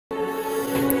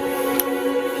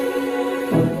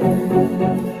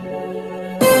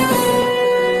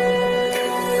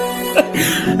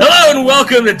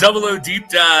welcome to Double O Deep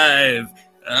Dive,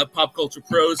 Pop Culture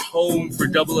Pros home for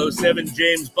 007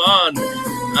 James Bond.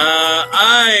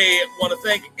 I want to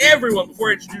thank everyone, before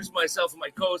I introduce myself and my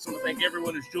co-host, I want to thank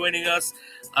everyone who's joining us.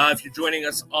 If you're joining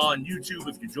us on YouTube,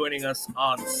 if you're joining us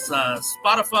on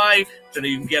Spotify, so that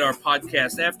you can get our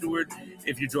podcast afterward.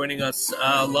 If you're joining us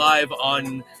live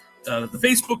on the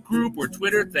Facebook group or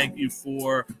Twitter, thank you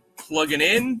for plugging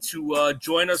in to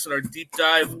join us in our deep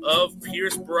dive of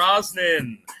Pierce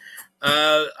Brosnan.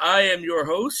 I am your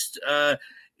host,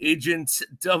 Agent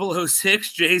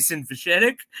 006, Jason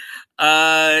Fischetic,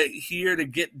 here to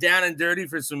get down and dirty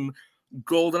for some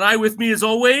Goldeneye. With me, as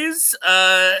always,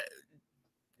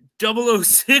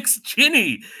 006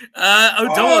 Ginny.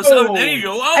 Oh, there you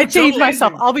go. Oh, I changed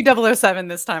myself. I'll be 007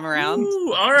 this time around.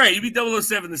 Ooh, all right, you be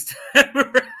 007 this time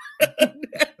around.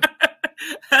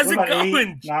 How's it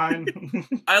going? 8, 9.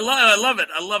 I love it.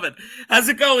 I love it. How's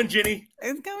it going, Ginny?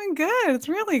 It's going good. It's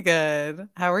really good.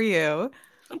 How are you?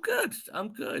 I'm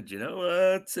good. You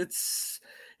know, it's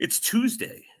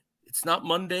Tuesday. It's not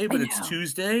Monday, but it's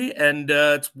Tuesday, and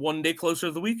it's one day closer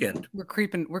to the weekend. We're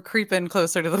creeping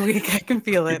closer to the week. I can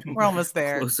feel it. We're almost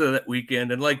there. Closer to that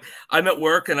weekend. And like, I'm at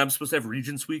work and I'm supposed to have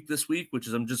Regents Week this week, which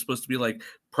is I'm just supposed to be like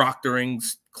proctoring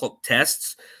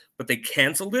tests, but they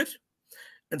canceled it.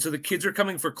 And so the kids are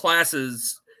coming for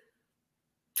classes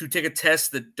to take a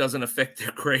test that doesn't affect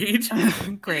their grade.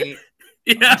 Great.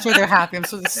 Yeah. I'm sure they're happy. I'm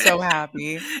so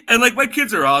happy. And like, my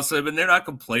kids are awesome and they're not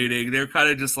complaining. They're kind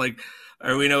of just like,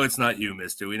 "Oh, we know it's not you,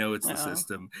 mister. We know it's the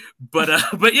system." But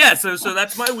yeah, so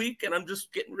that's my week and I'm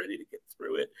just getting ready to get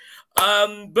through it.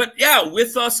 But yeah,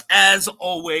 with us as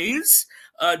always,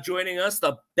 joining us,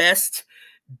 the best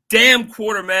damn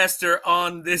quartermaster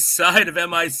on this side of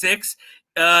MI6,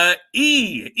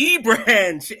 E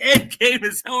Branch, Ed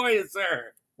Camus. How are you,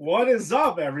 sir? What is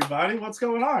up, everybody? What's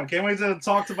going on? Can't wait to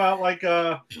talk about like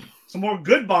some more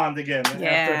good Bond again.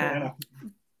 Yeah.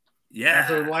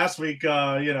 After last week,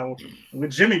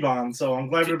 with Jimmy Bond. So I'm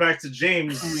glad we're back to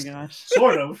James. Oh my gosh.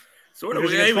 Sort of.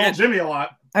 We called Jimmy a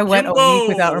lot. I went a week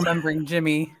without remembering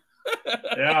Jimmy.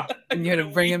 Yeah. And you had to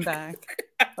bring him back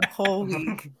a whole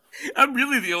week. I'm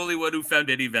really the only one who found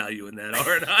any value in that,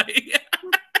 aren't I?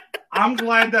 I'm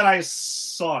glad that I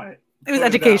saw it. It was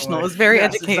educational. It was very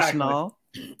educational.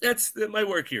 Exactly. That's my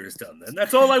work here is done then.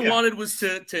 That's all I wanted, was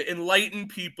to enlighten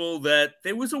people that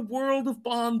there was a world of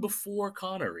Bond before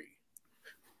Connery.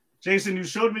 Jason, you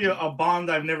showed me a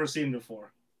Bond I've never seen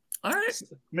before. All right.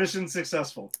 Mission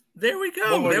successful. There we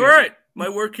go. All right. My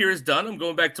work here is done. I'm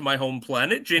going back to my home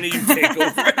planet. Ginny, you take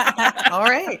over. All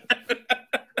right.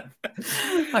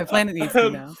 My planet needs me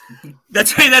now.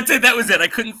 That's right. That's it. That was it. I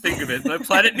couldn't think of it. My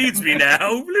planet needs me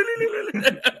now.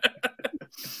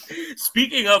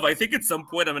 Speaking of, I think at some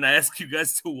point I'm going to ask you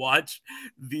guys to watch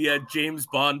the James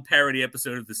Bond parody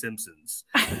episode of The Simpsons.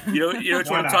 You know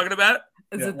what I'm talking about?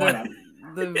 Is it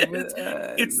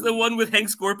it's the one with Hank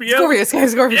Scorpio.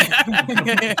 Scorpio.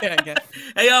 Yeah.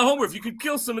 Hey, Homer, if you could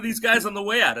kill some of these guys on the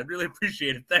way out, I'd really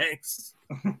appreciate it. Thanks.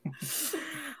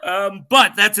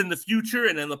 But that's in the future,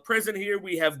 and in the present here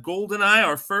we have Goldeneye,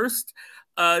 our first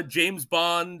James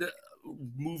Bond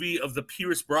movie of the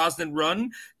Pierce Brosnan run,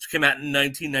 which came out in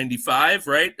 1995,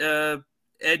 right?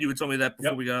 Ed, you would tell me that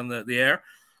before we got on the air.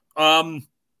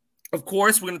 Of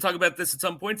course, we're going to talk about this at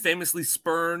some point. Famously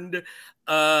spurned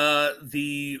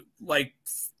the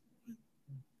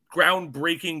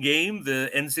groundbreaking game, the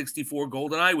N64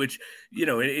 GoldenEye, which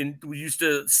we used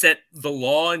to set the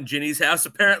law in Ginny's house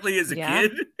apparently as a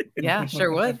kid. Yeah,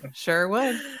 sure would.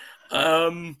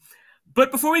 But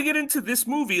before we get into this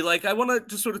movie, I want to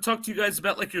just sort of talk to you guys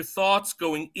about your thoughts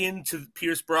going into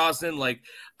Pierce Brosnan.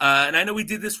 And I know we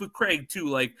did this with Craig too.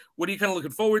 What are you kind of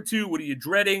looking forward to? What are you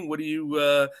dreading? What are you,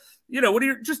 what are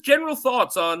your just general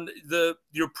thoughts on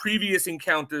your previous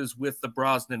encounters with the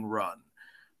Brosnan run?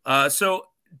 So,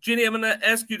 Ginny, I'm going to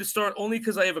ask you to start only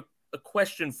because I have a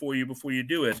question for you before you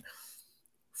do it.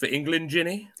 For England,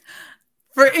 Ginny?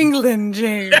 For England,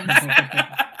 James.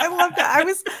 I love that.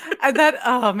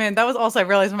 That was also, I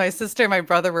realized my sister and my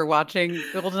brother were watching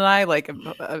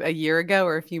GoldenEye a year ago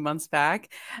or a few months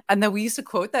back. And then we used to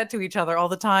quote that to each other all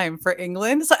the time, for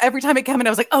England. So every time it came in, I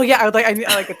was like, oh yeah, I at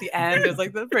the end, it was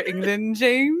like, for England,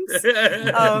 James.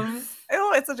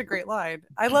 It's such a great line.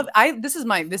 This is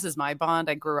my Bond.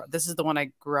 This is the one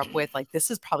I grew up with.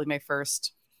 This is probably my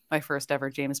first ever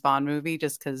James Bond movie,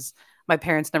 just because my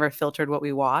parents never filtered what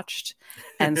we watched.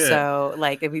 And so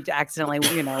if we accidentally,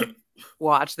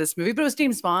 watched this movie, but it was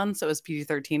James Bond, so it was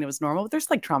PG-13. It was normal. But there's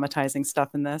traumatizing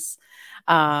stuff in this.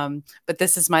 But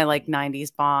this is my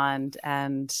 90s Bond.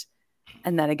 And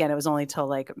then again, it was only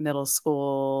till middle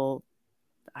school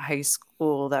high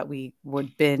school that we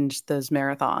would binge those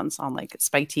marathons on like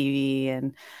Spike TV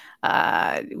and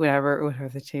whatever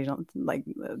the channel like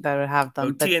that would have them.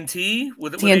 Oh, but TNT? Were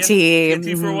they TNT.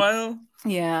 TNT for a while?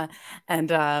 Yeah.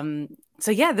 And so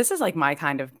yeah, this is like my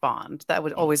kind of Bond that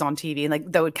would always on TV, and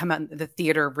like that would come out. The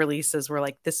theater releases were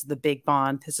like, this is the big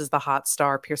Bond, this is the hot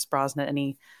star, Pierce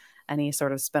Brosnan. Any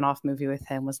sort of spinoff movie with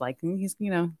him was like, he's,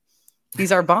 you know,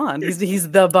 he's our Bond. He's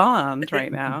the Bond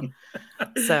right now.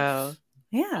 So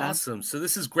yeah, awesome. So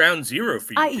this is ground zero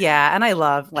for you. Yeah, and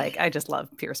I just love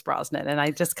Pierce Brosnan, and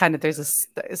I just kind of there's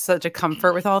such a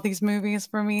comfort with all these movies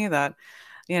for me that,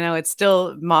 you know, it's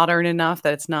still modern enough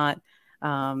that it's not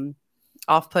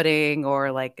off-putting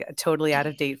or like totally out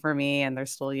of date for me, and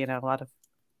there's still, you know, a lot of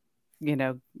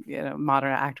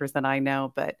modern actors that I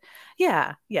know, but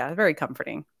yeah, very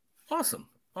comforting. Awesome.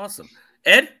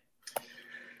 Ed?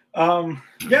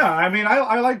 Yeah, I mean,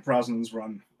 I like Brosnan's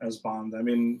run as Bond. I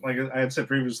mean, like I had said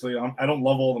previously, I don't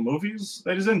love all the movies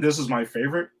that he's in. This is my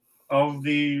favorite of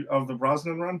the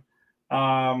Brosnan run,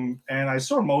 and I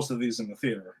saw most of these in the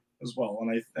theater as well.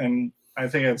 And I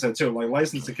think I had said too, like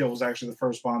License to Kill was actually the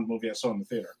first Bond movie I saw in the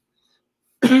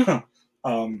theater,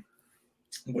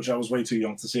 which I was way too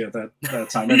young to see at that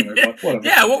time anyway. But whatever.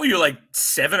 Yeah, what were you, like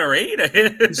 7 or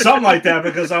 8? Something like that,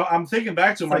 because I'm thinking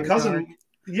back to my cousin.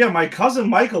 Yeah, my cousin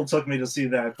Michael took me to see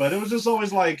that, but it was just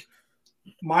always like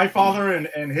my father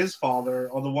and his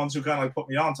father are the ones who kind of like put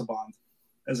me on to Bond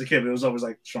as a kid. It was always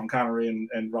like Sean Connery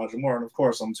and Roger Moore, and of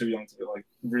course I'm too young to be like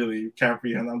really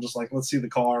campy, and I'm just like, let's see the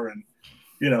car and,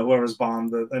 you know, whoever's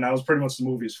Bond, and that was pretty much the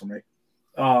movies for me.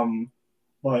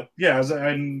 But yeah,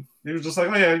 he was just like,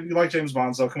 oh yeah, you like James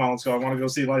Bond, so come on, let's go. I want to go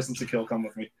see License to Kill. Come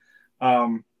with me.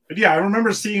 But yeah, I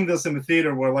remember seeing this in the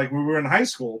theater where like we were in high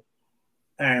school,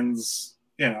 and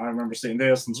you know, I remember seeing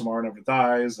this and Tomorrow Never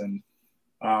Dies, and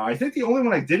I think the only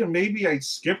one I didn't, maybe I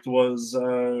skipped, was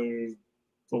The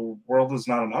World Is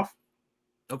Not Enough.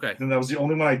 Okay. And that was the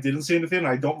only one I didn't see in the theater,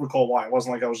 and I don't recall why. It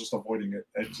wasn't like I was just avoiding it.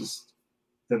 It just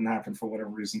didn't happen for whatever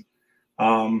reason.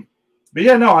 But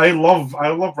yeah, no, I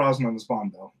love Brosnan as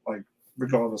Bond, though, like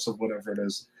regardless of whatever it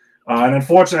is. And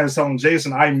unfortunately, I was telling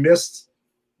Jason, I missed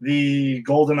the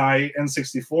GoldenEye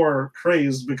N64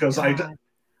 craze because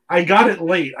I got it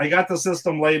late. I got the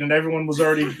system late, and everyone was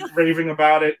already raving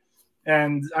about it.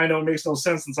 And I know it makes no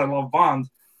sense since I love Bond,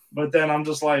 but then I'm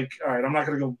just like, all right, I'm not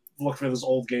going to go look for this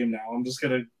old game now. I'm just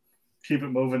going to keep it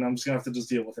moving. I'm just going to have to just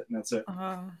deal with it, and that's it.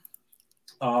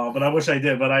 But I wish I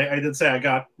did. But I did say I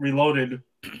got Reloaded,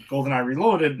 GoldenEye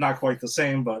Reloaded, not quite the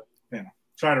same, but, you know,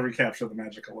 try to recapture the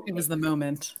magic a little bit. It was the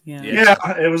moment. Yeah.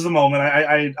 Yeah, it was the moment.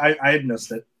 I had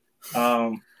missed it.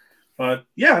 But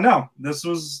yeah, no, this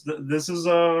is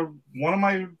one of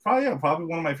my probably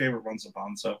one of my favorite runs of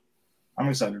Bond. So I'm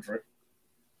excited for it.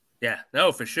 Yeah,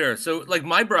 no, for sure. So like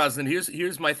my Brosnan,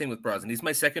 here's my thing with Brosnan. He's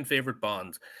my second favorite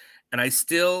Bond, and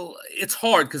it's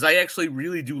hard because I actually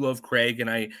really do love Craig, and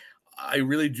I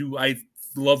really do. I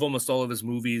love almost all of his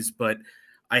movies, but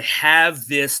I have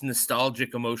this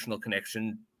nostalgic, emotional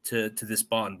connection to this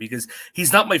Bond because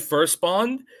he's not my first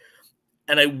Bond.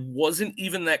 And I wasn't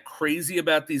even that crazy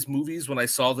about these movies when I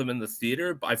saw them in the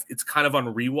theater. It's kind of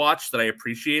on rewatch that I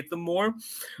appreciate them more.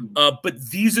 But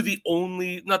these are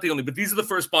but these are the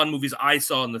first Bond movies I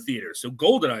saw in the theater. So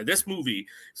GoldenEye, this movie,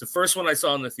 is the first one I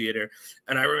saw in the theater.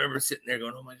 And I remember sitting there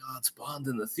going, oh my God, it's Bond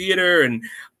in the theater. And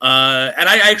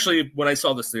I actually, when I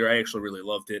saw this theater, I actually really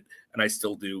loved it. And I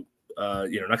still do. Not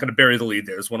going to bury the lead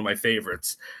there. It's one of my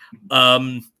favorites.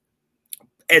 And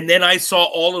then I saw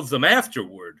all of them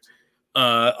afterward.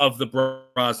 Of the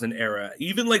Brosnan era,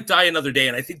 even like Die Another Day,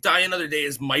 and I think Die Another Day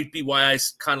might be why I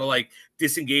kind of like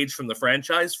disengaged from the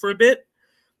franchise for a bit.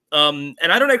 And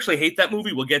I don't actually hate that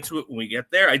movie. We'll get to it when we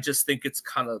get there. I just think it's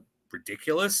kind of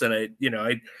ridiculous, and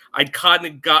I'd kind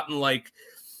of gotten like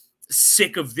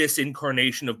sick of this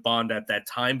incarnation of Bond at that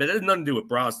time, but it had nothing to do with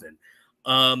Brosnan.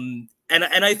 And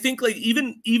I think like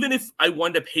even if I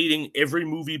wind up hating every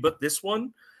movie but this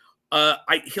one.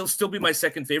 He'll still be my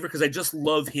second favorite because I just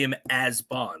love him as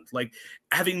Bond. Like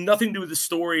having nothing to do with the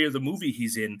story of the movie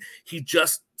he's in, he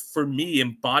just for me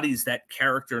embodies that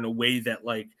character in a way that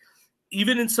like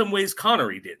even in some ways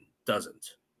Connery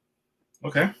doesn't.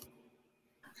 Okay,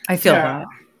 I feel that.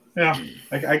 Yeah,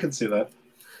 I can see that.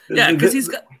 Yeah, because he's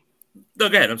got. No,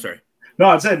 go ahead. I'm sorry. No,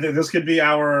 I'd say this could be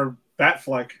our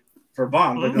Batfleck for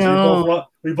Bond because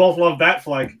we both love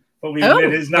Batfleck. But we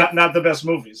admit it's not the best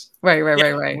movies. Right.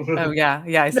 Oh, yeah.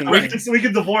 I see. We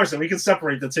can divorce it. We can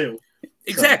separate the two.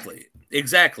 Exactly.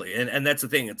 And that's the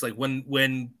thing. It's like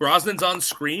when Brosnan's on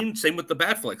screen, same with the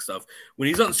Batfleck stuff. When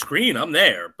he's on screen, I'm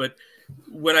there. But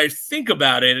when I think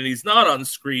about it and he's not on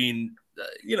screen,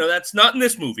 you know, that's not in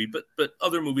this movie, but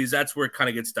other movies, that's where it kind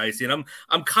of gets dicey. And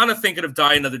I'm kind of thinking of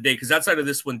Die Another Day, because outside of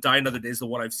this one, Die Another Day is the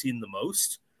one I've seen the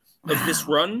most of this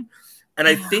run. And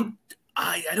I think,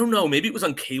 I don't know, maybe it was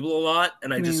on cable a lot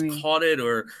and I just caught it,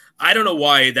 or I don't know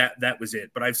why that was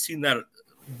it, but I've seen that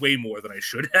way more than I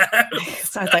should have.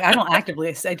 So it's like I do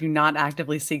not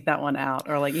actively seek that one out,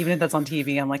 or like even if that's on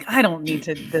TV, I'm like, I don't need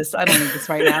this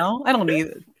right now. I don't need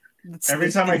it.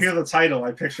 Every time I hear the title,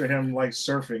 I picture him like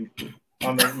surfing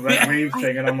on that wave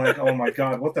thing, and I'm like, oh my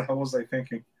god, what the hell was I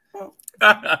thinking?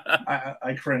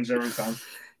 I cringe every time.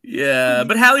 Yeah,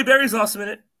 but Halle Berry's awesome in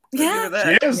it.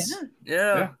 Yeah, she is.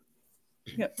 Yeah.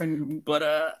 But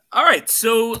all right,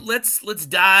 so let's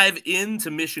dive into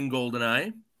Mission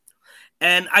Goldeneye.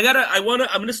 And I'm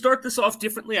gonna start this off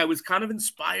differently. I was kind of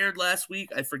inspired last week.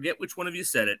 I forget which one of you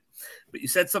said it, but you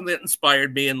said something that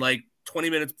inspired me. And like 20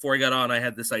 minutes before I got on, I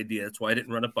had this idea. That's why I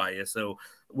didn't run it by you. So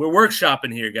we're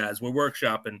workshopping here, guys. We're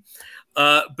workshopping.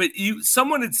 But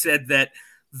someone had said that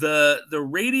the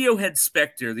Radiohead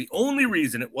Spectre, the only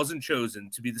reason it wasn't chosen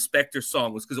to be the Spectre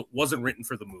song was because it wasn't written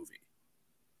for the movie.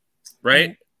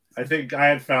 Right? I think I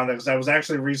had found that because I was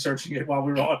actually researching it while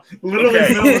we were on. Literally in the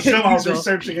middle of the show, I was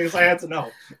researching it because I had to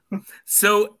know.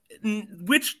 So,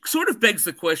 which sort of begs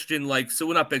the question, like, so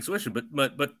well, not begs the question,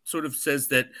 but sort of says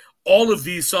that all of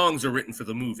these songs are written for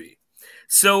the movie.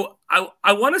 So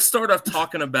I want to start off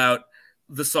talking about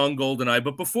the song Goldeneye,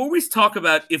 but before we talk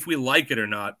about if we like it or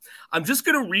not, I'm just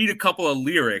going to read a couple of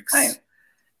lyrics,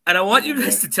 and I want you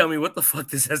guys to tell me what the fuck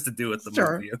this has to do with the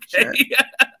movie, okay?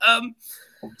 Sure.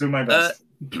 I'll do my best.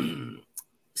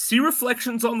 See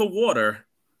reflections on the water,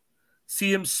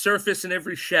 see him surface in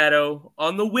every shadow.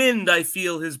 On the wind, I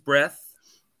feel his breath.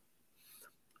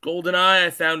 Goldeneye, I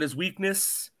found his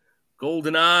weakness.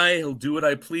 Goldeneye, he'll do what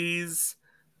I please.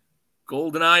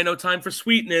 Goldeneye, no time for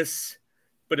sweetness,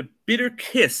 but a bitter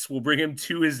kiss will bring him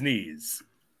to his knees.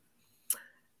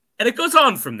 And it goes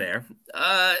on from there.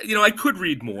 You know, I could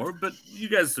read more, but you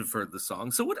guys have heard the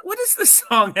song. So what does the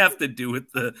song have to do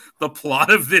with the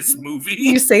plot of this movie?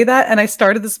 You say that, and I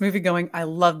started this movie going, I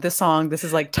love this song. This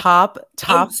is like top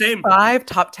 5,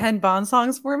 top 10 Bond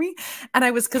songs for me.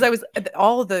 And because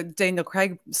all of the Daniel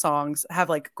Craig songs have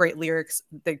like great lyrics.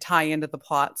 They tie into the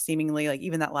plot seemingly, like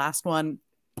even that last one.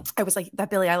 I was like,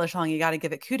 that Billie Eilish song, you got to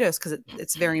give it kudos because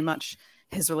it's very much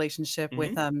his relationship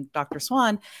with Dr.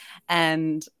 Swan.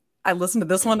 And I listened to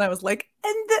this one. I was like,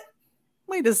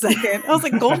 wait a second. I was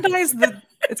like, Goldeneye is the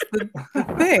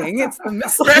thing. It's the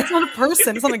missile. It's not a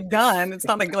person. It's not a gun. It's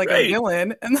not like a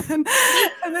villain. And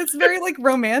it's very like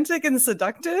romantic and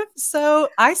seductive. So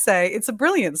I say it's a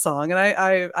brilliant song.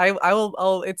 And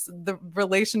I'll it's the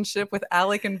relationship with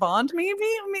Alec and Bond. Maybe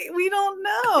we don't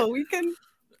know. We can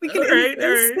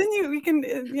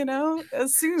you know,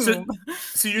 assume.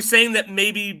 So you're saying that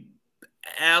maybe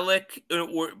Alec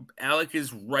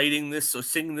is writing this or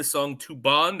singing this song to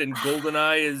Bond, and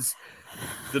Goldeneye is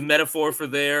the metaphor for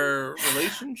their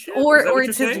relationship, or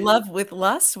it's his love with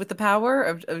lust, with the power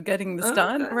of getting this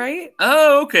done, right?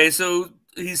 Oh, okay. So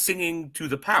he's singing to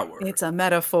the power. It's a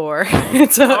metaphor.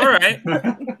 All right.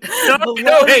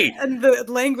 Hey. And the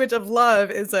language of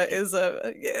love is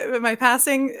a. Am I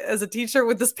passing as a teacher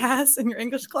with this pass in your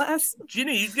English class?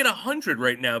 Ginny, you get 100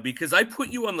 right now because I put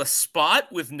you on the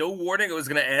spot with no warning. I was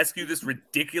going to ask you this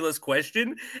ridiculous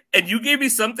question, and you gave me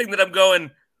something that I'm going,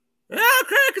 okay,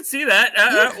 I can see that.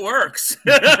 That works.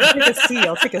 I'll take a C.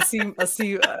 I'll take a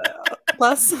C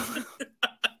plus.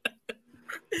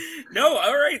 No,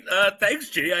 all right. Thanks,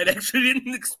 Ginny. I actually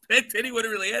didn't expect anyone to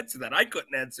really answer that. I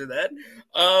couldn't answer that.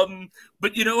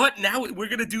 But you know what? Now we're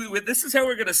going to do it. This is how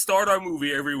we're going to start our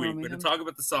movie every week. We're going to talk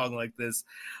about the song like this.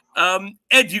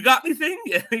 Ed, you got anything?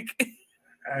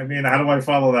 I mean, how do I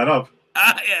follow that up?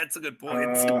 Yeah, it's a good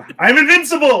point. I'm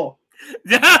invincible!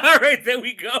 All right, there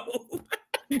we go.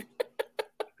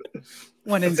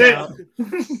 When in doubt.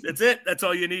 That's it. That's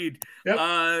all you need.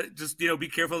 Yep. Just be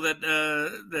careful that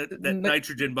that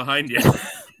nitrogen behind you.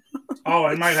 Oh,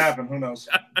 it might happen. Who knows?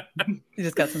 You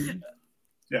just got some.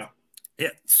 Yeah. Yeah.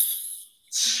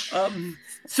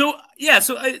 So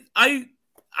I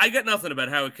got nothing about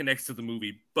how it connects to the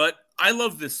movie, but I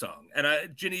love this song. And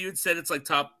Ginny, you had said it's like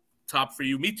top for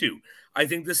you. Me too. I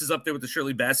think this is up there with the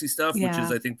Shirley Bassey stuff, which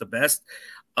is I think the best.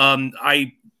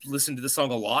 I listen to this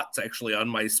song a lot. It's actually on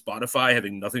my Spotify,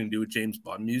 having nothing to do with James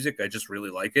Bond music. I just really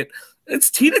like it. It's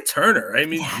Tina Turner. I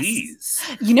mean, geez.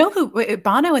 You know who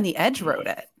Bono and the Edge wrote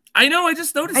it? I know. I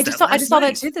just noticed. I just saw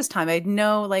that too this time. I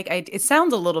know, like, it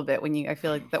sounds a little bit I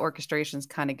feel like the orchestrations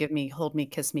kind of give me hold me,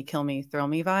 kiss me, kill me, throw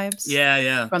me vibes.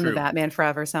 Yeah. From the Batman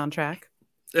Forever soundtrack.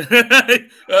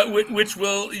 Which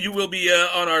you will be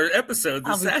on our episode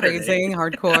this Saturday. I'll be praising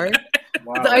hardcore.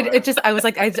 Wow. I was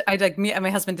like, I like me and my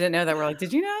husband didn't know that. We're like,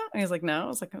 did you know? And he was like, no. I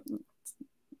was like, this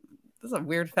is a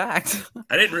weird fact.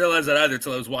 I didn't realize that either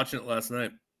until I was watching it last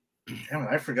night. Damn it,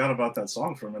 I forgot about that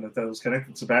song for a minute. That was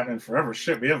connected to Batman Forever.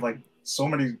 Shit, we have like so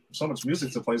much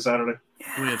music to play Saturday.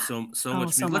 We have so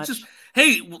much music.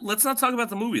 Let's not talk about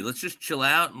the movie. Let's just chill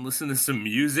out and listen to some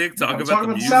music. Talk about the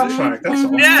music. Soundtrack. That's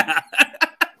all. Yeah.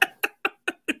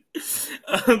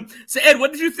 So Ed,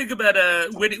 what did you think about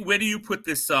where do you put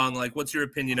this song? Like, what's your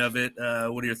opinion of it?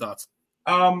 What are your thoughts?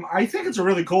 I think it's a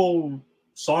really cool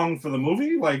song for the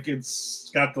movie. Like, it's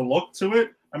got the look to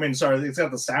it. I mean, sorry, it's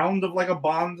got the sound of like a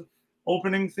Bond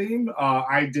opening theme.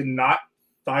 I did not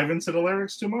dive into the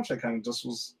lyrics too much. I kind of just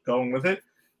was going with it.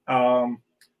 Yeah,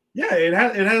 it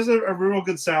has a real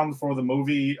good sound for the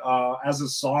movie. As a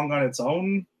song on its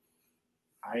own,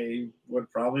 I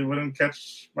wouldn't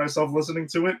catch myself listening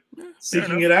to it,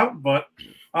 seeking it out. But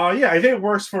yeah, I think it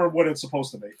works for what it's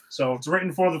supposed to be. So it's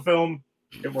written for the film.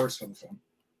 It works for the film.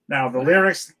 Now the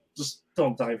lyrics, just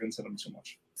don't dive into them too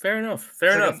much. Fair enough.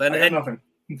 Fair enough. I got nothing.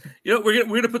 You know, we're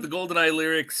gonna put the Goldeneye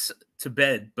lyrics to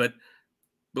bed, but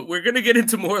we're gonna get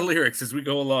into more lyrics as we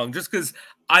go along, just because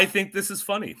I think this is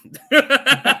funny.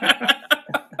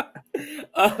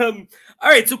 All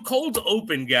right, so cold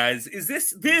open, guys.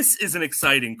 This is an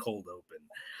exciting cold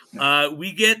open.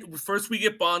 We get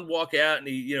Bond walk out and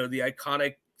the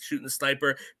iconic shooting the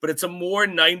sniper, but it's a more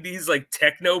 90s like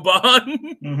techno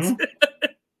Bond. Mm-hmm.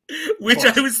 Which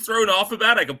I was thrown off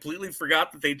about. I completely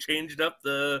forgot that they changed up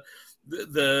the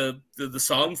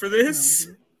song for this.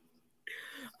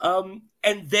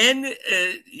 And then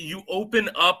you open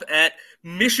up at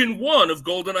Mission 1 of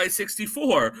Goldeneye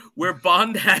 64, where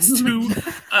Bond has to,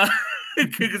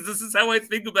 because this is how I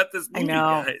think about this movie,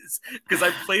 guys. Because I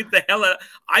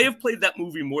have played that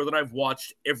movie more than I've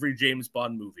watched every James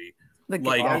Bond movie.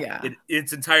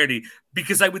 Its entirety,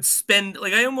 because I would spend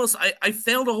I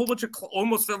failed a whole bunch of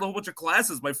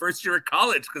classes my first year of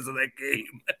college because of that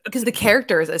game. Because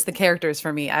it's the characters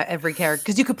for me, every character,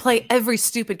 because you could play every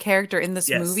stupid character in this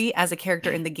movie as a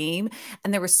character in the game,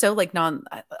 and there were so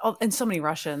and so many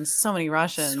Russians,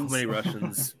 and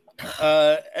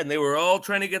they were all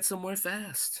trying to get somewhere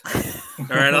fast. All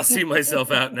right, I'll see myself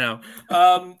out now.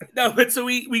 No, but so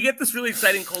we get this really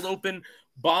exciting cold open.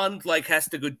 Bond has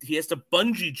to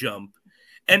bungee jump.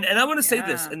 And I want to say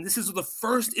this, and this is the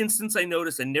first instance I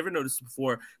noticed. I never noticed it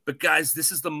before, but guys,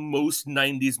 this is the most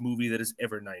 90s movie that is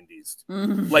ever 90s.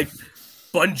 Mm-hmm. Like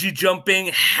bungee jumping,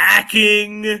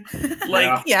 hacking,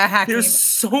 hacking. There's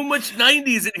so much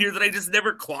 90s in here that I just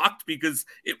never clocked because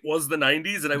it was the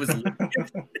 90s and I was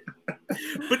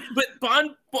but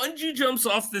Bond bungee jumps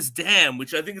off this dam,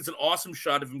 which I think is an awesome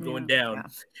shot of him going down. Yeah.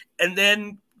 And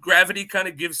then gravity kind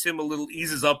of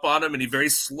eases up on him, and he very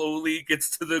slowly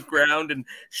gets to the ground and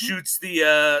shoots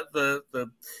the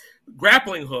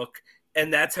grappling hook,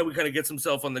 and that's how he kind of gets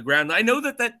himself on the ground. I know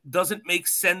that doesn't make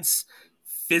sense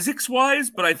physics-wise,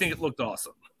 but I think it looked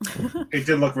awesome. It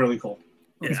did look really cool.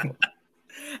 Yeah.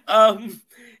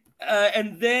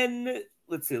 And then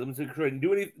let's see. Let me see.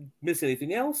 Miss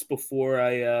anything else before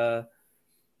I?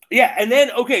 Yeah, and then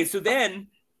so then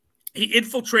he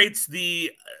infiltrates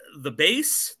the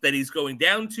base that he's going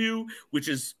down to, which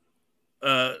is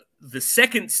the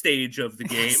second stage of the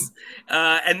game.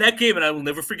 And that game, and I will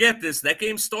never forget this, that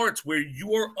game starts where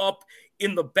you are up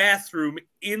in the bathroom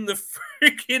in the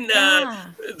freaking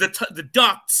the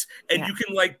ducts, and you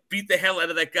can beat the hell out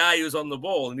of that guy who's on the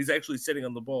bowl, and he's actually sitting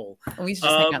on the bowl. We used to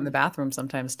just hang out in the bathroom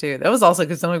sometimes too. That was also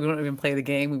because sometimes we wouldn't even play the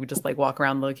game. We would just walk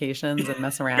around locations and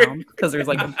mess around because there's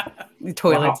the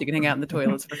toilets. You can hang out in the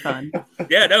toilets for fun.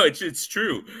 Yeah, no, it's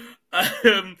true.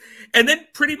 And then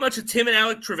pretty much it's him and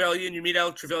Alec Trevelyan. You meet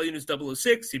Alec Trevelyan as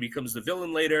 006. He becomes the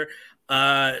villain later.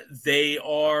 They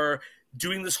are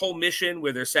doing this whole mission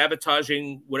where they're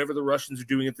sabotaging whatever the Russians are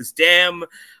doing at this dam.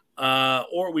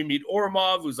 Or we meet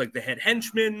Oromov, who's the head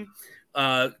henchman.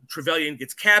 Trevelyan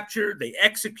gets captured. They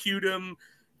execute him.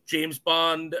 James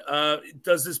Bond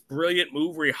does this brilliant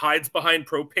move where he hides behind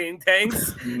propane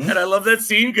tanks. And I love that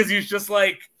scene because he's just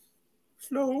slow,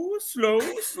 slow,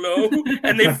 slow.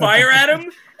 And they fire at him,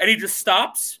 and he just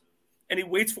stops, and he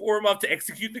waits for Oromov to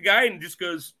execute the guy, and just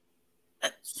goes,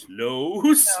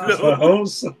 slow, slow.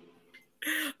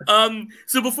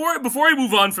 So before I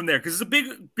move on from there, because it's a big,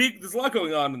 there's a lot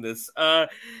going on in this. Ed,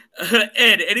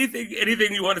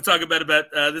 anything you want to talk about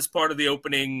this part of the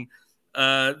opening,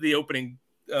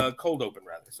 cold open,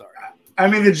 rather? Sorry. I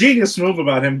mean, the genius move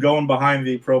about him going behind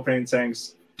the propane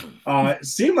tanks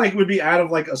seemed like it would be out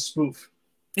of a spoof.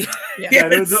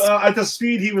 Yes. At the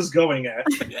speed he was going at.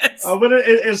 Yes. But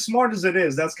as smart as it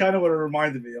is, that's kind of what it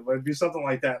reminded me of. It'd be something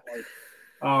like that,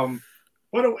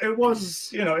 but it was,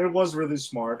 you know, it was really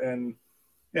smart, and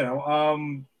you know,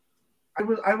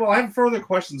 I have further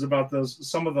questions about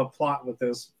some of the plot with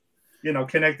this, you know,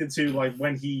 connected to like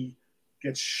when he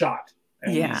gets shot.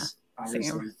 And Yeah,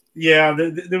 obviously, yeah.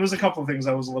 There was a couple of things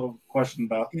I was a little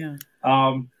questioned about. Yeah.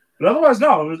 But otherwise,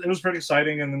 no, it was pretty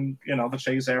exciting, and then you know the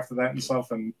chase after that and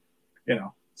stuff, and you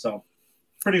know, so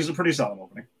pretty solid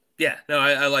opening. Yeah, no,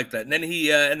 I like that. And then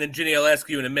and then Ginny, I'll ask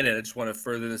you in a minute. I just want to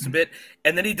further this a bit.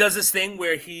 And then he does this thing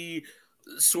where he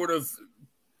sort of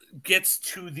gets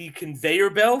to the conveyor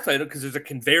belt. I know because there's a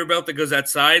conveyor belt that goes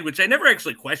outside, which I never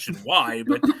actually questioned why,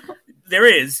 but there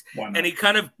is. And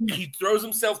he throws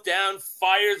himself down,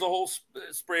 fires a whole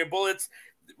spray of bullets,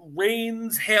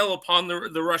 rains hail upon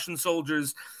the Russian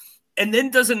soldiers, and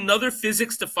then does another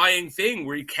physics-defying thing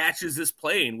where he catches this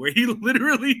plane, where he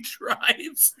literally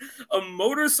drives a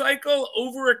motorcycle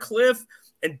over a cliff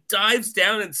and dives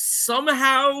down, and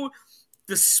somehow,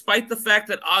 despite the fact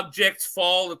that objects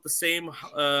fall at the same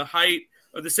height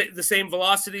or the same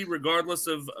velocity, regardless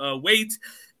of weight,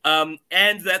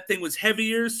 and that thing was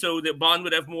heavier, so that Bond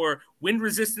would have more wind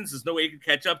resistance. There's no way he could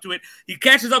catch up to it. He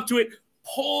catches up to it,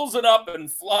 pulls it up,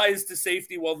 and flies to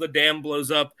safety while the dam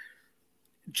blows up.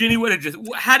 Ginny,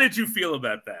 how did you feel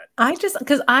about that?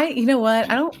 You know what?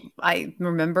 I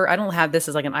remember, I don't have this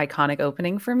as like an iconic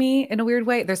opening for me in a weird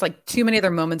way. There's like too many other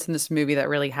moments in this movie that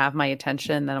really have my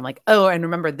attention that I'm like, oh, and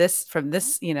remember this from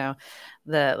this, you know,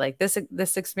 this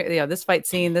experience, you know, this fight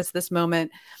scene, this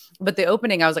moment. But the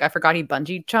opening, I was like, I forgot he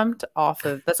bungee jumped off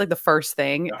of, that's like the first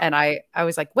thing. Yeah. And I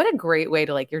was like, what a great way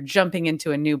to like, you're jumping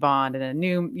into a new Bond and a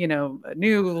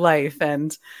new life.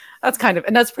 And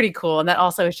that's pretty cool. And that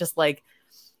also is just like,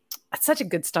 it's such a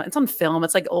good stunt. It's on film.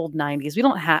 It's like old 90s. We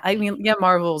don't have, I mean, yeah,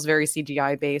 Marvel's very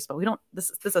CGI based, but we don't,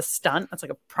 this is a stunt. That's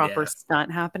like a proper stunt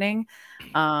happening.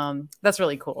 That's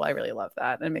really cool. I really love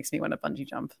that. It makes me want to bungee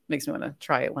jump. Makes me want to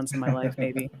try it once in my life,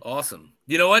 maybe. Awesome.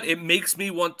 You know what? It makes me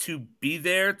want to be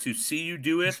there to see you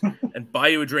do it and buy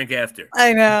you a drink after.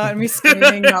 I know. And me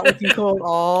screaming, not looking cool at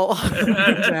all.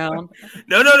 Down.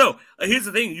 No. Here's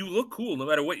the thing. You look cool no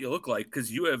matter what you look like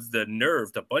because you have the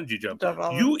nerve to bungee jump.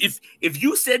 If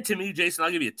you said to me, Jason,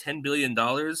 I'll give you $10 billion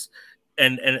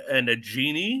and a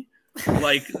genie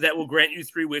like that will grant you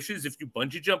 3 wishes. If you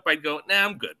bungee jump, I'd go, nah,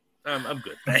 I'm good. I'm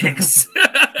good. Thanks.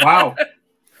 Wow.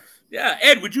 Yeah,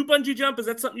 Ed, would you bungee jump? Is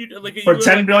that something you like? For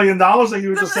 $10 billion that you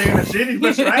were just saying a genie?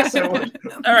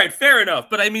 All right, fair enough.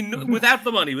 But I mean, without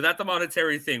the money, without the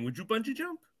monetary thing, would you bungee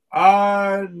jump?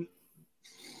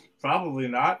 Probably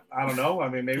not. I don't know. I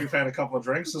mean, maybe if I had a couple of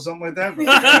drinks or something like that. But,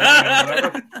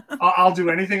 whatever. I'll do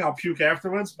anything. I'll puke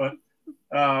afterwards, but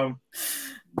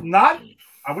not.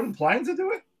 I wouldn't plan to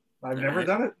do it. I've never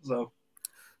done it, so.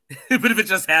 But if it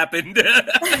just happened,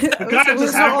 we're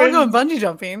all going bungee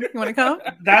jumping. You want to come?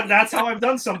 That's how I've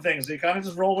done some things. You kind of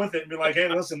just roll with it and be like, "Hey,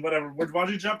 listen, whatever. We're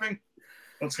bungee jumping.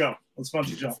 Let's go. Let's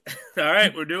bungee jump." All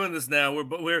right, we're doing this now. We're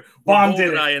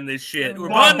Goldeneye in this shit. We're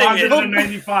Bond did it in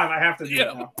 '95. I have to do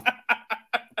it now.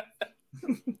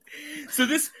 So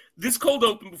this cold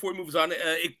open before it moves on,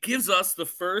 it gives us the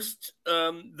first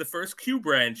Q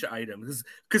branch item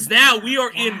because now we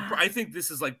are in. I think this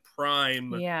is like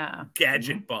prime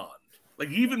gadget Bond, like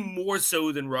even more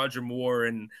so than Roger Moore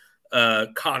and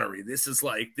Connery. This is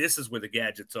where the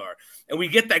gadgets are, and we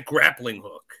get that grappling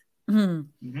hook.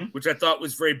 Mm-hmm. Which I thought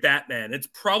was very Batman. It's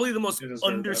probably the most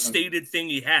understated thing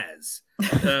he has,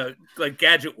 like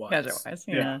gadget-wise. Gadget-wise,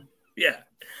 yeah.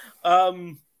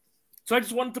 So I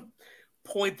just wanted to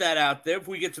point that out there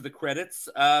before we get to the credits.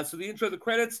 So the intro, the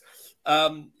credits,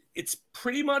 it's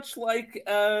pretty much like,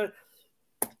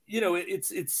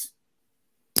 it's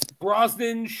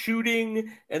Brosnan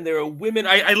shooting, and there are women.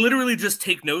 I literally just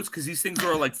take notes because these things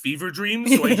are like fever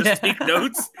dreams, so I just take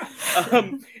notes.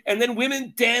 And then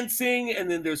women dancing, and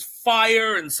then there's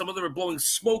fire, and some of them are blowing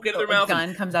smoke out of their mouth. A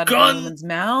gun comes out of a woman's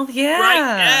mouth. Yeah, right.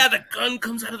 Yeah, the gun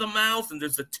comes out of the mouth, and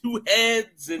there's the 2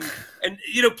 heads, and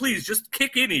please just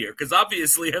kick in here because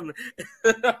obviously I'm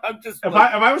just. If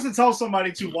I was to tell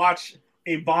somebody to watch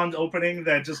a Bond opening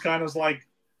that just kind of is like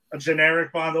a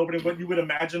generic Bond opening, what you would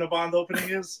imagine a Bond opening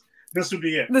is. This would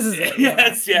be it. This is it.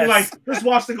 Yes. Like, just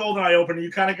watch the GoldenEye opening. You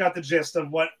kind of got the gist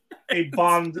of what a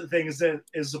Bond thing is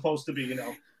supposed to be,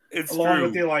 It's along true.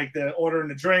 with the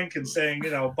ordering a drink and saying,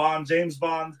 Bond, James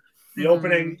Bond. The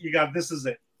opening, you got this is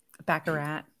it.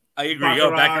 Baccarat. I agree.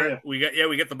 Baccarat. We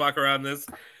get the Baccarat on this.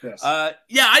 Yes.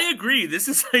 I agree. This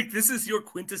is your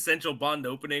quintessential Bond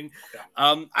opening.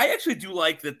 Yeah. I actually do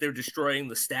like that they're destroying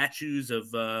the statues of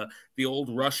the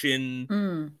old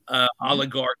Russian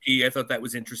oligarchy. I thought that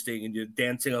was interesting, and you're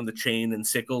dancing on the chain and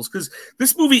sickles because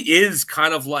this movie is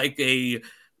kind of like a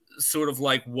sort of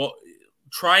like what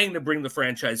trying to bring the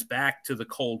franchise back to the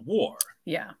Cold War.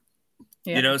 Yeah.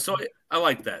 You know, so I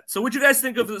like that. So what you guys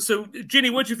think of the, so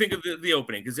Ginny, what'd you think of the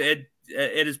opening? Because Ed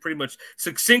has pretty much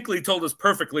succinctly told us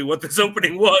perfectly what this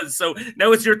opening was. So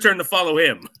now it's your turn to follow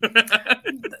him.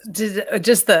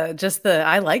 just the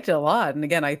I liked it a lot. And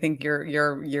again, I think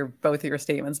you're both of your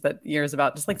statements, but yours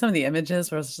about just like some of the images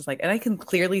where it's just like, and I can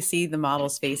clearly see the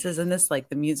models' faces in this, like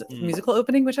the musical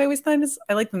opening, which I always find is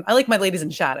I like them. I like my ladies in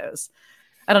shadows.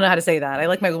 I don't know how to say that. I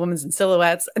like my women's in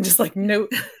silhouettes and just like no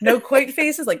quite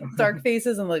faces, like dark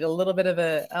faces and like a little bit of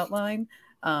a outline.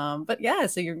 But yeah,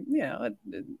 so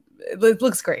it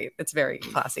looks great. It's very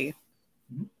classy.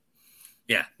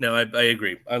 Yeah, no, I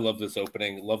agree. I love this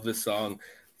opening. Love this song.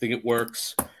 Think it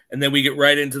works. And then we get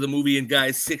right into the movie. And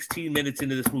guys, 16 minutes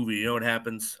into this movie, you know what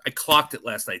happens? I clocked it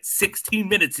last night. 16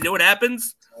 minutes. You know what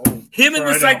happens? Him and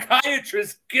the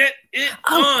psychiatrist get it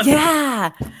on.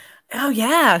 Yeah. Oh,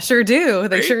 yeah, sure do.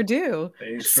 They sure do.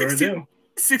 They sure do.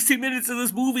 16 minutes of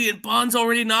this movie and Bond's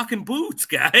already knocking boots,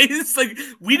 guys. Like,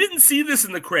 we didn't see this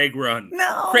in the Craig run.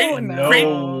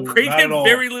 Craig had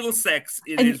very little sex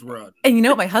in his run. And you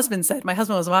know what my husband said? My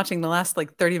husband was watching the last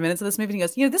like 30 minutes of this movie and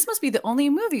he goes, this must be the only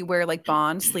movie where like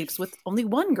Bond sleeps with only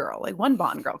one girl, like one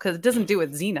Bond girl, because it doesn't do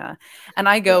with Xena. And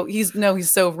I go, he's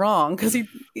so wrong because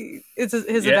it's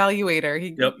his evaluator.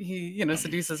 He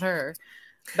seduces her.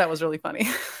 That was really funny.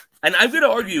 And I'm going to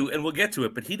argue, and we'll get to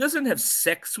it, but he doesn't have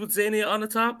sex with Xenia on the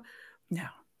top. No.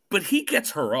 But he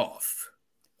gets her off.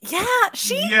 Yeah,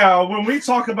 Yeah, when we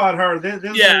talk about her, there's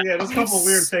a couple of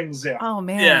weird things. Yeah. Oh,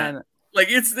 man. Yeah. Like,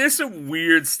 there's some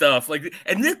weird stuff. Like,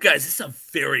 and this, guys, this is a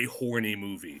very horny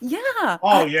movie. Yeah.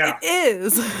 Oh, yeah. It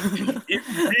is. It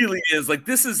really is. Like,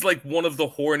 this is like one of the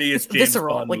horniest James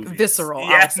Bond movies. Visceral.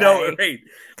 Yeah, no, right.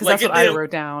 Because that's what I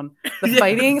wrote down. The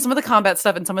fighting, some of the combat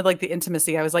stuff, and some of like the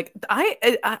intimacy. I was like,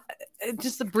 I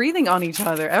just the breathing on each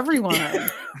other. Everyone,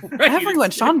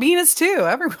 everyone. Sean Bean is too.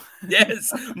 Everyone.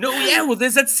 Yes. No. Yeah. Well,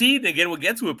 there's that scene again. We'll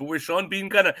get to it, but where Sean Bean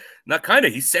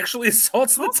he sexually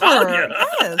assaults Natalia.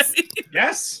 Yes.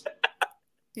 Yes.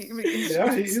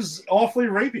 He's awfully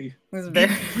rapey.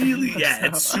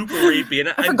 It's super rapey. And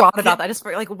I forgot about that. I just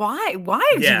like, why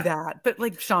do that? But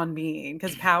like Sean Bean,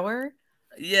 because power.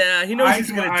 Yeah, he knows he's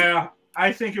gonna.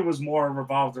 I think it was more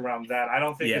revolved around that. I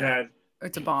don't think it had.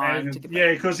 It's a Bond.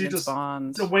 Because he just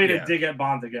Bond. It's a way to dig at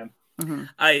Bond again. Mm-hmm.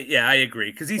 I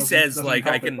agree because he says like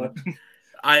I can.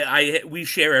 We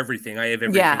share everything. I have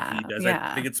everything he does.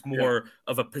 I think it's more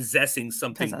of a possessing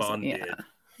something Bond did.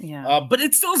 Yeah. But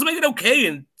it still doesn't make it okay,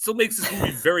 and still makes this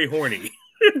movie very horny.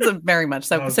 Very much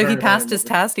so. So he passed his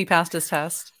test. He passed his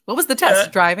test. What was the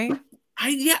test? Driving?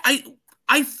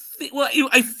 I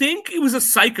think it was a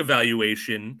psych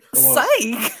evaluation.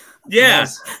 Psych? Yeah.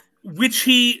 Which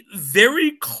he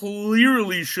very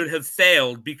clearly should have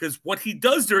failed because what he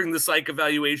does during the psych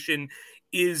evaluation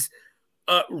is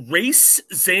race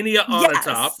Xenia on the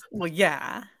top. Well,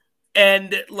 yeah.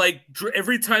 And like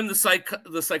every time the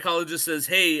psychologist says,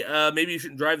 "Hey, maybe you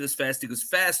shouldn't drive this fast," he goes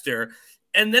faster.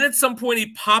 And then at some point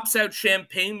he pops out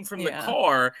champagne from the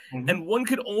car, and one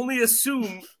could only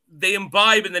assume they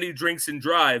imbibe and then he drinks and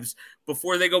drives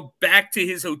before they go back to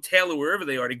his hotel or wherever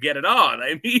they are to get it on.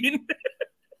 I mean,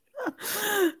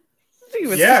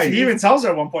 he even tells her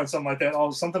at one point something like that.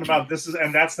 Oh, something about this is,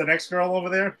 and that's the next girl over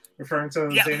there, referring to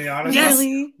Xenia. Yes,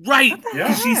 really? Right.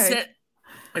 Yeah, she said.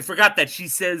 I forgot that she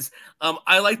says,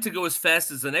 I like to go as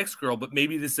fast as the next girl, but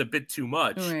maybe this is a bit too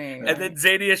much. Right. And then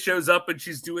Xenia shows up and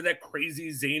she's doing that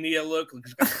crazy Xenia look. Like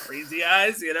she's got crazy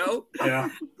eyes, you know? Yeah.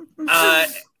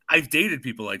 I've dated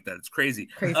people like that. It's crazy.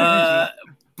 Crazy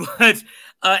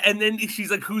and then she's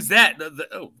like, "Who's that?"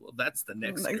 Well, that's the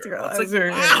next girl. It's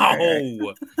like,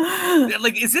 wow.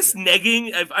 Like, is this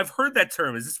negging? I've heard that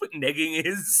term. Is this what negging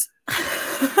is?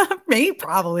 Me,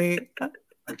 probably.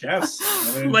 I guess.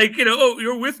 Like, oh,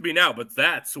 you're with me now, but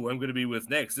that's who I'm going to be with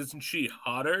next. Isn't she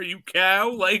hotter, you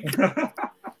cow? Like,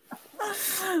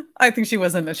 I think she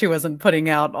wasn't putting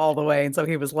out all the way, and so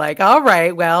he was like, "All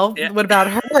right, well, what about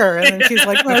her?" And then she's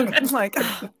like,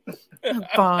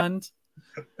 Bond.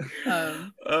 But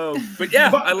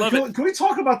I love it. Can we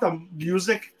talk about the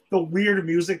music, the weird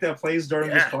music that plays during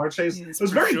this car chase? It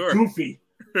was very goofy.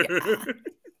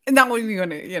 And not what you're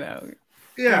gonna, it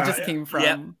just came from.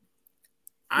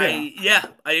 Yeah.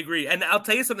 I agree. And I'll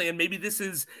tell you something, and maybe this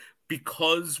is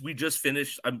because we just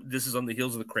finished, this is on the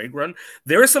heels of the Craig run.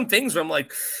 There are some things where I'm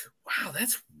like, wow,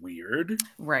 that's weird.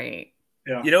 Right.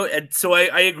 Yeah. And so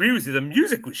I agree with you. The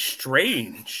music was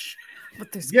strange.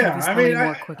 But there's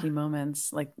more quirky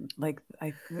moments, like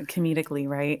comedically,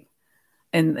 right?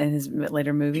 In his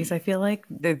later movies, I feel like,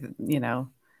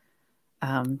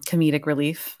 comedic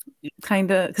relief,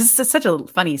 kind of, because it's such a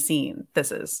funny scene.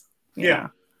 This is, yeah.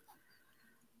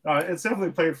 It's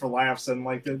definitely played for laughs, and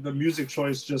like the music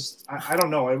choice, just I don't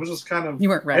know. It was just kind of, you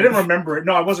weren't ready. I didn't remember it.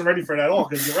 No, I wasn't ready for it at all.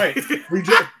 Because you're right.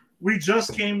 We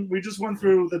just went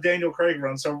through the Daniel Craig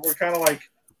run, so we're kind of like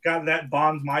got that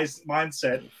Bond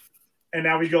mindset, and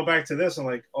now we go back to this and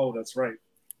like, oh, that's right.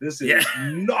 This is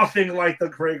nothing like the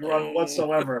Craig run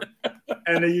whatsoever.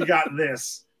 And then you got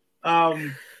this.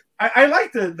 I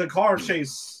like the car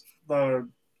chase. I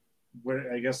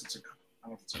guess it's a. I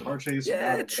don't know if it's a car chase.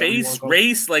 Yeah, chase,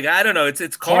 race, like I don't know.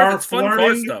 It's car. It's fun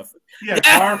car stuff. Yeah,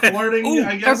 car flirting. Ooh,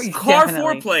 I guess car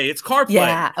foreplay. It's car play.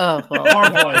 Yeah. Oh, well,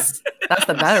 car play. That's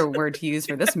the better word to use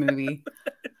for this movie.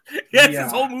 Yes,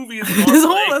 this whole movie is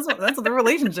car play. That's what the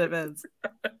relationship is.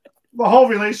 The whole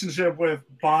relationship with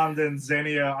Bond and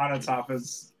Xenia Onatopp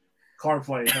is car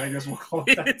play. I guess we'll call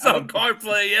it that. It's all car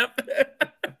play. Yep.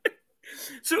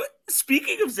 So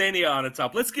speaking of Xenia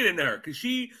Onatopp, let's get into her because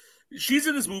she's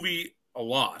in this movie a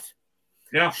lot.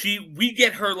 Yeah. We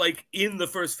get her like in the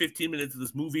first 15 minutes of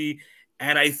this movie,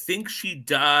 and I think she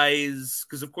dies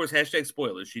because, of course, hashtag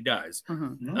spoilers. She dies.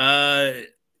 Mm-hmm.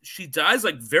 She dies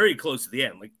like very close to the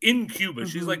end, like in Cuba. Mm-hmm.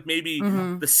 She's like maybe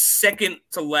the second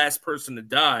to last person to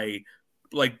die,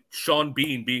 like Sean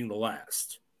Bean being the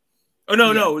last. Oh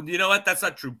no, you know what? That's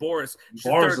not true. Boris.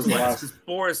 Boris is the last.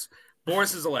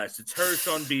 Boris is the last. It's her,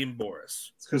 Sean Bean,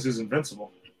 Boris. It's because he's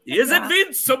invincible. He is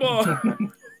invincible.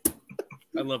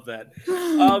 I love that.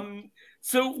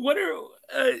 So what are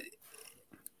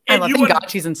I love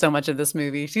Ngachi's in so much of this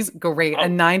movie. She's great.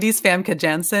 And 90s Famke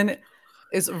Janssen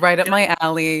is right up my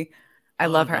alley. I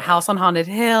love her. House on Haunted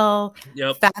Hill,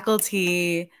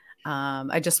 Faculty.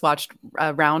 I just watched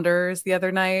Rounders the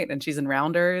other night, and she's in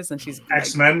Rounders, and she's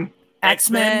X-Men.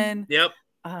 X-Men. Yep.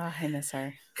 I miss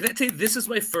her. Can I tell you, this is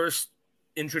my first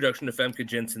introduction to Famke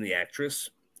Janssen, the actress,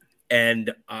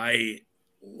 and I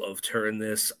loved her in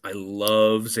this. I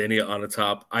love Xenia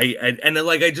Onatopp.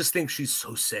 I just think she's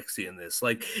so sexy in this,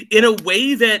 like in a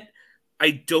way that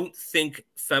I don't think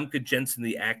Famke Janssen,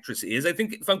 the actress, is. I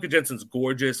think Famke Janssen's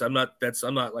gorgeous. I'm not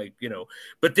like,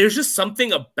 but there's just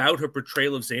something about her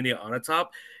portrayal of Xenia Onatopp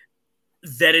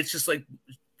that it's just like,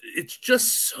 it's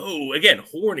just so, again,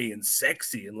 horny and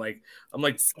sexy. And like, I'm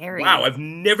like, scary. Wow, I've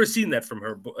never seen that from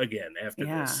her again after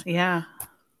this. Yeah.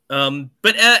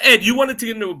 But Ed, you wanted to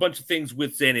get into a bunch of things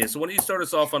with Xenia, so why don't you start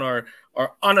us off on our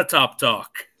Onatopp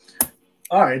talk?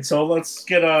 All right, so let's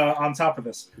get on top of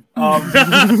this.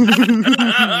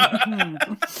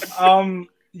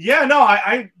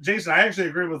 Jason, I actually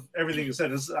agree with everything you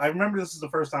said. I remember this is the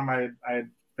first time I had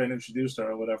been introduced to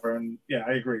her or whatever, and yeah,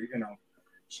 I agree.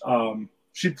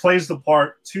 She plays the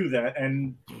part to that,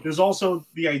 and there's also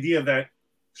the idea that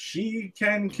she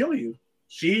can kill you.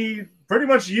 She pretty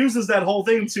much uses that whole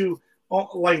thing to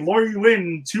like lure you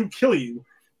in to kill you.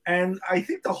 And I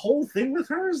think the whole thing with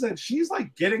her is that she's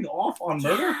like getting off on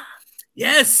murder.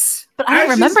 Yes. But I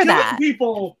don't remember that.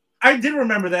 People, I did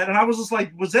remember that. And I was just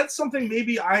like, was that something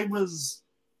maybe I was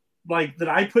like, that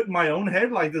I put in my own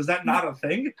head? Like, is that not a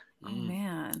thing? Oh,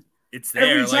 man. It's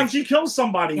there. Every time she kills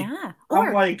somebody, yeah.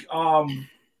 I'm like,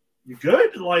 you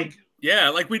good? Like, yeah,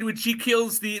 like when she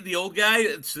kills the old guy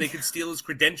so they can steal his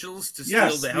credentials to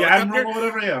steal the helicopter. Admiral or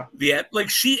whatever, yeah. Like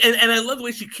she and I love the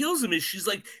way she kills him is she's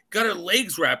like got her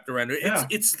legs wrapped around her.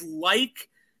 It's like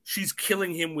she's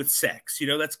killing him with sex.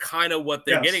 That's kind of what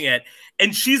they're getting at.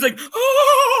 And she's like,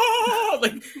 oh,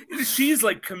 like she's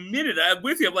like committed. I'm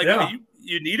with you. I'm like,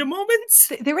 you need a moment.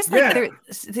 There was like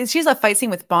she's a fight scene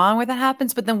with Bond where that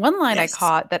happens, but then one line I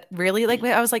caught that really like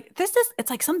I was like, it's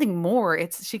like something more.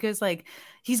 She goes like,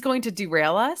 he's going to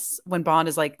derail us when Bond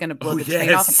is like going to blow the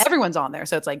train off, and everyone's on there.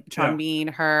 So it's like Sean Bean,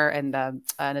 her, and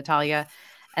Natalia,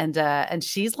 and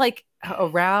she's like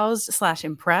aroused /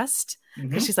 impressed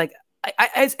because she's like.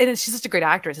 And she's such a great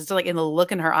actress. It's like in the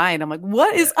look in her eye, and I'm like,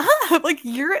 "What is up? Like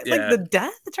you're like the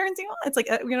death that turns you on." It's like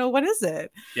what is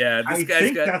it? Yeah, I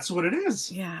think that's what it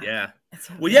is. Yeah.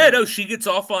 Well, yeah, no, she gets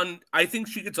off on. I think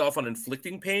she gets off on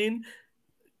inflicting pain,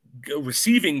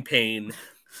 receiving pain,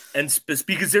 and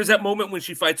because there's that moment when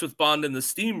she fights with Bond in the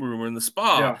steam room or in the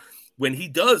spa when he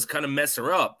does kind of mess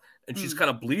her up, and she's kind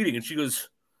of bleeding, and she goes,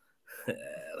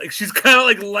 like she's kind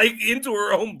of like into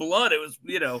her own blood. It was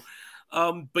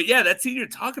but yeah, that scene you're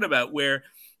talking about where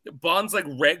Bond's like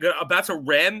about to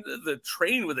ram the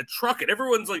train with a truck, and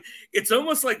everyone's like, it's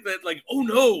almost like that, like, oh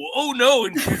no,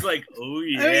 and she's like, oh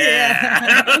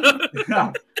yeah.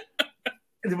 But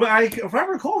if I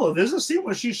recall, though, there's a scene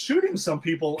where she's shooting some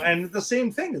people, and the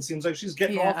same thing. It seems like she's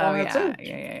getting off on it too.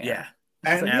 Yeah.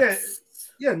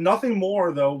 And nothing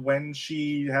more though when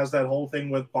she has that whole thing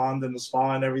with Bond in the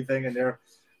spa and everything, and they're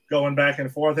going back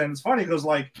and forth. And it's funny because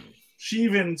like she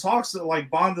even talks that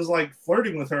like Bond is like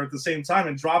flirting with her at the same time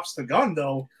and drops the gun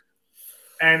though,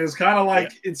 and it's kind of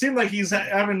like it seemed like he's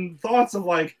having thoughts of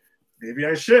like maybe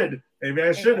I should, maybe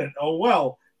I shouldn't. Oh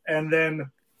well, and then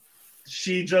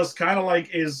she just kind of like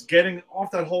is getting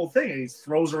off that whole thing. And he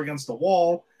throws her against the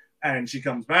wall, and she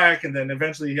comes back, and then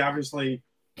eventually he obviously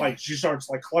like she starts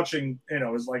like clutching, you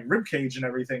know, his like rib cage and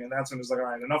everything, and that's when he's like, all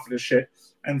right, enough of this shit,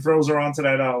 and throws her onto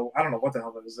that. I don't know what the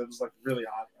hell that is. It was like really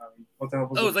hot. What the hell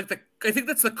was it? It's like I think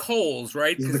that's the coals,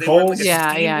 right? The coals. Like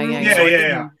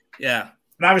Yeah.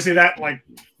 And obviously that like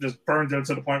just burned her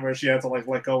to the point where she had to like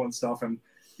let go and stuff, and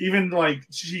even like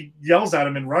she yells at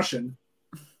him in Russian.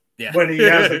 Yeah. When he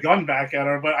has the gun back at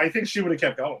her, but I think she would have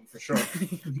kept going for sure.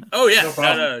 Oh yeah,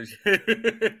 no.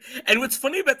 And what's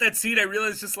funny about that scene, I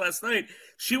realized just last night,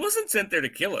 she wasn't sent there to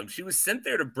kill him. She was sent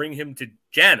there to bring him to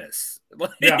Janice. Like,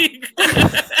 you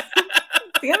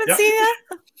haven't seen that?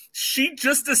 She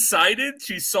just decided.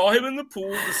 She saw him in the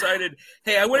pool, decided,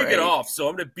 "Hey, I want to get off, so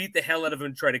I'm going to beat the hell out of him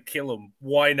and try to kill him.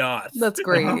 Why not?" That's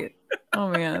great. Oh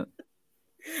man.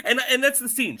 And that's the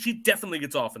scene. She definitely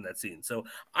gets off in that scene. So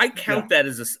I count that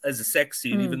as a sex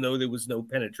scene, even though there was no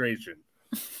penetration.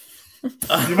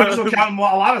 You might as well count a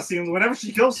lot of scenes. Whenever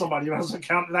she kills somebody, you might as well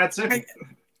count that too.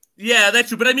 Yeah, that's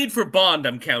true. But I mean, for Bond,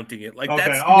 I'm counting it. Like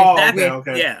that's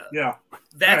okay. Yeah.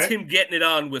 That's him getting it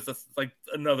on with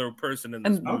another person in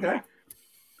this movie. Okay.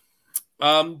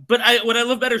 But what I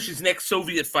love better, she's an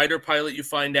ex-Soviet fighter pilot. You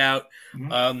find out.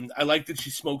 I like that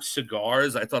she smokes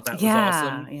cigars. I thought that was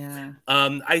awesome. Yeah.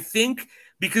 I think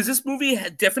because this movie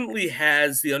definitely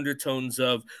has the undertones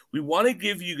of we want to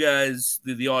give you guys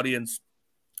the audience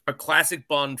a classic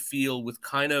Bond feel with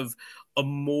kind of a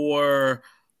more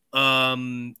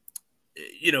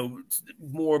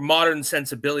more modern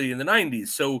sensibility in the 90s.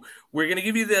 So we're going to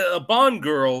give you a Bond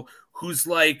girl who's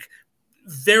like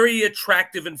very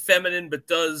attractive and feminine, but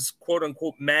does quote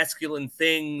unquote masculine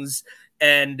things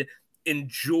and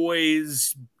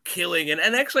enjoys killing.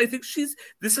 And actually, I think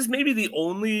this is maybe the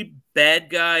only bad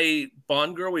guy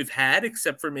Bond girl we've had,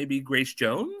 except for maybe Grace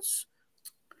Jones.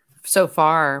 So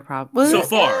far, probably. So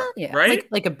far, right?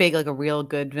 Like a real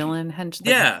good villain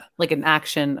like an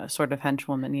action sort of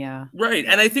henchwoman, right.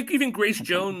 And I think even Grace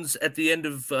Jones at the end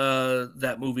of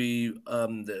that movie,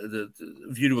 the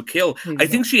View to a Kill, I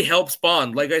think she helps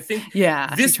Bond. Like I think,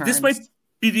 this might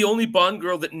be the only Bond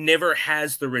girl that never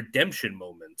has the redemption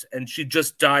moment, and she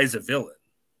just dies a villain.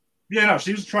 Yeah, no,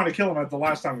 she was trying to kill him at the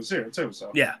last time we see her too. So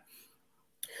yeah.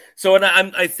 So, and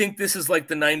I think this is like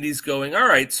the 90s going, all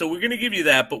right, so we're going to give you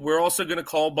that, but we're also going to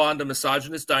call Bond a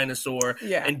misogynist dinosaur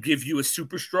and give you a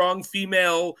super strong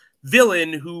female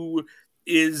villain who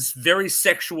is very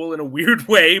sexual in a weird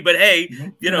way, but hey,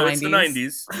 it's the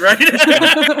 90s, right?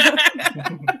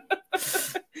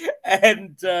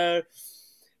 And, I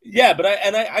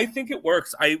think it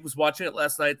works. I was watching it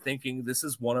last night thinking this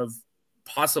is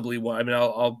possibly one. I mean,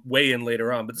 I'll weigh in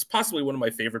later on, but it's possibly one of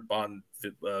my favorite Bond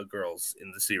girls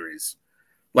in the series,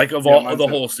 like of the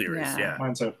whole series. Yeah,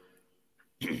 mine too.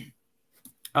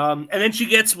 And then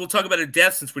we'll talk about her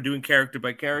death since we're doing character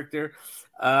by character.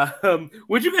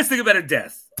 What'd you guys think about her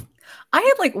death? I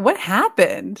had what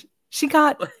happened? She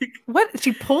got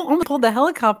she almost pulled the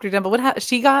helicopter down, but what happened?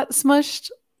 She got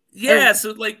smushed. Yeah,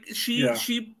 so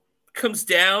she comes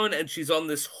down and she's on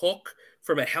this hook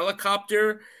from a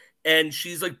helicopter. And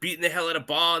she's beating the hell out of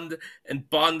Bond, and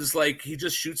Bond is he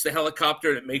just shoots the helicopter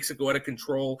and it makes it go out of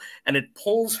control, and it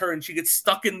pulls her, and she gets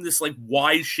stuck in this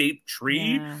Y-shaped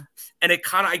tree, and it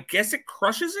kind of, I guess, it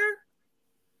crushes her.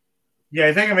 Yeah,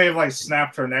 I think it may have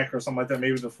snapped her neck or something like that.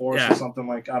 Maybe the force or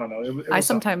something I don't know. I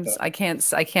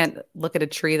can't look at a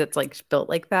tree that's built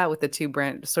like that with the two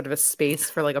branch, sort of a space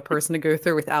for a person to go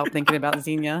through without thinking about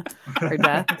Xenia or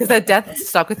death, because that death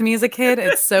stuck with me as a kid.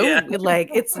 It's so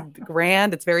it's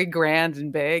grand. It's very grand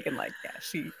and big, and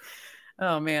she.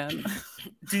 Oh man.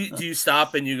 Do you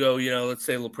stop and you go, let's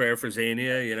say a little prayer for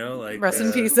Xenia, rest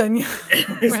in peace, Xenia.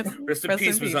 Rest in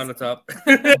peace was on the top.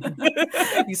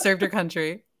 You served your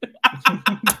country.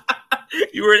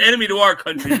 You were an enemy to our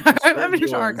country. Enemy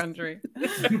to our country.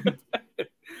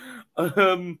 All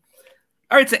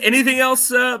right. So, anything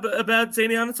else about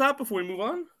Xenia on the top before we move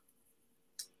on?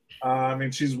 I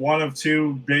mean, she's one of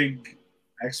two big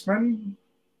X-Men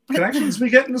connections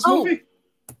we get in this movie.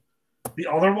 The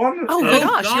other one? Oh my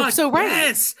gosh, you're so right.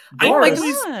 Yes.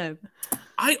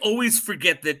 I always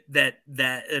forget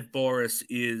that Boris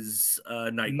is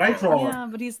Nightcrawler. Yeah,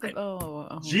 but he's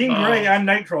Jean Grey and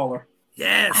Nightcrawler.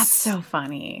 Yes. That's so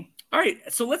funny. All right,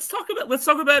 so let's talk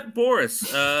about Boris,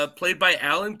 played by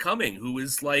Alan Cumming, who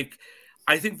is I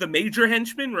think the major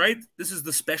henchman, right? This is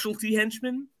the specialty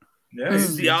henchman. Yeah, This is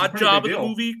it's the a odd pretty job big of the deal.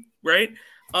 movie, right?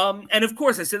 And of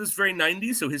course, I said it's very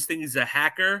 90s, so his thing is a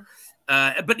hacker.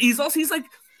 But he's like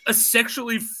a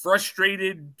sexually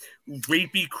frustrated,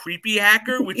 rapey, creepy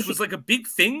hacker, which was like a big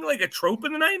thing, like a trope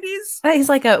in the 90s. He's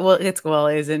like a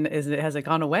has it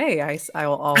gone away?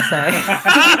 I'll say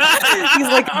he's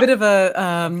like a bit of a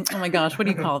oh my gosh, what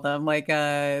do you call them? Like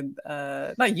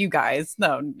not you guys,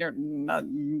 no, you're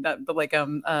not but like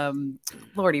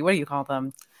Lordy, what do you call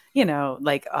them? You know,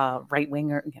 like right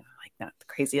winger, you know, like not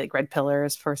crazy like red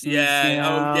pillars persons. Yeah. You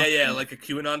know? Oh, yeah, like a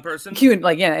QAnon person. Like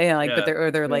like Yeah. but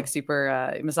they're like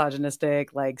super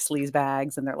misogynistic, like sleaze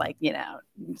bags, and they're like, you know,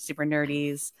 super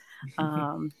nerdies.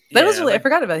 That was really, like, I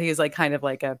forgot about, he was like kind of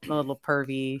like a little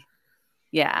pervy,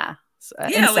 yeah,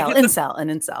 incel, like an incel.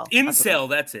 Incel,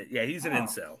 that's it. Yeah, he's an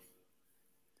incel.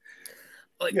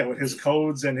 Like, yeah, with his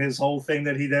codes and his whole thing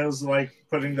that he does, like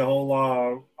putting the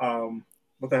whole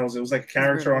what the hell is it? It was like a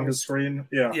character on his screen.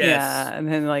 Yeah. Yes. Yeah,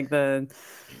 and then like the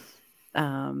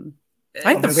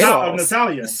like the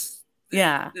Natalia.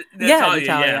 Yeah.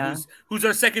 Natalia. Who's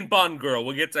our second Bond girl.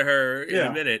 We'll get to her in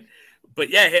a minute. But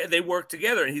yeah, they work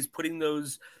together, and he's putting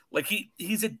those, like,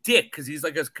 he's a dick because he's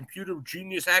like a computer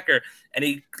genius hacker, and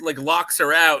he like locks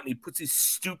her out, and he puts these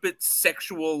stupid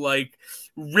sexual like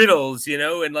riddles, you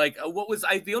know, and like what was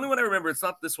the only one I remember? It's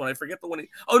not this one. I forget the one.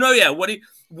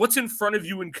 What's in front of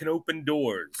you and can open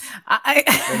doors?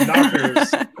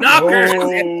 Knockers. Knockers.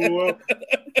 Oh.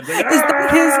 Is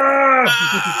that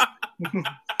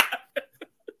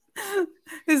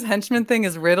his henchman thing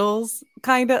is riddles,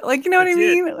 kind of like, you know what I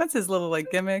mean? What's his little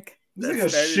like gimmick? He's like a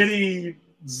shitty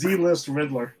Z-list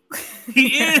Riddler.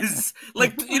 He is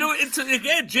like, you know, it's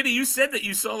again, Jenny, you said that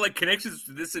you saw like connections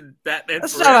to this in Batman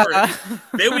Forever.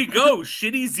 There we go,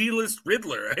 shitty Z-list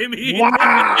Riddler. I mean,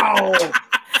 wow.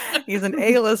 He's an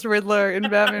A-list Riddler in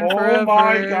Batman Forever. Oh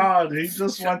my god, he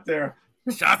just went there.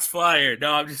 Shots fired.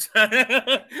 No, I'm just,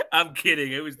 I'm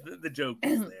kidding. It was the joke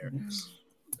was there.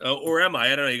 Or am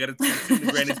I? I don't know. You got to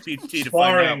grant his PT to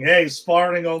find out. Hey,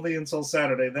 sparring only until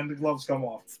Saturday. Then the gloves come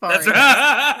off. That's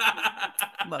right.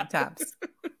 Love taps.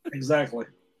 Exactly.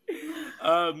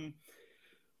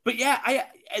 But yeah,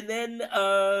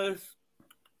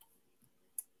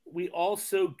 we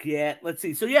also get, let's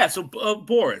see. So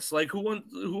Boris, like who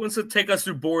wants to take us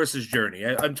through Boris's journey?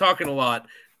 I'm talking a lot,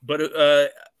 but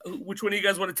which one of you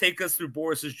guys want to take us through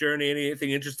Boris's journey?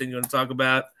 Anything interesting you want to talk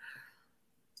about?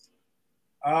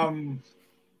 You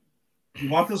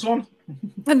want this one?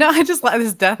 No, I just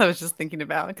his death. I was just thinking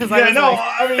about because I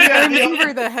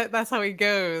remember that's how he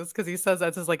goes because he says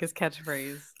that's his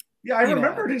catchphrase. Yeah, I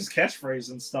remembered his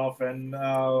catchphrase and stuff, and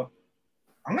I'm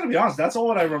gonna be honest. That's all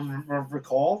what I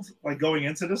recalled, like going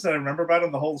into this. That I remember about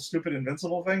him, the whole stupid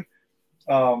Invincible thing.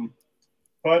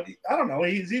 But I don't know.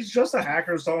 He's just a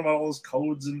hacker who's talking about all those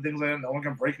codes and things like that. No one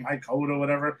can break my code or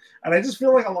whatever. And I just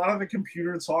feel like a lot of the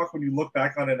computer talk, when you look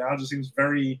back on it now, just seems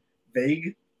very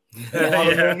vague. In a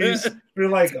lot of movies, you're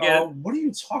like, what are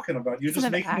you talking about? You're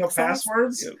just making up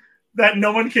passwords that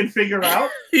no one can figure out.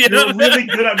 You're really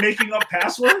good at making up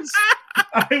passwords.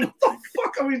 What the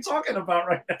fuck are we talking about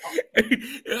right now?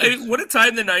 What a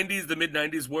time the mid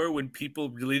 90s were when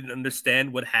people really didn't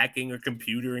understand what hacking or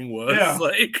computering was. Yeah.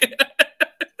 Like.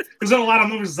 Because in a lot of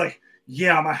movies, it's like,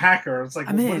 yeah, I'm a hacker. It's like,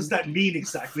 what does that mean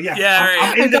exactly?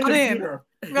 I'm in the computer.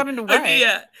 Got into what?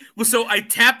 Yeah. Well, so I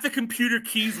tap the computer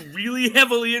keys really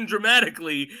heavily and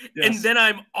dramatically, and then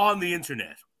I'm on the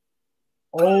internet.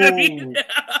 Oh.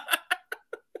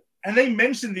 And they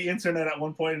mentioned the internet at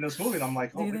one point in this movie, and I'm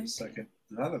like, wait a second.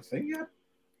 Is that a thing yet?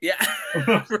 Yeah.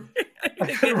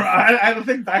 I had to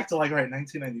think back to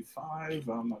 1995.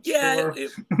 I'm not sure.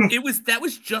 That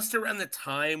was just around the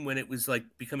time when it was like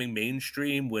becoming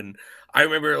mainstream. When I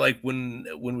remember when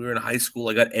we were in high school,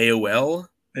 I got AOL.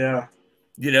 Yeah.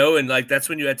 You know, and that's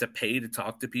when you had to pay to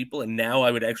talk to people, and now I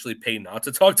would actually pay not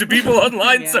to talk to people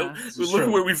online. So look at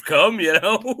where we've come, you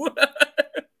know.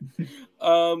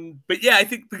 But yeah, I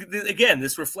think again,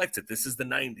 this reflects it. This is the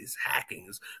 90s, hacking,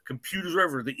 computers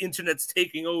wherever, the internet's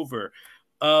taking over.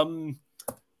 And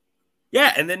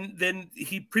then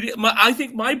I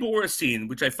think my Boris scene,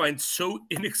 which I find so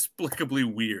inexplicably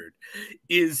weird,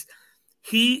 is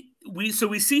we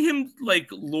see him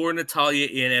lure Natalia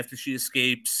in after she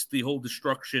escapes the whole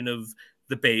destruction of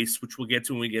the base, which we'll get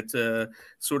to when we get to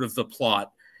sort of the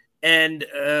plot. And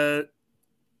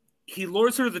he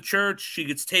lures her to the church. She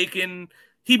gets taken.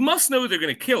 He must know they're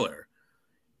going to kill her.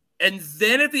 And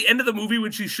then at the end of the movie,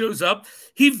 when she shows up,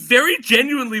 he very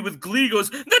genuinely, with glee, goes,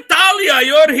 "Natalia,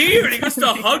 you're here!" And he goes to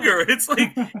hug her. It's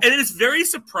like, and it's very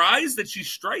surprised that she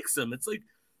strikes him. It's like,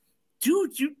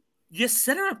 dude, you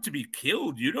set her up to be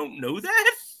killed. You don't know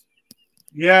that?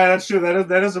 Yeah, that's true.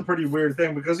 That is a pretty weird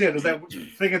thing because there's that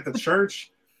thing at the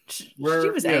church. She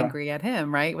was angry at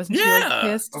him, right? Wasn't she like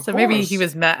pissed? Of So maybe course. he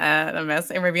was mad at a mess,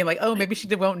 and maybe being like, oh, maybe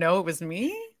she won't know it was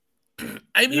me.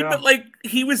 I mean, but like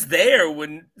he was there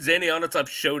when Xanaionotop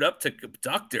showed up to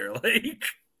abduct her. Like,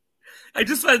 I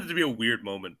just found it to be a weird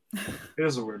moment. It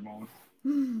is a weird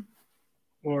moment.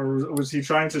 Or was he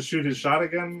trying to shoot his shot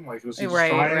again? Like, was he just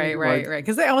trying? Right.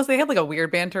 Because they had like a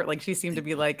weird banter. Like, she seemed to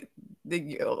be like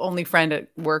the only friend at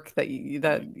work that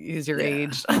is your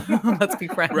age. Let's be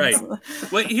friends. Right.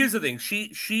 Well, here's the thing.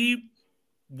 She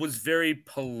was very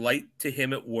polite to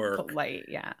him at work. Polite,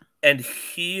 yeah. And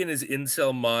he, in his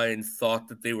incel mind, thought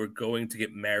that they were going to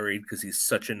get married because he's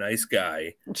such a nice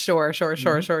guy. Sure.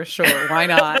 Why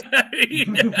not?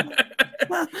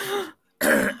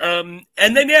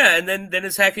 And then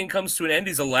his hacking comes to an end.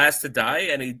 He's the last to die,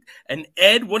 and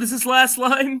Ed, what is his last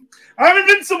line? I'm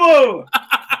invincible.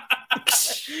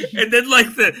 And then like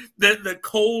the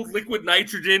cold liquid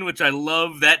nitrogen, which I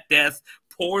love that death,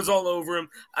 pours all over him.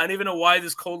 I don't even know why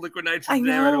this cold liquid nitrogen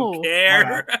there. I don't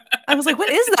care. I was like, what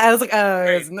is that? I was like,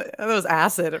 that was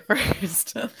acid at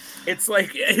first. It's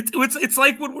like it's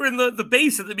like when we're in the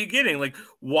base at the beginning. Like,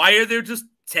 why are there just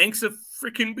tanks of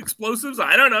freaking explosives?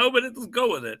 I don't know, but let's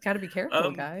go with it. Got to be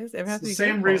careful, guys. It's the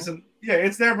same reason. Yeah,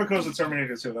 it's there because of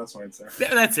Terminator 2. That's why it's there.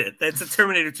 That's it. That's a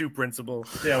Terminator 2 principle.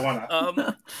 Yeah, why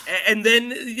not? And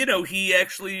then he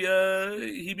actually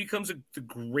he becomes the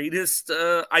greatest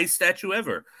ice statue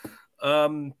ever.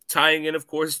 Tying in, of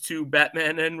course, to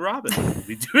Batman and Robin.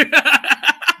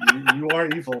 You are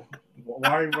evil.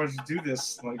 Why would you do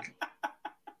this? Like,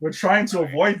 we're trying to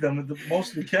avoid them the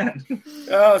most we can.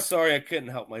 Oh, sorry, I couldn't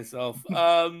help myself.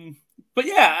 But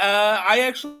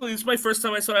yeah, this is my first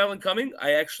time I saw Alan Cumming.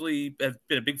 I actually have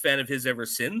been a big fan of his ever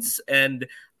since, and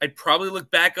I'd probably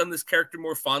look back on this character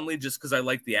more fondly just because I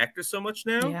like the actor so much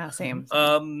now. Yeah, same.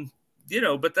 But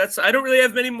I don't really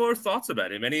have many more thoughts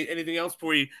about him. Anything else before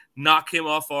we knock him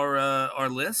off our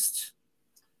list?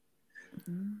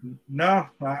 No,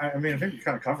 I mean, I think we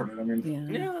kind of covered it. I mean,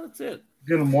 yeah, that's it.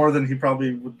 Give him more than he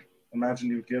probably would imagine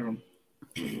you would give him.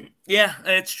 Yeah,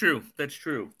 that's true. That's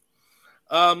true.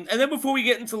 And then before we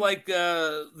get into like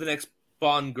the next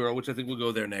Bond girl, which I think we'll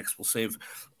go there next, we'll save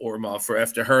Ormov for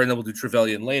after her, and then we'll do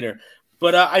Trevelyan later.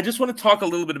 But I just want to talk a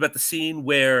little bit about the scene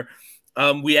where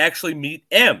we actually meet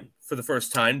M for the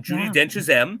first time. Judi Dench is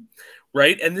M,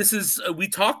 right? And this is we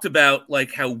talked about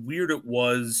like how weird it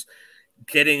was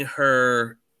getting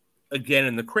her again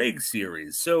in the Craig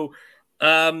series. So,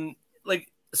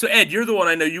 so Ed, you're the one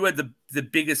I know you had the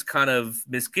biggest kind of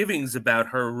misgivings about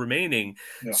her remaining.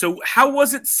 Yeah. So how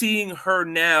was it seeing her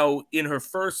now in her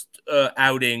first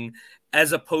outing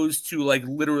as opposed to like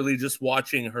literally just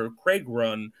watching her Craig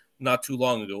run not too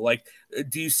long ago? Like,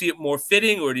 do you see it more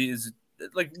fitting, or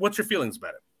what's your feelings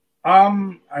about it?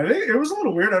 I think it was a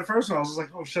little weird at first when I was just like,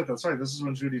 oh shit, that's right. This is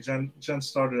when Judi Dench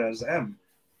started as M.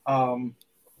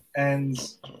 And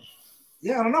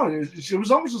yeah, I don't know. It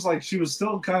was almost just like she was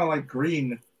still kind of like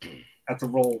green at the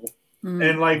role.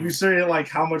 And like we see like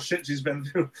how much shit she's been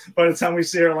through by the time we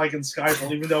see her like in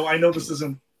Skyfall, even though I know this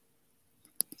isn't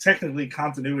technically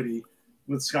continuity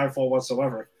with Skyfall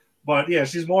whatsoever. But yeah,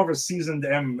 she's more of a seasoned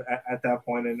M at that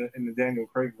point in the Daniel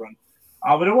Craig run.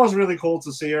 But it was really cool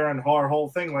to see her and her whole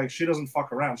thing. Like, she doesn't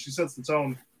fuck around. She sets the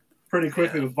tone pretty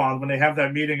quickly with Bond when they have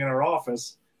that meeting in her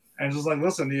office. And just like,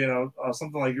 listen,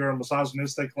 something like you're a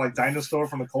misogynistic like dinosaur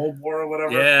from the Cold War or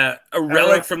whatever. Yeah, a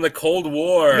relic from the Cold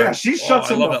War. Yeah, she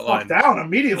shuts him the fuck down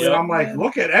immediately. Yep. And I'm like,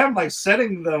 look at M, like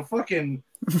setting the fucking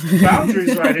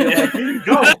boundaries right here. Like, here you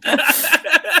go.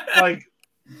 Like,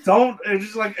 don't. It's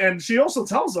just like, and she also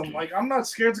tells him, like, I'm not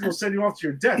scared to go send you off to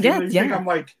your death. You think I'm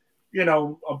like,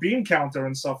 a bean counter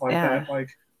and stuff like that.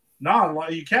 Like, nah,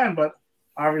 you can, but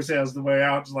obviously as the way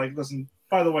out, just like, listen,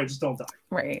 by the way, just don't die.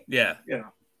 Right. Yeah.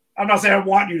 I'm not saying I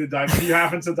want you to die, but if you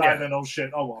happen to die, then oh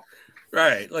shit, oh well.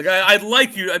 Right. Like, I'd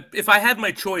like you, if I had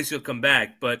my choice, you'll come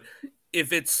back, but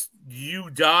if it's you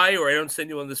die or I don't send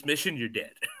you on this mission, you're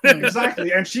dead.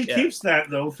 Exactly. And she keeps that,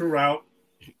 though, throughout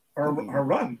her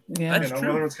run. Yeah.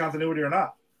 Whether it's continuity or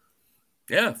not.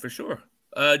 Yeah, for sure.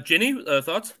 Ginny,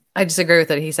 thoughts? I disagree with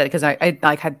what he said because I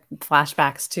like had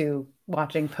flashbacks to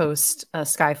watching post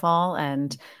Skyfall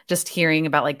and just hearing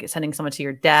about like sending someone to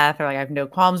your death, or like I have no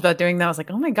qualms about doing that. I was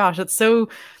like, oh my gosh, that's so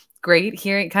great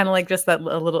hearing kind of like just that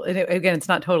a little. Again, it's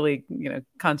not totally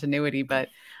continuity, but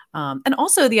and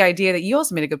also the idea that you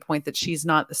also made a good point that she's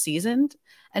not seasoned,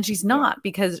 and she's not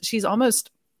because she's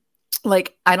almost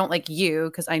like, I don't like you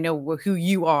because I know who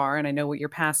you are and I know what your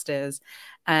past is.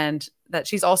 And that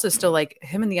she's also still like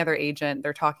him and the other agent,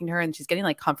 they're talking to her and she's getting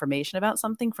like confirmation about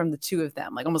something from the two of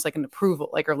them, like almost like an approval,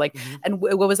 like, or like, and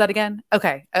what was that again?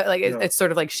 Okay. Like it's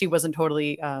sort of like she wasn't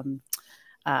totally,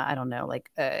 I don't know, like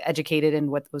educated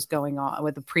in what was going on,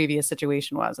 what the previous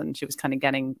situation was. And she was kind of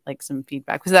getting like some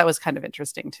feedback because that was kind of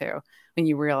interesting too. When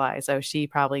you realize, oh, she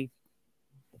probably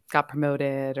got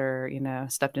promoted or, you know,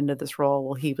 stepped into this role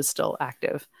while he was still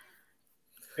active.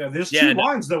 Yeah, there's two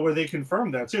lines though where they confirm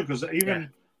that too, because even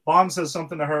Bond says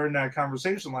something to her in that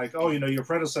conversation, like, "Oh, you know, your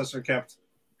predecessor kept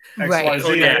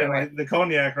XYZ, right. The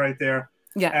cognac right there."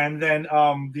 Yeah, and then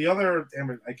the other,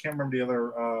 I can't remember the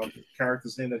other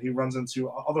character's name that he runs into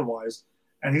otherwise,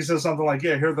 and he says something like,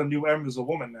 "Yeah, here the new M is a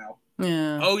woman now."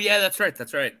 Yeah. Oh yeah, that's right.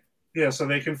 That's right. Yeah, so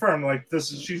they confirm like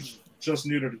she's just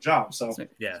new to the job, so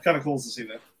yeah, it's kind of cool to see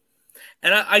that.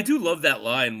 And I do love that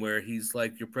line where he's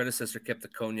like, your predecessor kept the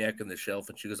cognac on the shelf,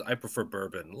 and she goes, I prefer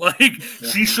bourbon. Like,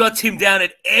 she shuts him down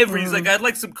at every... He's like, I'd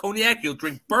like some cognac. You'll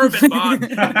drink bourbon, Bond.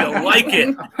 You'll like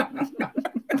it.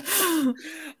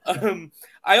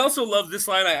 I also love this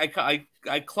line.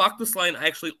 I clocked this line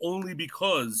actually only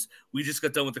because we just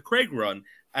got done with the Craig run,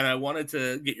 and I wanted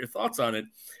to get your thoughts on it.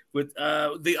 With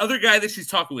the other guy that she's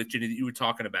talking with, Ginny, that you were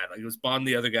talking about. Like, it was Bond,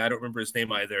 the other guy. I don't remember his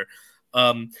name either.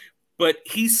 But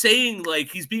he's saying, like,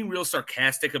 he's being real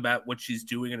sarcastic about what she's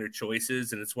doing and her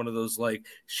choices. And it's one of those, like,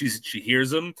 she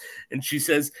hears him. And she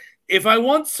says, if I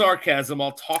want sarcasm,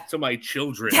 I'll talk to my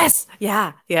children. Yes.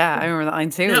 Yeah. Yeah. I remember that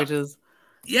line, too, which is...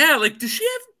 Yeah. Like, does she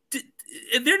have...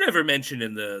 they're never mentioned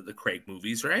in the Craig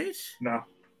movies, right? No.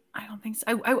 I don't think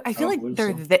so. I feel like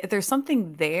there's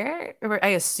something there. Or I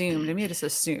assumed. I mean, I just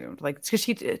assumed. Like, because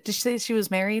did she say she was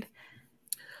married?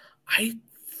 I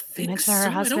think so.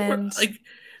 Her husband.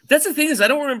 That's the thing is I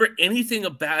don't remember anything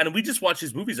about, and we just watched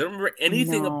these movies. I don't remember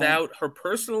anything about her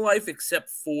personal life except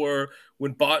for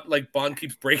when Bond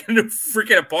keeps breaking into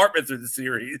freaking apartments through the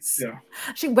series. Yeah.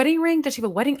 Wedding ring? Did she have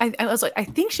a wedding? I was like, I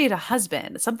think she had a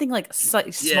husband. Something like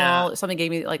small. Something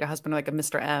gave me like a husband, like a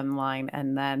Mr. M line,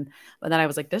 and then I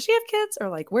was like, does she have kids or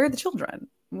like where are the children?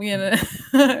 Or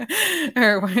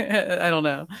I don't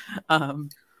know.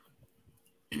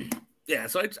 Yeah,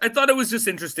 so I thought it was just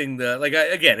interesting.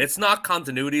 Again, it's not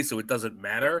continuity, so it doesn't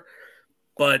matter.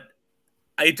 But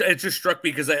it just struck me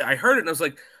because I heard it and I was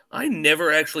like, I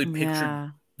never actually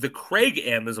pictured the Craig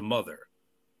M as a mother.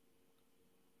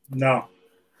 No,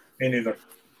 me neither.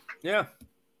 Yeah.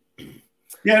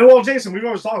 Yeah, well, Jason, we've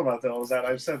always talked about that. That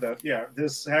I've said that. Yeah,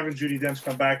 this having Judi Dench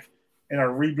come back in a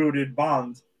rebooted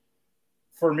Bond.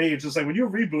 For me, it's just like when you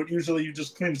reboot, usually you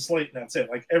just clean the slate and that's it.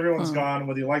 Like everyone's gone,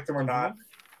 whether you like them or not.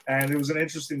 And it was an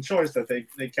interesting choice that they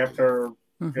kept her,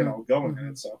 you know, going in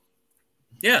it. So,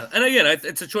 yeah, and again,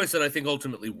 it's a choice that I think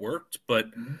ultimately worked, but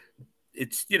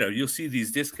it's you'll see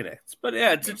these disconnects. But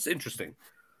yeah, it's interesting.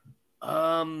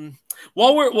 While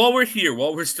we're here,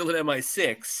 while we're still at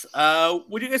MI6,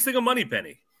 what do you guys think of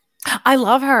Moneypenny? I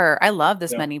love her. I love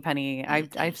this Moneypenny. I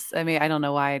mean, I don't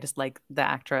know why. I just like the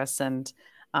actress and.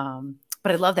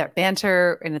 But I love that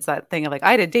banter, and it's that thing of like, I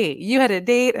had a date, you had a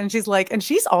date, and she's like, and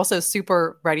she's also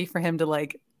super ready for him to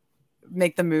like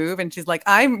make the move, and she's like,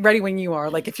 I'm ready when you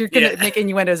are. Like, if you're gonna make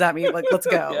innuendos at me, like, let's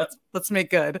go, let's make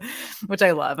good, which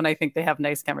I love, and I think they have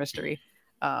nice chemistry.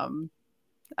 And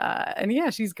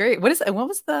yeah, she's great. What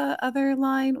was the other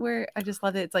line where I just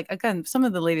love it? It's like again, some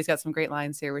of the ladies got some great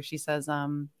lines here where she says,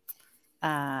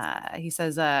 he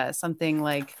says something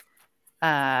like.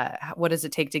 What does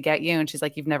it take to get you? And she's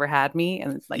like, you've never had me.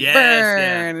 And it's like,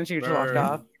 burn. And she just walked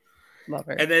off. Love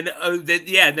her. And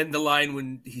then the line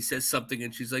when he says something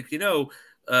and she's like,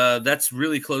 that's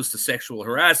really close to sexual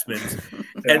harassment.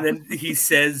 And then he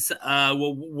says,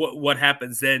 well, what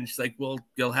happens then? She's like, well,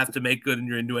 you'll have to make good in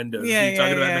your innuendos.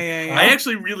 I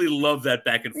actually really love that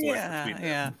back and forth between them.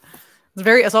 Yeah.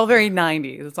 It's all very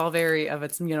 90s. It's all very of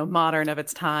its, modern of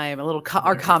its time. A little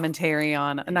our commentary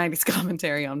on a 90s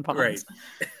commentary on Bond. Right.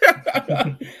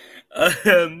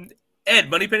 Ed,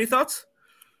 Moneypenny thoughts?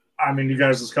 I mean, you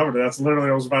guys just covered it. That's literally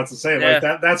what I was about to say.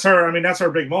 Like that's her. I mean, that's her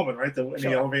big moment, right? In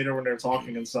the elevator when they're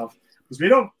talking and stuff. Because we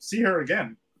don't see her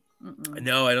again.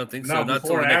 No, I don't think so. Not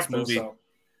until the next movie. So.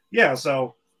 Yeah.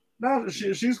 So no,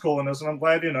 she's cool in this, and I'm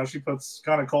glad she puts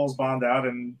kind of calls Bond out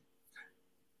and.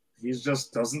 He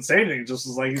just doesn't say anything. Just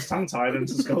is like he's tongue tied and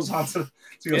just goes on to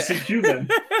go see Q then.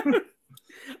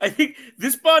 I think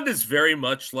this Bond is very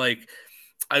much like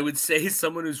I would say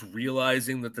someone who's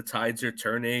realizing that the tides are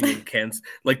turning and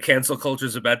cancel culture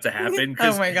is about to happen.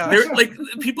 Oh my gosh! Like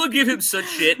people give him such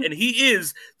shit, and he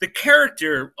is the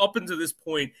character up until this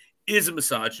point is a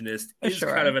misogynist, is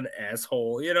Sure. kind of an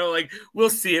asshole. You know, like we'll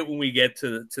see it when we get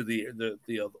to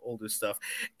the older stuff.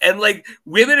 And like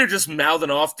women are just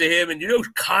mouthing off to him, and you know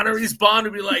Connery's Bond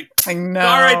would be like, I know.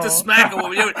 all right, to smack a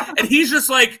woman, you know? And he's just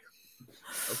like,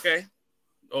 okay,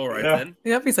 all right then.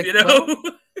 Yep, he's like, you know.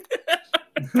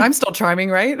 well, I'm still charming,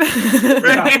 right?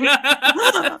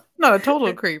 Right. Not a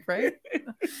total creep, right?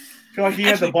 I feel like he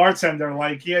had the bartender,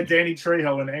 like he had Danny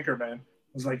Trejo in Anchorman.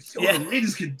 It was like, oh, Yeah. the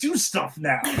ladies can do stuff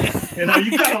now. You know,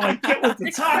 you gotta like get with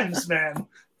the times, man.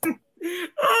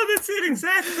 Oh, that's it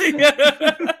exactly.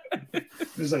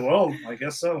 He's like, well, I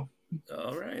guess so.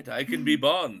 All right, I can be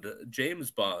Bond, James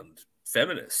Bond,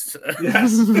 feminist.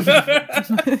 Yes.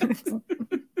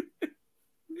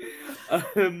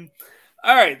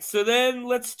 All right, so then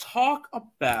let's talk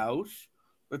about.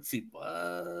 Let's see.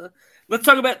 Let's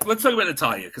talk about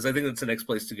Natalia, because I think that's the next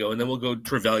place to go, and then we'll go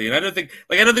Trevelyan. I don't think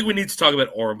we need to talk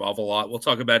about Ormov a lot. We'll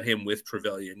talk about him with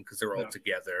Trevelyan because they're all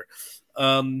together.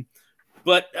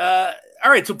 But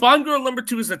all right, so Bond girl number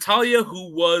 2 is Natalia,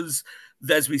 who was,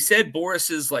 as we said,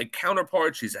 Boris's like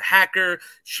counterpart. She's a hacker.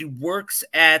 She works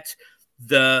at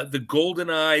the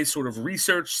Goldeneye sort of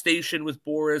research station with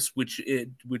Boris, which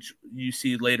you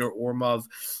see later. Ormov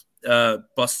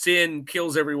busts in,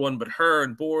 kills everyone but her,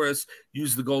 and Boris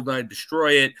use the Goldeneye to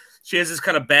destroy it. She has this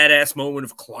kind of badass moment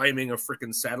of climbing a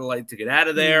freaking satellite to get out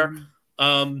of there.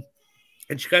 And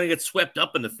she kind of gets swept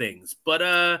up into things.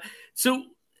 But so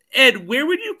Ed, where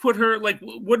would you put her? Like,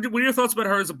 what are your thoughts about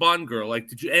her as a Bond girl? Like,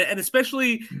 did you, and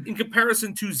especially in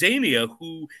comparison to Xenia,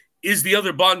 who is the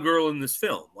other Bond girl in this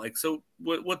film? Like, so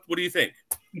what do you think?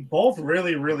 Both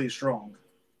really, really strong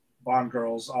Bond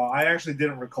girls. I actually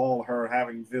didn't recall her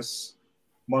having this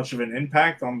much of an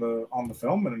impact on the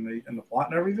film and in the plot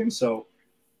and everything. So,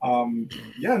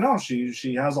 yeah, no,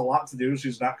 she has a lot to do.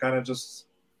 She's not kind of just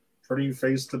pretty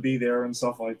face to be there and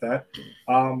stuff like that.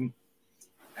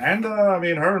 And I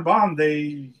mean, her and Bond,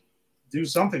 they do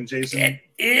something, Jason. Get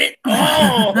it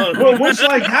on. Which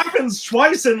like happens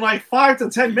twice in like 5 to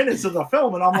 10 minutes of the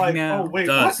film, and I'm like, oh wait,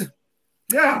 what?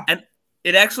 Yeah. And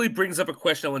it actually brings up a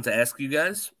question I want to ask you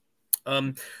guys.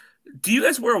 Do you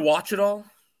guys wear a watch at all?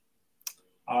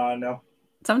 No.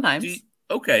 Sometimes.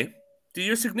 Okay. Do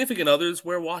your significant others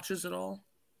wear watches at all?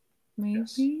 Maybe.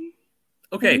 Yes.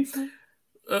 Okay. Maybe so.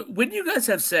 When you guys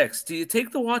have sex, do you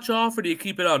take the watch off or do you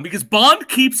keep it on? Because Bond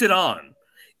keeps it on.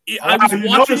 I was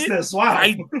watching this. Wow.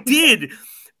 I did,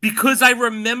 because I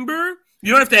remember.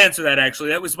 You don't have to answer that, actually.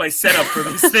 That was my setup for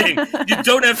this thing. You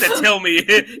don't have to tell me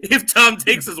if Tom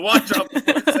takes his watch off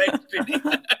before sex.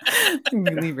 You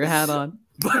can leave your hat on.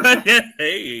 But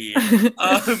hey,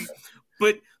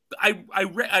 but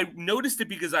I noticed it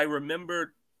because I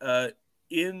remember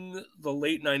in the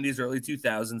late 90s, early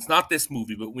 2000s, not this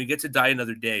movie, but when we get to Die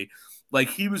Another Day, like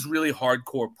he was really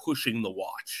hardcore pushing the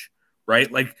watch,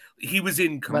 right? Like he was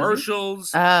in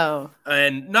commercials.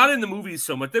 And not in the movies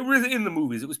so much. They were in the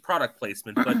movies. It was product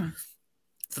placement, but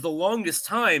for the longest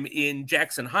time in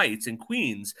Jackson Heights in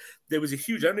Queens, there was a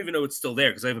huge, I don't even know it's still there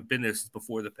because I haven't been there since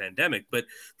before the pandemic, but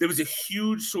there was a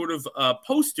huge sort of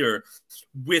poster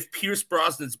with Pierce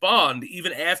Brosnan's Bond,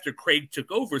 even after Craig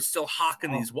took over, still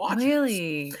hawking these watches.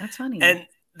 Really? That's funny. And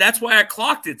that's why I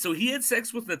clocked it. So he had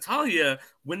sex with Natalia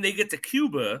when they get to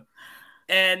Cuba,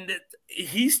 and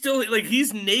he's still, like,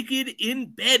 he's naked in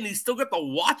bed, and he's still got the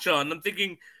watch on. I'm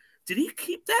thinking, did he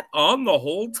keep that on the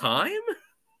whole time?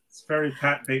 It's very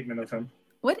Pat Bateman of him.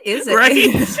 What is it? Right?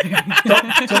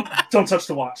 don't touch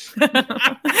the watch.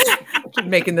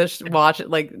 Making this watch,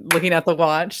 like looking at the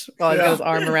watch while he got his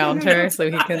arm around her so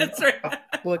he can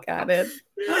look at it.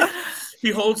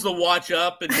 He holds the watch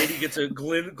up and maybe gets a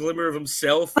glimmer of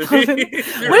himself. What is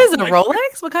it, a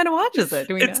Rolex? What kind of watch is it?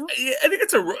 Do we know? I think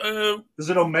it's a... is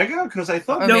it Omega? Because I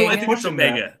thought... No, I think it's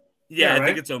Omega. Yeah, right? I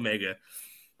think it's Omega.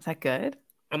 Is that good?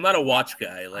 I'm not a watch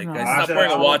guy. Like, I stopped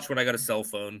wearing a watch when I got a cell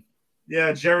phone.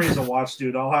 Yeah, Jerry's a watch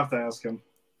dude. I'll have to ask him.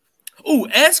 Oh,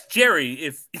 ask Jerry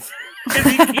if he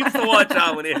keeps the watch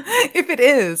on when he... If it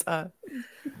is.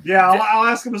 Yeah, I'll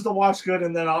ask him, is the watch good?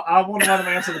 And then I won't let him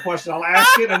answer the question. I'll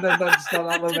ask it, and then just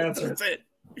not let him answer it.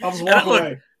 I'll just walk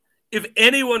away. If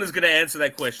anyone is going to answer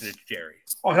that question, it's Jerry.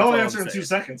 Oh, he'll answer in 2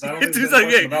 seconds. I don't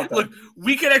think like, look,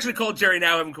 we can actually call Jerry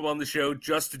now, have him come on the show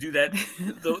just to do that,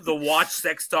 the watch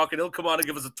sex talk, and he'll come on and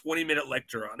give us a 20-minute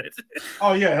lecture on it.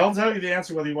 Oh, yeah, he'll tell you the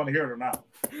answer whether you want to hear it or not.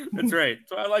 That's right.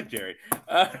 So I like Jerry.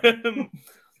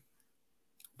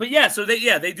 But yeah, so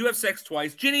they do have sex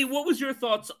twice. Ginny, what was your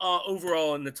thoughts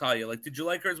overall on Natalia? Like, did you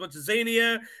like her as much as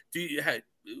Xenia?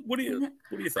 What are your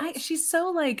thoughts? She's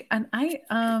so like, and I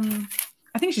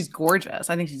think she's gorgeous.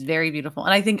 I think she's very beautiful.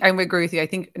 And I think I agree with you. I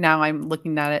think now I'm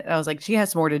looking at it, I was like, she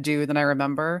has more to do than I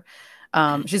remember.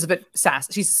 She's a bit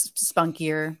sassy. She's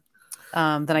spunkier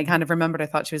than I kind of remembered. I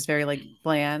thought she was very like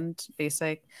bland,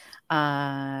 basic.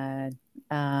 Yeah,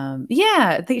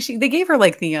 they gave her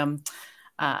like the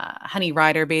Honey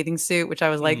Rider bathing suit, which I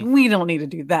was like, we don't need to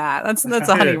do that. That's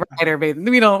a Honey Rider bathing.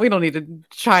 We don't need to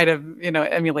try to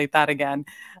emulate that again.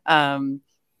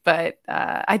 But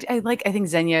I think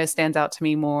Xenia stands out to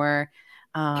me more.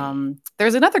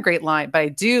 There's another great line, but I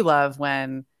do love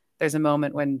when there's a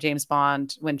moment when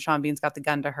when Sean Bean's got the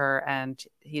gun to her and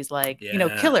he's like,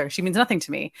 kill her. She means nothing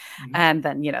to me. And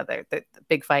then, the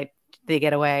big fight, they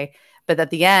get away. But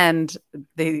at the end,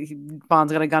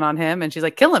 Bond's got a gun on him and she's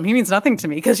like, kill him. He means nothing to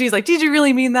me. Because she's like, did you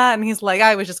really mean that? And he's like,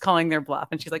 I was just calling their bluff.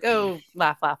 And she's like, oh,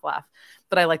 laugh, laugh, laugh.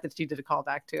 But I like that she did a call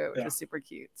back to it, which was super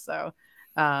cute. So,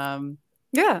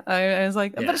 yeah, I was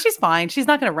like, but she's fine. She's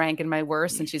not going to rank in my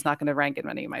worst and she's not going to rank in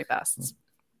any of my bests.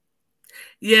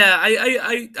 Yeah,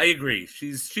 I agree.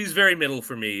 She's very middle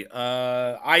for me.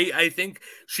 I think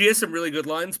she has some really good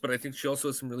lines, but I think she also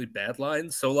has some really bad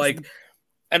lines. So like,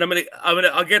 and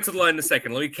I'll get to the line in a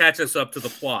second. Let me catch us up to the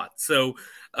plot. So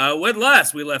when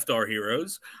last we left our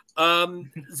heroes,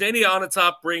 Xenia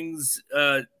Onatopp brings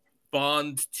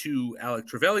Bond to Alec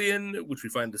Trevelyan, which we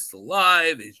find is still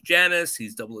alive. He's Janus.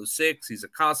 He's 006. He's a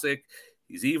Cossack.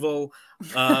 He's evil.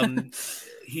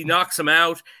 He knocks him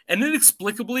out, and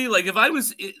inexplicably, like if I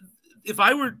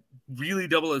were really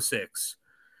 006,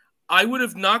 I would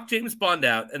have knocked James Bond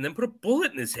out and then put a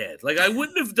bullet in his head. Like I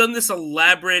wouldn't have done this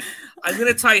elaborate. I'm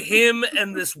going to tie him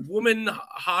and this woman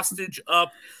hostage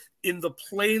up in the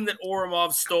plane that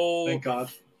Ourumov stole. Thank God.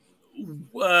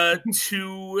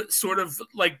 To sort of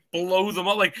like blow them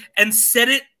up, like and set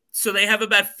it so they have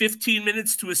about 15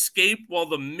 minutes to escape while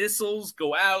the missiles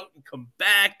go out and come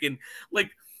back. And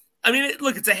like, I mean,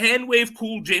 look, it's a hand wave,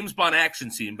 cool James Bond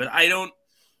action scene, but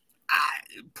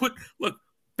look,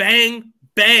 bang,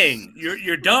 bang,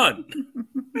 you're done.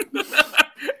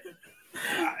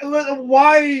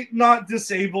 Why not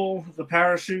disable the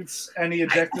parachutes and the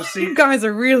ejector seat? You guys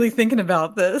are really thinking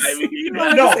about this. I mean,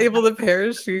 disable the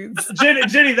parachutes.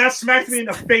 Jenny, that smacked me in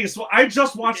the face. Well, I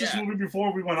just watched this movie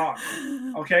before we went on.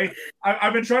 Okay,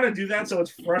 I've been trying to do that so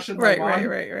it's fresh in my mind.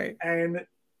 Right. And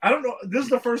I don't know. This is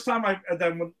the first time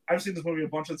I've seen this movie a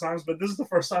bunch of times, but this is the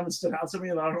first time it stood out to me,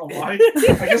 and I don't know why. I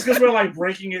guess because we're like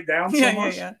breaking it down so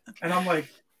much, and I'm like,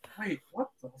 wait, what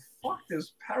the fuck?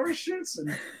 There's parachutes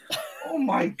and. Oh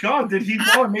my God! Did he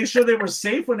want to make sure they were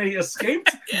safe when they escaped?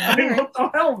 I mean, what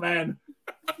the hell, man?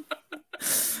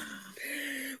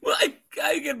 Well,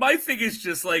 again, my thing is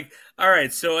just like, all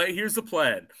right. So here's the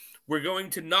plan: we're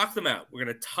going to knock them out. We're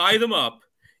going to tie them up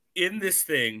in this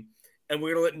thing, and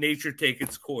we're going to let nature take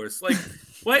its course. Like,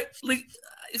 what? Like,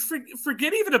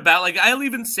 forget even about like. I'll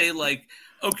even say like,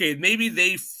 okay, maybe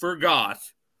they forgot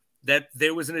that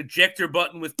there was an ejector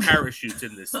button with parachutes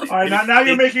in this thing. All right, now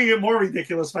you're making it more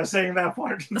ridiculous by saying that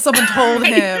part. Someone told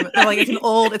him, like,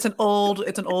 it's an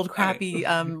old crappy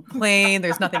plane.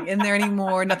 There's nothing in there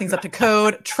anymore. Nothing's up to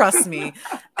code. Trust me.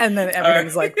 And then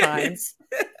everything's like fine.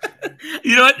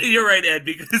 You know what? You're right, Ed,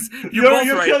 because you're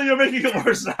right. You're making it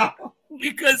worse now.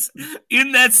 Because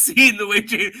in that scene, the way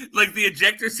like the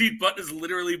ejector seat button is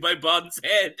literally by Bond's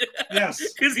head. Yes.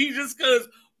 Because he just goes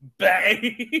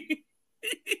bang.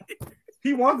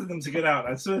 He wanted them to get out.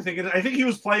 I think he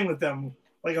was playing with them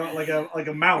like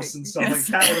a mouse and stuff, like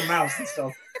cat with a mouse and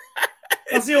stuff.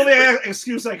 That's the only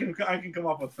excuse I can come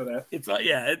up with for that. It's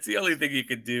the only thing you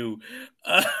could do.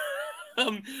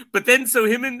 But then, so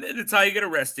him and Natalia get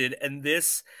arrested, and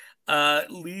this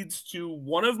leads to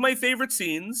one of my favorite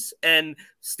scenes and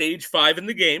stage 5 in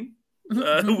the game.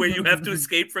 Where you have to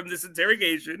escape from this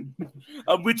interrogation,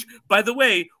 which, by the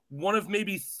way, one of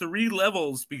maybe 3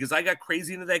 levels, because I got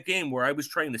crazy into that game where I was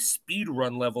trying to speed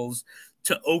run levels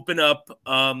to open up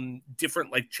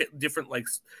different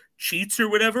cheats or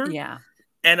whatever. Yeah.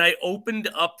 And I opened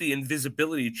up the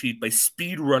invisibility cheat by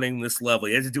speed running this level.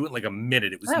 You had to do it in like a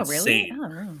minute. It was insane. Really? Oh,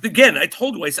 really? Again, I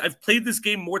told you, I've played this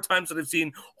game more times than I've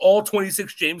seen all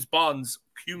 26 James Bonds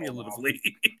cumulatively.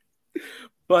 Oh, wow.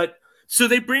 But so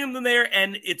they bring him in there,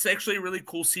 and it's actually a really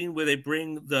cool scene where they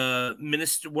bring one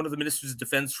of the ministers of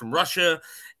defense from Russia,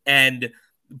 and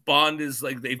Bond is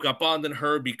like, they've got Bond and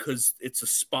her because it's a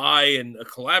spy and a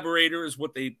collaborator is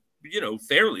what they,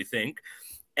 fairly think.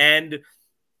 And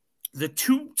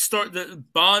the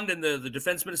Bond and the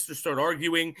defense minister start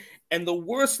arguing, and the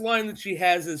worst line that she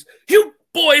has is, "You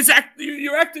boys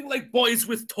you're acting like boys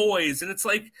with toys," and it's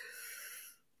like,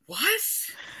 what?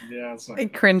 Yeah, it's like... I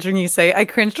cringe when you say. I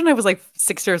cringed when I was like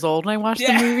 6 years old when I watched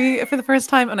the movie for the first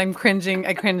time, and I'm cringing.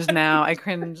 I cringe now. I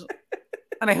cringe,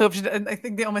 and I hope I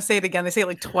think they almost say it again. They say it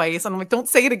like twice, and I'm like, don't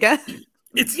say it again.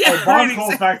 It's Bond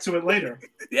calls back to it later.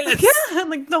 Yes. Yeah,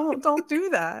 like don't do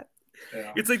that.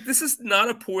 Yeah. It's like, this is not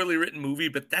a poorly written movie,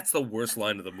 but that's the worst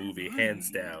line of the movie, hands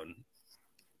down.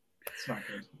 It's not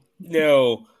good.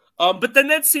 No. But then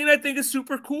that scene I think is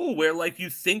super cool, where like you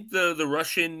think the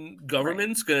Russian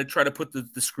government's gonna try to put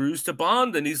the screws to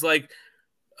Bond, and he's like,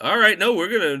 all right, no, we're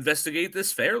gonna investigate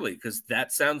this fairly because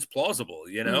that sounds plausible,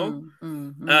 you know?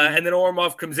 And then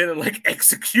Ormov comes in and like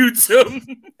executes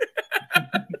him.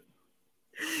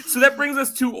 So that brings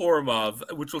us to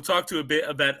Ormov, which we'll talk to a bit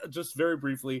about just very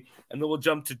briefly, and then we'll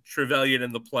jump to Trevelyan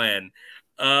and the plan.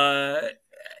 Ed,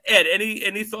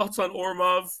 any thoughts on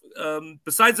Ormov?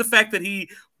 Besides the fact that he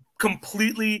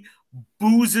completely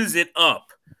boozes it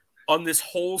up on this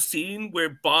whole scene where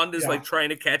Bond is like trying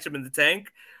to catch him in the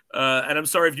tank. And I'm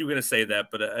sorry if you were going to say that,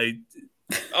 but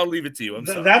I'll leave it to you. I'm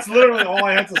sorry. That's literally all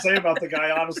I had to say about the guy,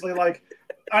 honestly. Like,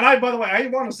 and by the way, I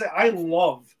want to say I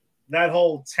love that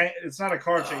whole tank. It's not a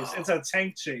car chase; it's a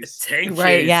tank chase. Tank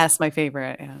right? chase. Yes, my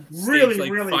favorite. Yeah. Really, like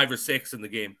really 5 or 6 in the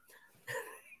game.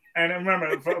 And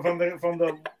remember, from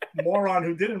the moron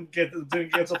who didn't get to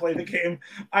play the game,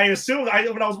 I assumed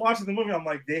when I was watching the movie, I'm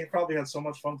like, they probably had so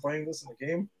much fun playing this in the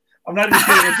game. I'm not even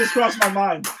kidding. It just crossed my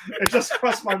mind.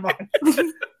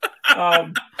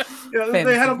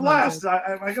 They had a blast.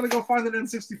 I gotta go find an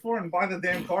N64 and buy the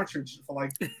damn cartridge for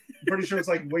like. I'm pretty sure it's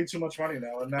like way too much money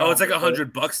now. And now it's like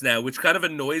 $100 now, which kind of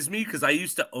annoys me because I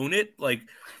used to own it like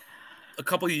a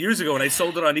couple of years ago, and I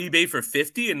sold it on eBay for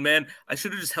 $50. And man, I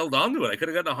should have just held on to it. I could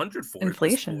have gotten $100 for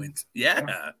inflation. It.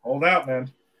 Yeah, hold out,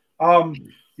 man.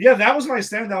 Yeah, that was my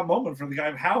standout moment for the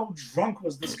guy. How drunk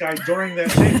was this guy during that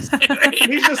chase?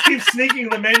 He just keeps sneaking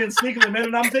them in,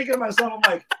 and I'm thinking to myself,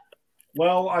 I'm like,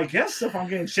 well, I guess if I'm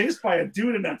getting chased by a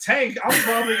dude in a tank, I'm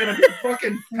probably gonna be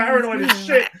fucking paranoid as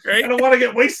shit. Right? I don't want to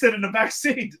get wasted in the back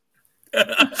seat.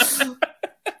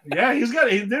 Yeah, I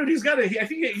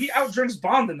think he outdrinks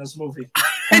Bond in this movie.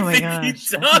 I think he does.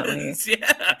 Definitely.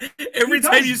 Yeah. Every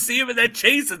time you see him in that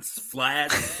chase, it's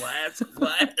flash.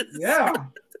 Yeah.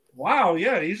 Wow.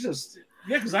 Yeah. He's just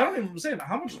because I don't even say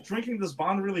how much drinking does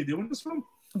Bond really do in this film?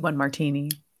 1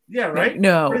 martini. Yeah. Right.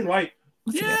 No. Pretty light.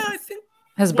 Yeah, I think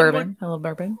has bourbon. I love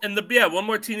bourbon. And 1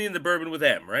 martini and the bourbon with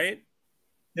M, right?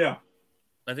 Yeah.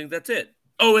 I think that's it.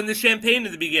 Oh, and the champagne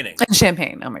in the beginning. And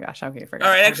champagne. Oh my gosh. Okay, forgot.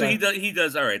 All right, actually, he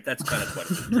does. All right, that's kind of what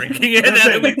drinking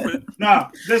it. No,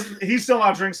 he still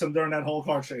outdrinks him during that whole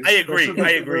car chase. I agree.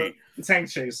 The tank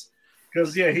chase,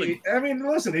 because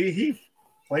listen, he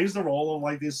plays the role of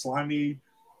like this slimy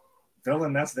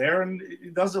villain that's there, and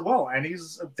he does it well, and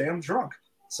he's a damn drunk.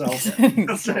 So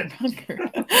that's it.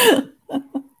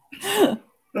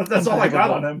 That's all I got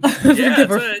on him.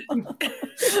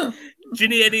 Yeah.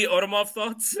 Ginny, any Ormov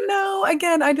thoughts? No,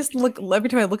 again, I just look every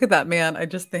time I look at that man, I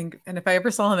just think, and if I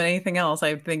ever saw him in anything else,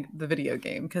 I think the video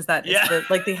game, because that is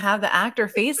like they have the actor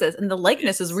faces and the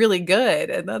likeness is really good,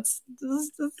 and that's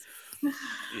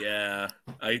yeah,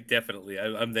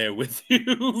 I'm there with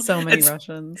you. So many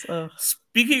Russians. Ugh.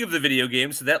 Speaking of the video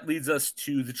game, so that leads us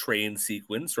to the train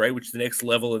sequence, right? Which the next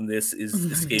level in this is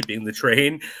escaping the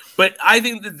train. But I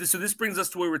think that this brings us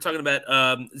to where we're talking about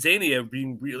Xenia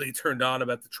being really turned on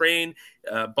about the train.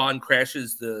 Bond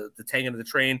crashes the tank into the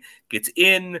train, gets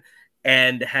in,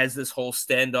 and has this whole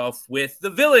standoff with the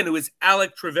villain, who is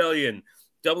Alec Trevelyan,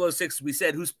 006, we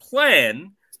said, whose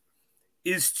plan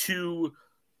is to...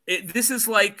 this is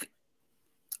like...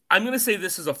 I'm going to say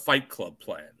this is a Fight Club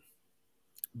plan.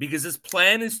 Because his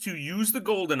plan is to use the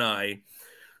Goldeneye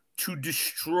to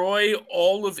destroy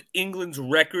all of England's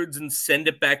records and send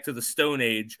it back to the Stone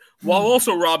Age while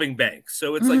also robbing banks.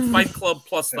 So it's like Fight Club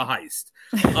plus the heist.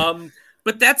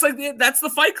 But that's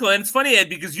the Fight Club. And it's funny, Ed,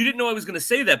 because you didn't know I was going to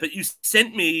say that, but you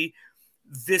sent me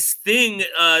this thing.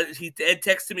 Ed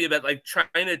texted me about like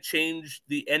trying to change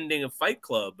the ending of Fight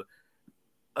Club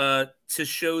to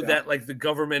show that like the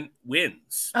government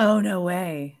wins. Oh, no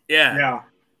way. Yeah.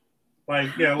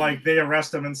 Like they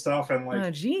arrest him and stuff, and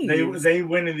like they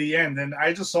win in the end. And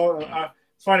I just saw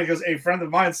it's funny because a friend of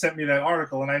mine sent me that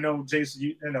article, and I know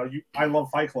Jason, I love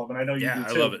Fight Club, and I know you do too.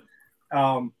 I love it.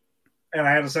 And I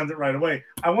had to send it right away.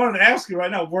 I wanted to ask you right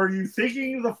now: were you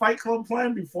thinking the Fight Club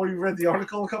plan before you read the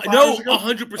article a couple hours ago?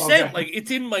 100%. Like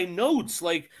it's in my notes.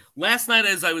 Like last night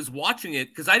as I was watching it,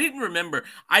 because I didn't remember.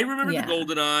 I remember the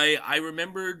Goldeneye. I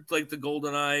remembered like the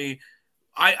Goldeneye.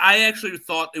 I actually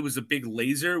thought it was a big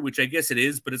laser, which I guess it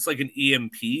is, but it's like an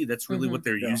EMP. That's really what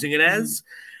they're using it as.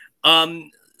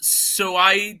 So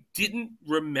I didn't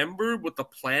remember what the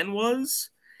plan was.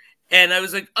 And I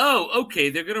was like, oh, okay,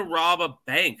 they're going to rob a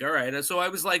bank. All right. So I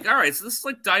was like, all right, so this is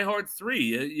like Die Hard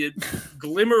 3. You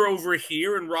glimmer over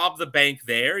here and rob the bank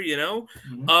there, you know?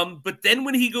 But then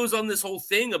when he goes on this whole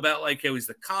thing about like how he's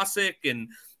the Cossack and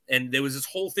there was this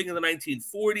whole thing in the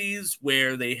 1940s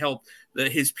where they helped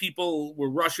his people were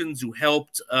Russians who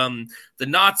helped the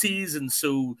Nazis. And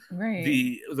so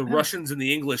the Russians and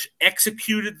the English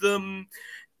executed them.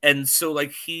 And so,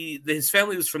 like, his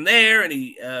family was from there, and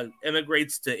he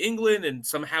emigrates to England and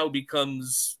somehow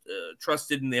becomes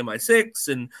trusted in the MI6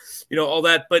 and, you know, all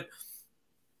that. But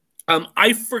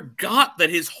I forgot that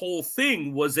his whole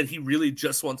thing was that he really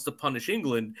just wants to punish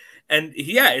England. And,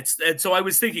 and so I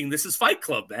was thinking, this is Fight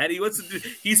Club, man.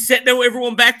 He's setting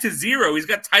everyone back to zero. He's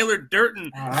got Tyler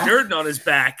Durden on his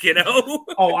back, you know?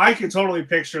 Oh, I could totally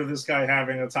picture this guy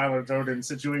having a Tyler Durden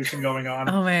situation going on.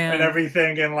 Oh, man. And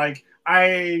everything, and, like,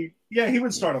 he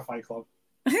would start a Fight Club.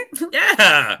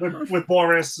 Yeah. With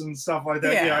Boris and stuff like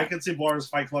that. Yeah, I could see Boris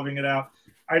Fight Clubbing it out.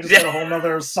 I just had a whole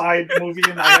nother side movie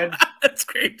in my head. That's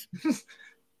great.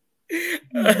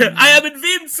 I am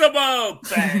invincible!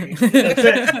 Bang. That's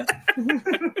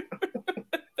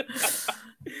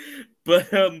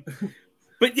it.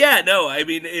 But yeah, no, I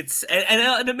mean, it's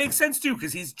and it makes sense too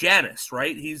because he's Janus,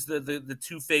 right? He's the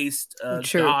two-faced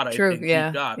god, I think,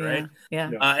 god, right?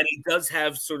 Yeah. And he does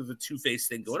have sort of the two-faced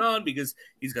thing going on because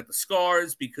he's got the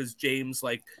scars because James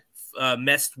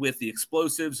messed with the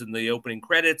explosives in the opening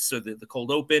credits, so the cold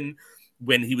open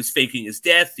when he was faking his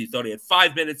death. He thought he had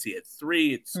 5 minutes, he had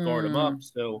 3. It scarred him up.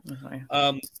 So,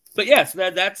 but yeah,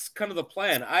 so that's kind of the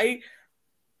plan.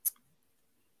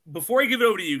 Before I give it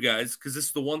over to you guys, because this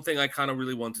is the one thing I kind of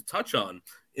really want to touch on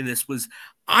in this was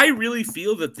I really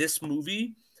feel that this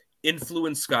movie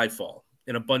influenced Skyfall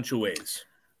in a bunch of ways.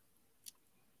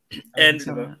 And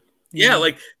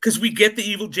like, because we get the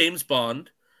evil James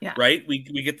Bond, right? We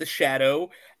get the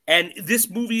Shadow. And this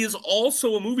movie is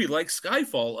also a movie like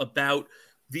Skyfall about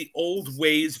the old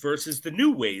ways versus the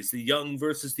new ways, the young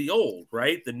versus the old,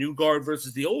 right? The new guard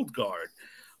versus the old guard.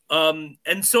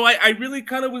 And so I really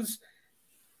kind of was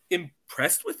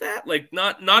impressed with that, like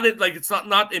it's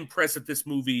not impressed that this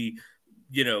movie,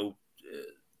 you know,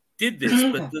 did this,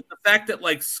 but the fact that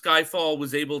like Skyfall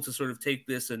was able to sort of take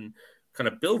this and kind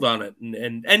of build on it,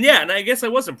 and I guess I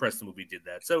was impressed the movie did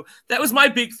that. So that was my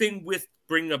big thing with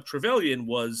bringing up Trevelyan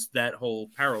was that whole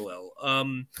parallel.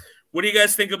 What do you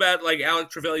guys think about like Alec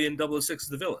Trevelyan 006 as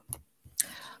the villain?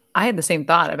 I had the same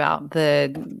thought about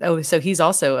so he's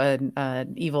also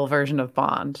an evil version of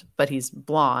Bond, but he's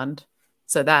blonde.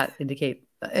 So that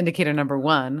indicator number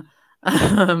one.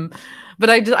 But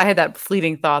I had that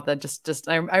fleeting thought that just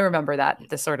I remember that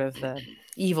the sort of the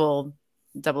evil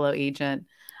 00 agent.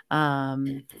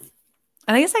 And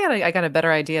I guess I got a better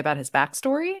idea about his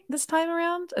backstory this time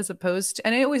around, as opposed to,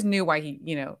 and I always knew why he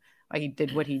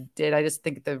did what he did. I just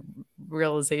think the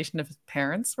realization of his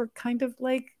parents were kind of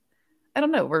like, I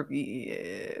don't know,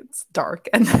 it's dark,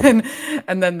 and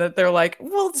then they're like,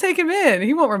 we'll take him in.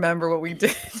 He won't remember what we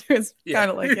did. It's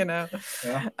kind of like, you know,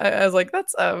 I was like,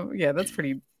 that's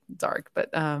pretty dark,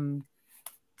 but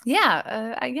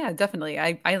definitely.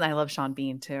 I love Sean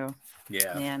Bean too.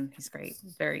 Yeah, man, he's great.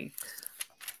 Very.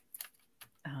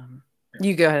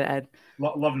 You go ahead, Ed.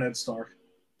 Love Ned Stark.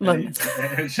 Any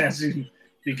chance you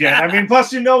get? I mean,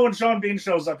 plus when Sean Bean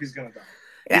shows up, he's gonna die.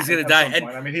 Yeah. He's gonna die.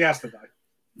 I mean, he has to die.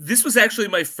 This was actually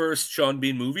my first Sean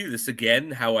Bean movie. This,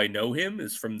 again, how I know him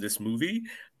is from this movie.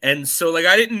 And so, like,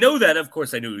 I didn't know that. Of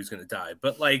course, I knew he was going to die.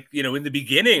 But, like, you know, in the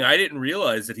beginning, I didn't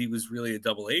realize that he was really a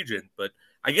double agent. But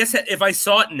I guess if I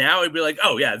saw it now, I'd be like,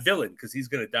 oh, yeah, villain, because he's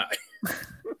going to die.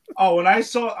 Oh, when I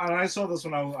saw this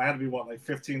when I had to be, like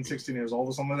 15, 16 years old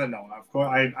or something like that? No, of course,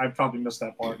 I probably missed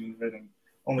that part and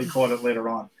only caught it later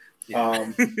on.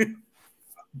 Yeah.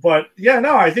 But yeah,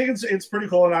 no, I think it's pretty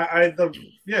cool, and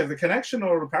the connection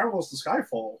or the parallels to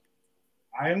Skyfall.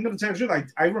 I am going to tell you the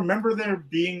truth. I remember there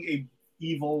being a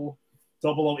evil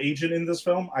 00 agent in this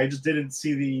film. I just didn't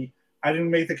I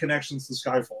didn't make the connections to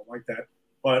Skyfall like that.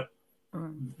 But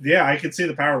yeah, I could see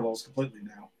the parallels completely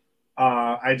now.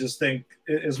 I just think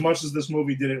as much as this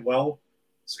movie did it well,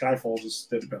 Skyfall just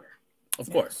did it better. Of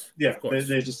course, yeah, of course.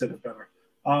 They just did it better.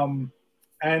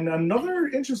 And another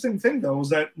interesting thing, though, is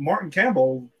that Martin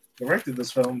Campbell directed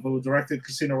this film, who directed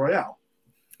Casino Royale.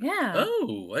 Yeah.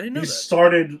 Oh, I didn't know that. He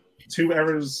started 2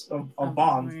 eras of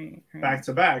Bond back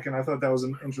to back, and I thought that was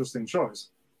an interesting choice.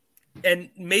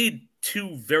 And made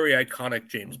 2 very iconic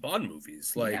James Bond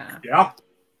movies. Like, yeah.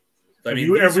 I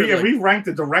mean, if we ranked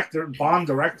the Bond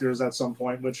directors at some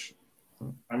point, which,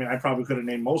 I mean, I probably could have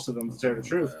named most of them, to tell the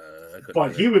truth.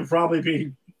 But he would probably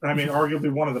be, I mean,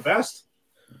 arguably one of the best.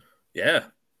 Yeah.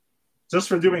 just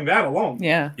for doing that alone.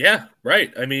 Yeah. Yeah,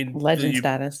 right. I mean, legend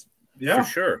status. Yeah, for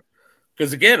sure.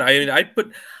 Because again, I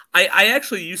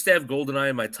actually used to have Goldeneye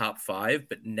in my top 5,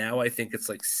 but now I think it's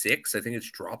like 6. I think it's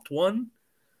dropped one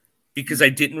because I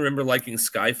didn't remember liking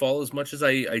Skyfall as much as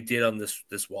I did on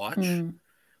this watch.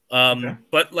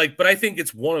 But I think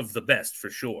it's one of the best for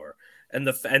sure. And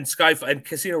Skyfall and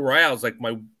Casino Royale is like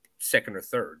my second or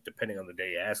third, depending on the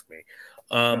day you ask me.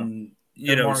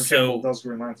 You know, Martin Campbell does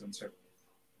Green Lantern too.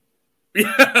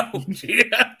 Yeah,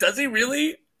 does he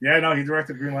really? Yeah, no, he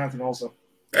directed Green Lantern also.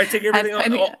 I take everything all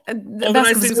the Mask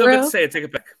nice of things Zorro? I'm going to say. I take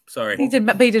it back. Sorry. He did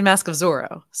Mask of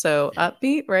Zorro. So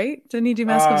upbeat, right? Didn't he do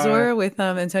Mask of Zorro with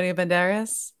Antonio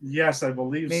Banderas? Yes, I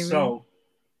believe Maybe. So.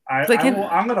 I'm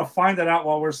going to find that out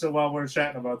while we're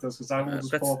chatting about this because I will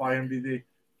just pull up IMDb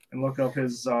and look up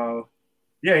his.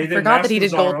 He did. Forgot that he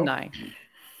did Goldeneye.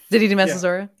 Did he do Mask of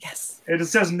Zorro? Yes. And it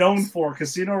says known for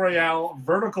Casino Royale,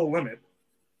 Vertical Limit.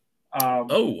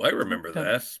 I remember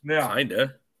that. Yeah,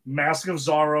 kinda. Mask of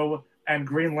Zorro and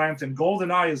Green Lantern.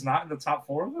 Goldeneye is not in the top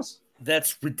 4 of this.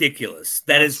 That's ridiculous.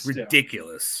 That is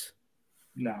ridiculous.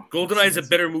 Yeah. No, Goldeneye is a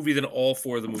better movie than all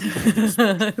 4 of the movies.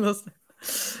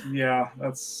 Yeah,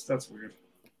 that's weird.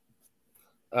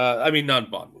 I mean,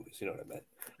 non-Bond movies. You know what I meant.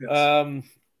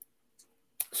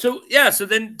 Yes. So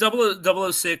then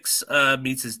 006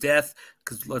 meets his death,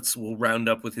 because we'll round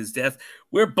up with his death,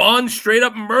 where Bond straight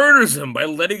up murders him by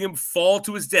letting him fall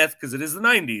to his death, because it is the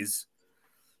 90s.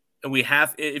 And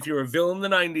if you're a villain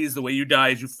in the 90s, the way you die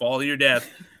is you fall to your death.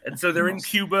 And so they're in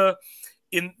Cuba,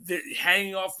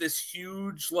 hanging off this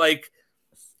huge,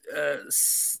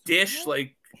 dish, dish.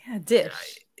 They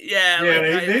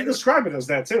describe it as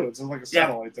that too. It's like a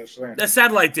satellite dish. A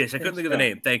satellite dish. I couldn't think of the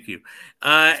name. Thank you.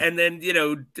 And then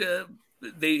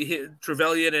they hit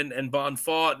Trevelyan and Bond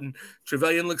fought, and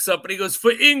Trevelyan looks up and he goes,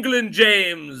 "For England,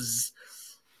 James."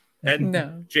 And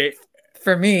no,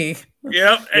 for me.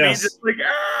 Yep. And he's just like,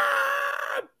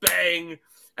 bang.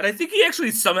 And I think he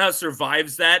actually somehow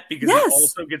survives that because he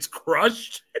also gets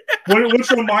crushed.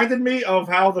 Which reminded me of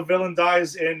how the villain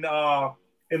dies in The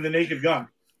Naked Gun.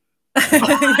 He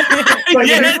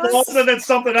falls and then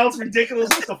something else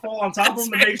ridiculous has to fall on top of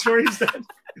him to make sure he's dead.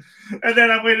 And then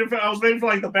I was waiting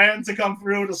for the band to come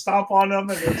through to stomp on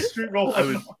him and the street roll.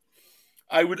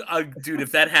 Dude,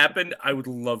 if that happened, I would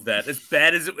love that. As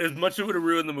much as it would have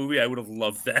ruined the movie, I would have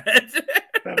loved that.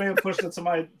 That may have pushed it to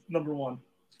my number 1.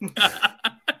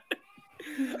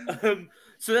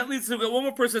 So that leads to one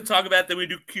more person to talk about. Then we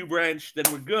do Q Branch. Then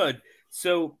we're good.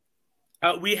 So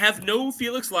we have no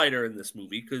Felix Leiter in this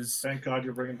movie because thank God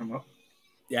you're bringing him up.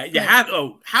 Yeah, you have.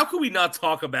 Oh, how can we not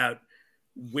talk about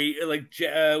Wade?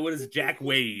 What is it, Jack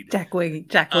Wade? Jack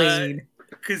Wade.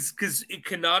 Because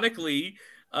canonically,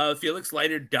 Felix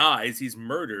Leiter dies. He's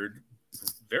murdered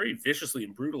very viciously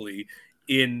and brutally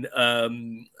in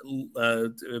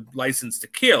License to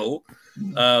Kill,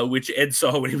 which Ed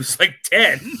saw when he was like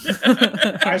 10.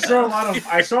 I saw a lot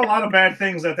of bad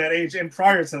things at that age, and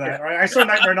prior to that, right? I saw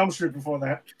Nightmare on Elm Street before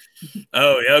that.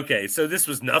 Oh, okay. So this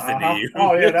was nothing to you.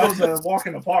 Oh yeah, that was a walk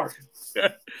in the park.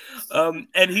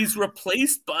 And he's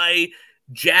replaced by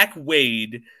Jack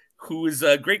Wade, who is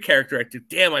a great character actor.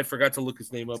 Damn, I forgot to look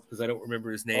his name up because I don't remember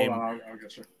his name. Hold on, I'll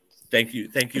get you. Thank you,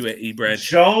 E. Branch.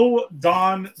 Joe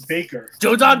Don Baker.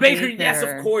 Joe Don Baker, yes,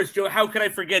 of course. Joe, how can I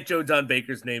forget Joe Don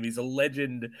Baker's name? He's a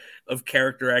legend of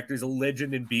character actors, a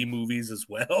legend in B movies as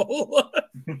well.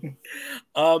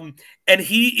 And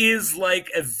he is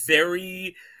like a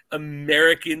very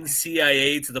American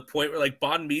CIA to the point where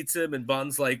Bond meets him and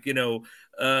Bond's like,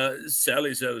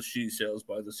 Sally sells, she sells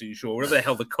by the seashore, whatever the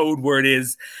hell the code word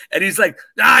is. And he's like,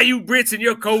 you Brits and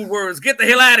your code words, get the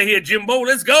hell out of here, Jimbo,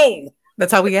 let's go.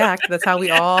 That's how we act. That's how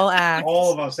we all act.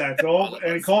 All of us act.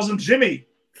 And he calls him Jimmy.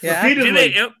 Yeah, repeatedly.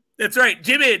 Jimmy. Yep, that's right.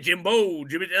 Jimbo.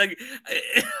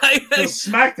 I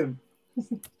smacked him.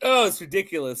 Oh, it's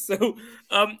ridiculous. So,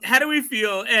 how do we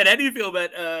feel, Ed? How do you feel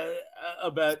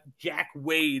about Jack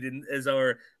Wade as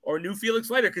our new Felix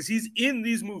Leiter? Because he's in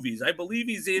these movies. I believe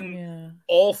he's in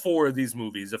all 4 of these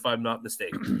movies, if I'm not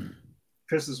mistaken.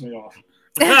 Pisses me off.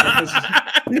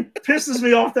 It pisses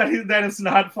me off that it's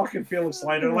not fucking Felix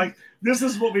Leiter. This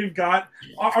is what we've got.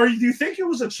 Do you think it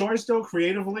was a choice though,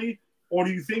 creatively, or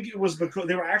do you think it was because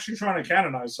they were actually trying to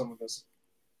canonize some of this?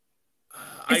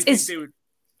 I think they would.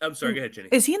 I'm sorry. Go ahead, Jenny.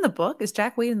 Is he in the book? Is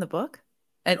Jack Wade in the book?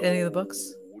 At any of the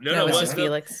books? No, it's just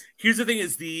Felix. Here's the thing: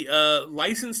 is the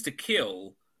License to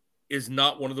Kill is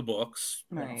not one of the books.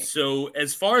 Right. So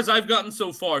as far as I've gotten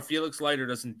so far, Felix Leiter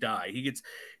doesn't die.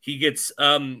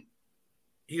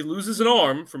 He loses an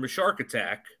arm from a shark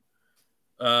attack.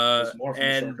 More from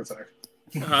a shark attack.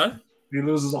 Huh? He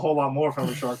loses a whole lot more from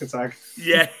a shark attack.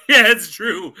 Yeah, it's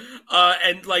true.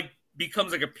 And like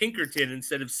becomes like a Pinkerton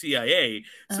instead of CIA.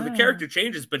 So the character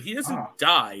changes, but he doesn't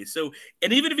die. So,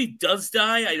 and even if he does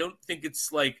die, I don't think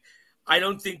it's like, I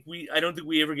don't think we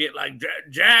ever get like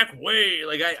Jack Way.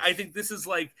 Like I think this is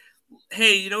like,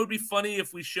 hey, you know, it'd be funny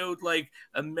if we showed like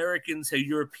Americans how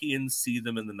Europeans see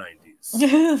them in the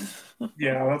 90s.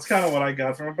 Yeah, that's kind of what I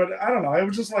got from it. But I don't know. I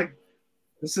was just like,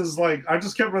 this is like, I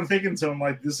just kept on thinking to him,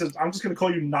 like, I'm just going to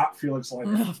call you not Felix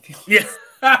Leiter. Yeah.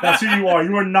 That's who you are.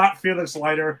 You are not Felix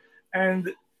Leiter.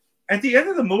 And at the end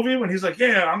of the movie, when he's like,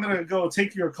 yeah, I'm going to go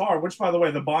take your car, which, by the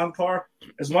way, the Bond car,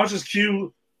 as much as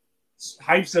Q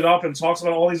hypes it up and talks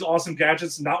about all these awesome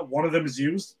gadgets, not one of them is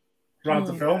used throughout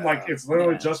the film. Like, it's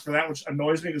literally just for that, which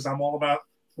annoys me because I'm all about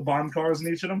the Bond cars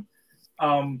in each of them.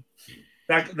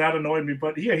 That annoyed me.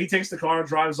 But yeah, he takes the car,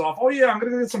 drives off. Oh, yeah, I'm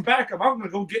going to go get some backup. I'm going to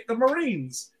go get the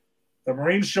Marines. The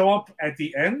Marines show up at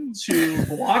the end to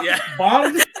block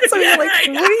Bond. So you're like,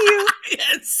 what are you?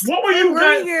 Yes. What were you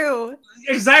guys? You?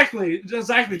 Exactly,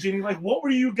 Jeannie. Like, what were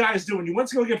you guys doing? You went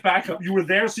to go get backup. You were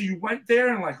there, so you went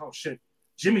there and like, oh shit,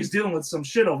 Jimmy's dealing with some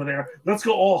shit over there. Let's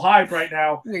go all hide right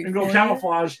now and go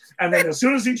camouflage. And then as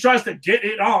soon as he tries to get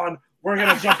it on, we're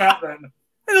gonna jump out. Then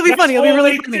it'll be funny. It'll be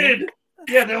really funny.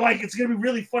 Yeah, they're like, it's gonna be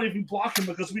really funny if we block him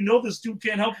because we know this dude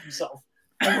can't help himself.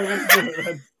 And we're gonna do it,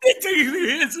 then.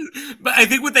 But I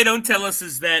think what they don't tell us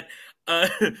is that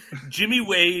Jimmy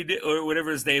Wade, or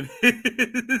whatever his name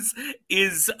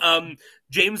is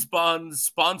James Bond's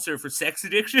sponsor for sex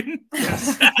addiction.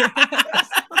 Yes.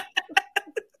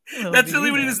 That's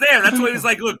really when he was there. That's why he was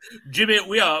like, look,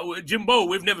 Jimbo,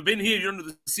 we've never been here. You're under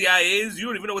the CIA's. You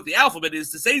don't even know what the alphabet is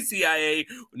to say CIA.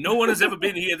 No one has ever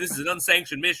been here. This is an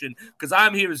unsanctioned mission because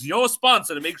I'm here as your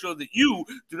sponsor to make sure that you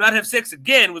do not have sex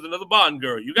again with another Bond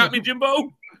girl. You got me,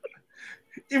 Jimbo?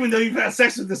 Even though you've had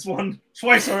sex with this one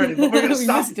twice already, but we're going to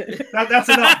stop. That's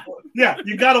enough. Yeah,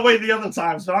 you got away the other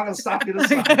times, but I'm going to stop you this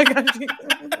time.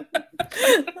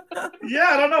 Yeah,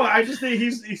 I don't know. I just think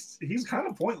he's kind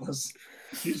of pointless.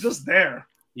 He's just there.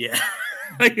 Yeah,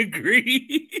 I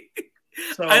agree.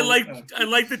 So, I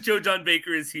like that Joe John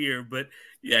Baker is here, but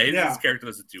his character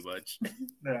doesn't do much.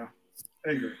 Yeah, I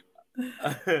agree.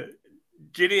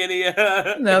 Ginny, any?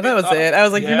 No, that was it. I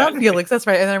was like, you're not Felix. That's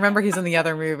right. And I remember he's in the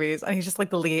other movies, and he's just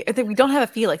like the lead. I think we don't have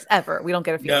a Felix ever. We don't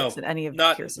get a Felix in any of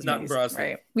Pierce's movies. Not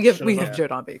right? We have Joe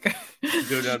John Baker.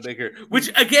 Joe John Baker. Which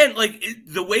again, like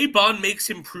the way Bond makes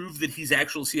him prove that he's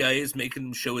actual CIA is making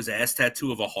him show his ass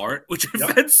tattoo of a heart, which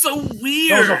I found so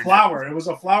weird. It was a flower. It was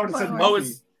a flower that said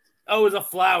monkey. Oh, it was a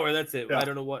flower. That's it. Yeah. I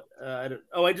don't know what. I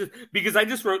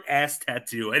just wrote ass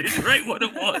tattoo. I didn't write what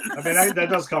it was. I mean, that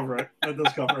does cover it. That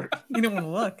does cover it. You don't want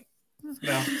to look.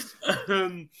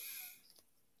 No.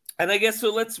 And I guess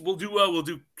so. We'll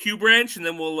do Q branch, and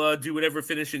then we'll do whatever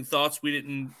finishing thoughts we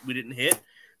didn't hit.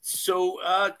 So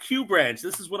Q branch.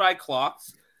 This is what I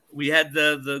clocked. We had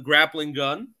the grappling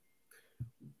gun.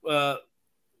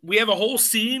 We have a whole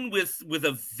scene with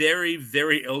a very,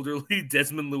 very elderly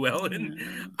Desmond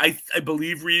Llewellyn, I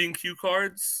believe, reading cue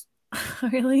cards.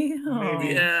 Really? Oh.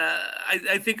 Yeah,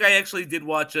 I think I actually did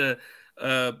watch a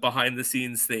behind the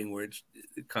scenes thing where it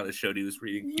kind of showed he was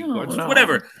reading cue cards. No.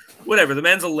 Whatever. The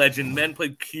man's a legend. The man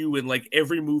played Q in like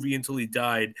every movie until he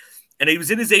died, and he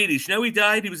was in his 80s. You know, he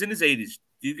died. He was in his 80s.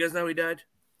 Do you guys know he died?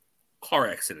 Car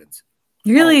accident.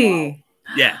 Really? Oh,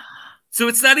 wow. Yeah. So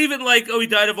it's not even like, oh, he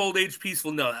died of old age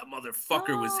peaceful. No, that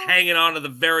motherfucker was hanging on to the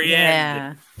very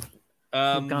end.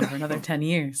 Yeah. Gone for another 10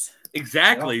 years.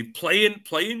 Exactly. Playing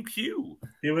Q.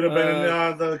 He would have been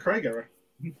in the Craig era.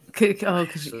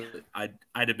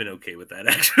 I'd have been okay with that,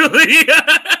 actually.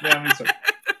 Yeah, me too.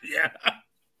 Yeah.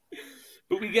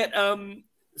 But we get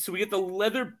the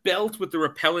leather belt with the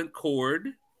repellent cord.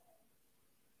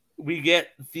 We get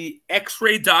the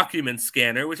X-ray document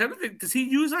scanner, which I don't think, does he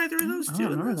use either of those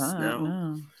two?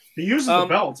 No. He uses the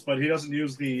belts, but he doesn't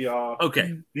use the.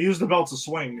 Okay. He used the belt to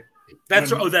swing.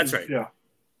 That's right. Oh, that's right. Yeah.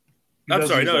 I'm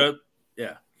sorry. No.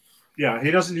 Yeah. Yeah, he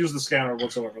doesn't use the scanner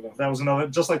whatsoever, though. That was another,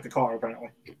 just like the car, apparently.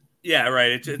 Yeah,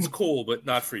 right. It's cool, but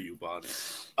not for you, Bond.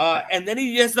 And then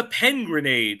he has the pen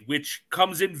grenade, which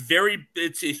comes in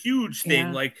it's a huge thing.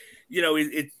 Yeah. Like, you know,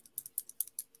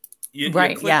 you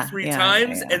click 3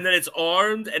 times, and then it's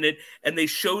armed, and they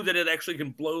show that it actually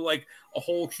can blow like a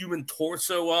whole human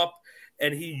torso up,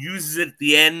 and he uses it at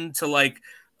the end to like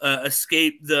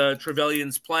escape the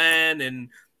Trevelyan's plan, and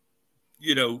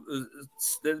you know,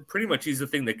 pretty much he's the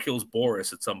thing that kills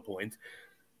Boris at some point.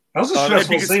 That was a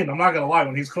stressful scene. I'm not gonna lie.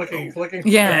 When he's clicking,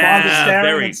 yeah, Bond is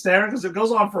staring and staring because it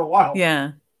goes on for a while.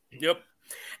 Yeah. Yep.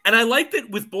 And I like that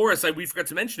with Boris, we forgot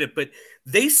to mention it, but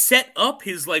they set up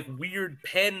his like weird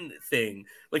pen thing.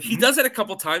 Like he does it a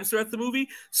couple times throughout the movie.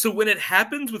 So when it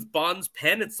happens with Bond's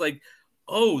pen, it's like,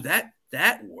 oh, that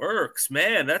works,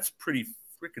 man. That's pretty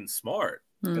freaking smart.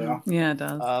 Yeah, it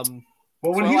does.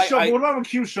 Well, when what about when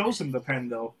Q shows him the pen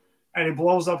though, and he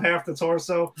blows up half the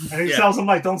torso, and he tells him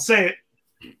like, "Don't say it."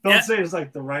 Don't say it's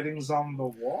like the writing's on the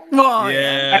wall. Well,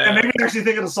 yeah. And it made me actually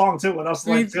think of the song too. When I was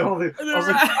like, I was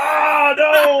like, oh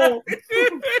no.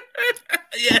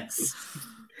 Yes.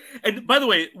 And by the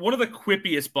way, one of the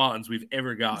quippiest Bonds we've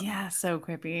ever gotten. Yeah, so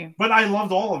quippy. But I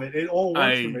loved all of it. It all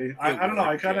worked for me. I don't know.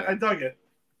 I dug it.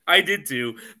 I did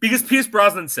too, because Pierce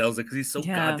Brosnan sells it because he's so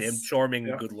goddamn charming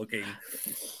and good looking.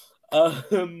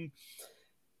 And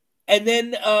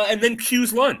then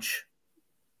Q's lunch.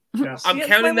 Yes. I'm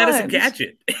counting that as a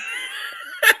gadget.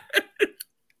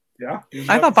 Yeah.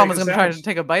 I thought Bond was going to try to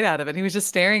take a bite out of it. He was just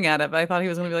staring at it, but I thought he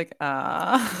was going to be like,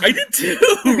 I did too,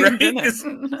 right?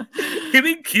 Him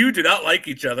and Q do not like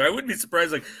each other. I wouldn't be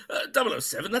surprised, like,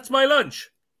 007, that's my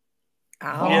lunch.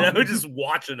 Oh. Just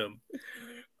watching him.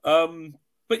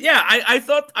 But yeah,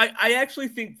 I actually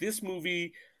think this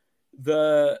movie,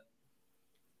 I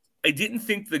didn't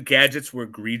think the gadgets were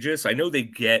egregious. I know they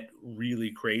get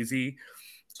really crazy.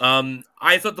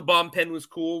 I thought the bomb pen was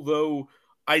cool, though.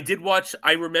 I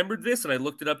remembered this and I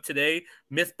looked it up today.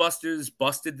 Mythbusters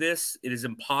busted this. It is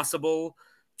impossible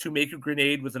to make a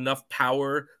grenade with enough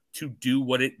power to do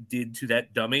what it did to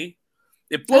that dummy.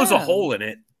 It blows a hole in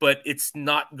it, but it's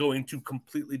not going to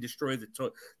completely destroy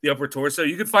the upper torso.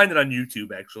 You can find it on YouTube,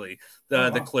 actually,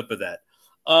 the clip of that.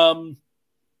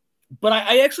 But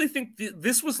I actually think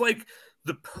this was like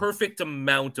the perfect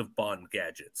amount of Bond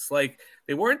gadgets. Like,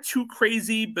 they weren't too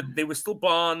crazy, but they were still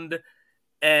Bond,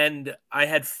 and I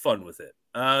had fun with it.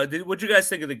 What'd you guys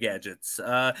think of the gadgets?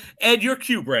 Ed, you're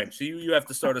Q branch, so you have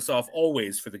to start us off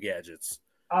always for the gadgets.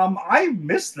 I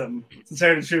missed them, to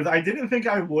tell you the truth. I didn't think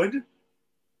I would,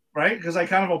 right? Because I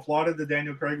kind of applauded the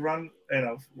Daniel Craig run,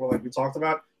 like we talked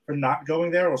about, for not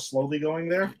going there or slowly going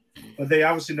there. But they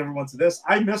obviously never went to this.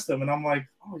 I missed them, and I'm like,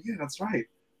 oh yeah, that's right.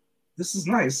 This is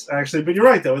nice, actually. But you're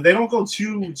right, though. They don't go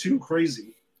too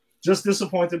crazy. Just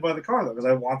disappointed by the car, though, because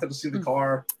I wanted to see the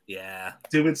car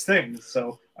do its thing.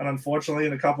 So, and unfortunately,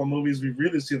 in a couple of movies, we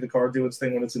really see the car do its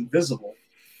thing when it's invisible.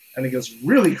 And it gets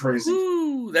really crazy.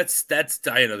 Ooh, that's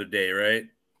Die Another Day, right?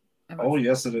 Oh,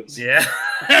 yes, it is. Yeah.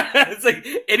 It's like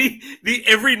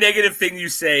every negative thing you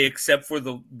say, except for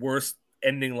the worst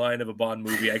ending line of a Bond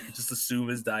movie, I could just assume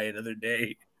is Die Another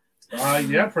Day.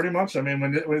 Yeah, pretty much. I mean,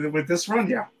 with this run,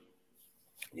 yeah.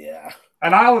 Yeah.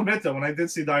 And I'll admit, though, when I did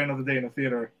see Die Another Day in the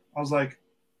theater, I was like,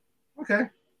 okay,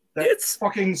 that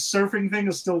fucking surfing thing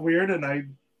is still weird, and I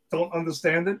don't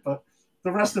understand it, but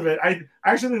the rest of it, I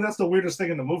actually think that's the weirdest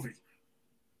thing in the movie.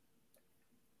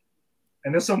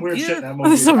 And there's some weird shit in that movie.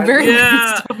 There's some very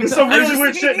there's some really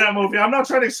weird shit in that movie. I'm not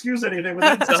trying to excuse anything,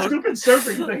 but that stupid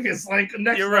surfing thing is like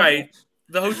next You're level. right.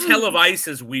 The Hotel of Ice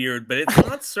is weird, but it's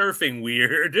not surfing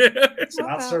weird. It's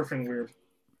not surfing weird.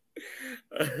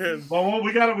 Well,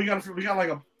 we got like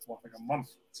a month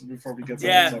before we get to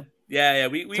that. Yeah.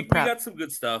 We got some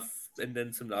good stuff, and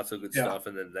then some not so good stuff,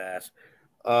 and then that.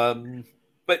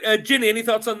 But Ginny, any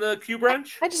thoughts on the Q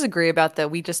branch? I just agree about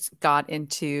that. We just got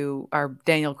into our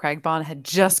Daniel Craig Bond had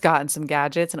just gotten some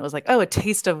gadgets, and it was like, oh, a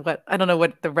taste of what I don't know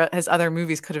what his other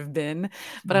movies could have been.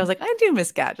 But I was like, I do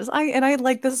miss gadgets. I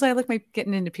like this. I like my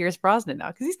getting into Pierce Brosnan now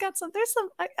because he's got some. There's some.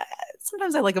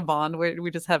 Sometimes I like a Bond where we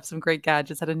just have some great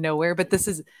gadgets out of nowhere. But this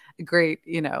is a great,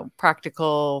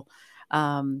 practical.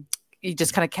 You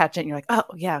just kind of catch it, and you're like, oh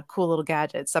yeah, cool little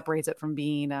gadget. Separates it from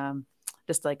being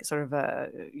just like sort of a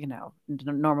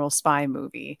normal spy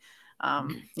movie.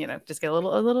 Just get a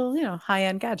little high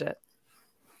end gadget.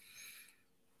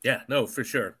 Yeah, no, for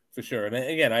sure. And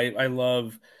again,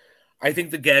 I think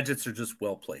the gadgets are just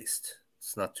well placed.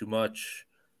 It's not too much.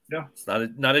 Yeah, it's not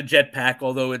a jetpack,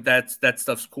 although that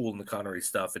stuff's cool in the Connery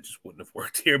stuff. It just wouldn't have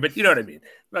worked here, but you know what I mean.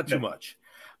 Not too much.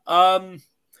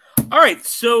 All right,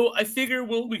 so I figure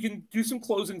we can do some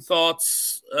closing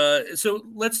thoughts. So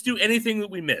let's do anything that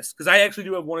we missed, because I actually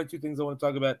do have one or two things I want to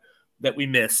talk about that we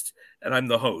missed, and I'm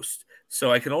the host.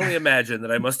 So I can only imagine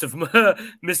that I must have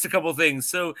missed a couple things.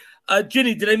 So,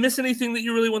 Ginny, did I miss anything that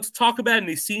you really want to talk about?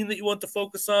 Any scene that you want to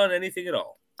focus on? Anything at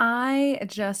all? I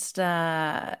just,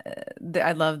 I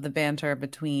love the banter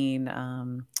between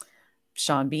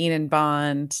Sean Bean and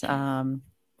Bond. And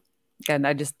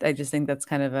I just think that's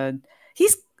kind of I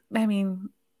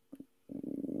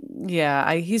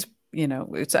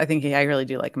think I really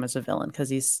do like him as a villain because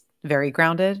he's very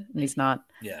grounded and he's not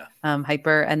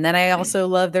hyper. And then I also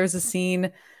love there's a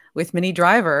scene with Minnie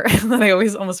Driver that I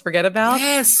always almost forget about.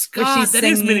 Yes, God, that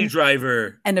is Minnie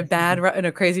Driver. And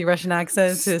a crazy Russian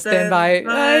accent to stand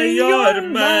by your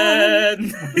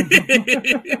man.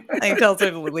 And he tells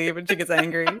her to leave and she gets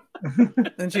angry.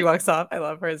 And she walks off. I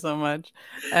love her so much.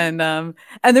 And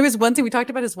there was one thing we talked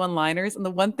about his one-liners, and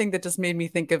the one thing that just made me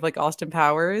think of like Austin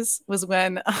Powers was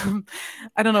when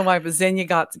I don't know why, but Xenia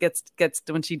gets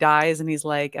when she dies, and he's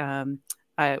like,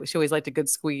 she always liked a good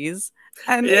squeeze.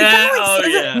 And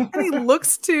and he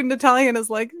looks to Natalia and is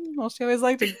like, well, she always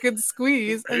liked a good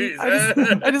squeeze. And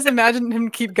I just imagined him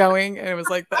keep going, and it was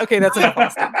like, okay, that's enough,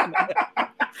 Austin.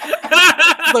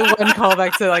 The one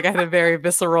callback to like I had a very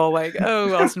visceral like,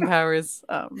 oh, Austin Powers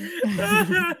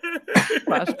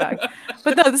flashback.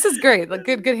 But no, this is great. Like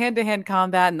good hand-to-hand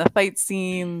combat and the fight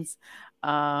scenes.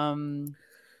 I'm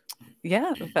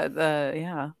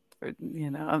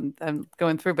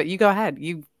going through, but you go ahead.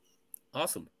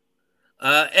 Awesome.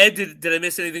 Ed, did I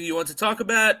miss anything you want to talk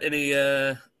about?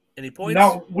 Any points?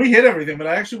 No, we hit everything, but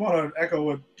I actually want to echo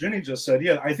what Ginny just said.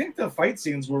 Yeah, I think the fight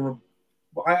scenes were.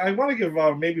 I want to give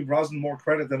maybe Brosnan more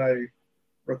credit than I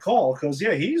recall, because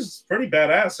he's pretty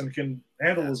badass and can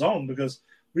handle his own. Because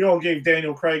we all gave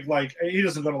Daniel Craig he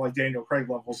doesn't go to like Daniel Craig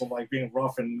levels of like being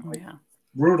rough and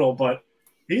brutal, but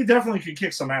he definitely could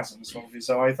kick some ass in this movie.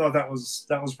 So I thought that was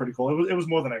pretty cool. It was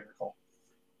more than I recall.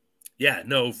 Yeah,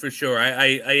 no, for sure. I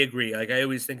agree. Like I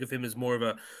always think of him as more of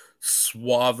a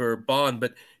suaver Bond,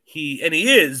 but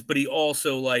he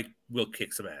also like will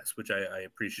kick some ass, which I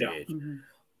appreciate. Yeah. Mm-hmm.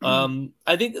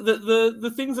 I think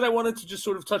the things that I wanted to just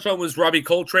sort of touch on was Robbie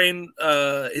Coltrane.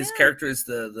 His character is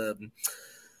the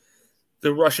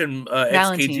Russian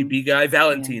ex-KGB guy,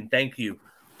 Valentin. Yeah. Thank you.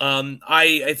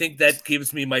 I think that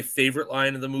gives me my favorite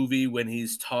line of the movie when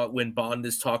when Bond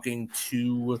is talking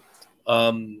to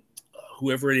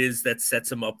whoever it is that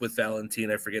sets him up with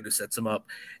Valentin. I forget who sets him up.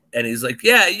 And he's like,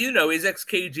 yeah, he's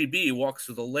ex-KGB, walks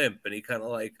with a limp. And he kind of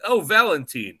like, oh,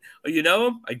 Valentin. Oh, you know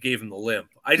him? I gave him the limp.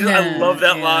 I love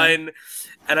that line.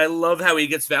 And I love how he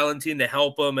gets Valentin to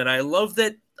help him. And I love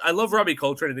Robbie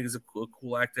Coltrane. I think he's a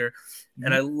cool actor. Mm-hmm.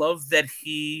 And I love that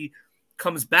he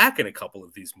comes back in a couple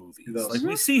of these movies. Like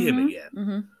we see him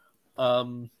again.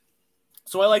 Mm-hmm.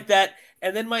 So I like that.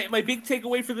 And then my big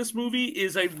takeaway for this movie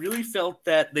is I really felt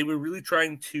that they were really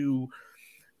trying to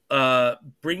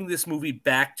bring this movie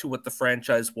back to what the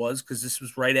franchise was, because this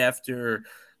was right after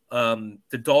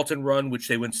the Dalton run, which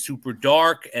they went super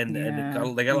dark and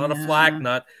they got a lot of flack.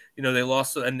 Not they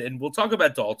lost, and we'll talk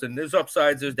about Dalton. There's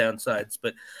upsides, there's downsides,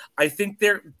 but I think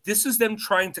this is them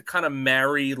trying to kind of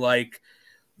marry like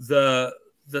the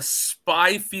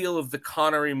spy feel of the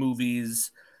Connery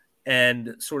movies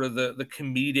and sort of the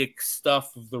comedic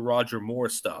stuff of the Roger Moore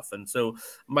stuff. And so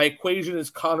my equation is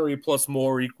Connery plus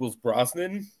Moore equals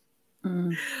Brosnan.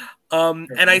 And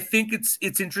I think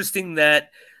it's interesting that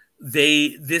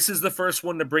this is the first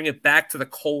one to bring it back to the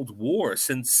Cold War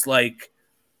since like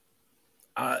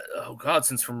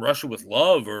since From Russia with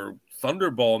Love or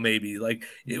Thunderball, maybe. Like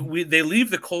they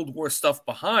leave the Cold War stuff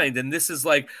behind, and this is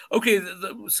like, okay,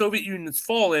 the Soviet Union's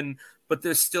fallen, but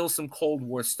there's still some Cold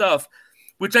War stuff,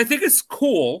 which I think is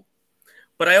cool.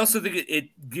 But I also think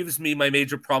it gives me my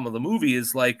major problem of the movie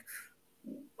is like,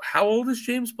 how old is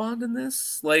James Bond in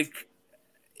this? Like,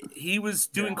 he was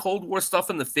doing Cold War stuff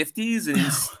in the 50s, and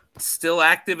he's still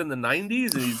active in the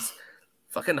 90s, and he's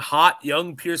fucking hot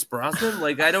young Pierce Brosnan.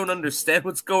 Like, I don't understand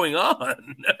what's going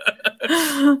on.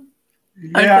 I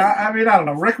mean, I don't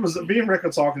know. Rick was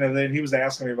talking today, and he was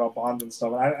asking me about Bond and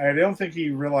stuff. I don't think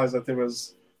he realized that there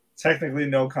was technically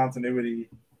no continuity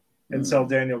until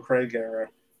Daniel Craig era.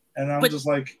 And I'm just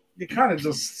like, you kind of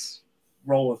just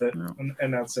roll with it,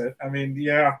 and that's it. I mean,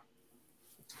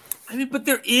 but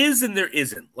there is and there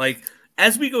isn't. Like,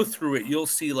 as we go through it, you'll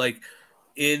see, like,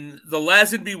 in the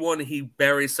Lazenby one, he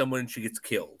buries someone and she gets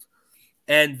killed.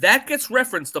 And that gets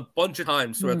referenced a bunch of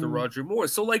times throughout the Roger Moore.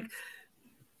 So, like,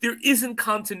 there isn't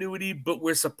continuity, but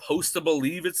we're supposed to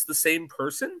believe it's the same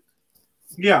person.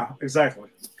 Yeah, exactly.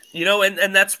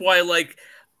 And that's why, like,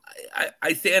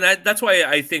 that's why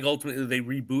I think ultimately they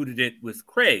rebooted it with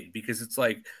Craig, because it's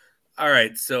like, all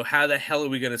right, so how the hell are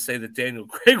we going to say that Daniel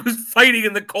Craig was fighting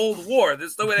in the Cold War?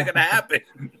 There's no way that can happen,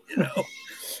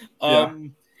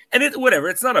 And whatever,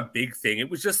 it's not a big thing. It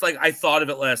was just like, I thought of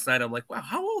it last night. I'm like, wow,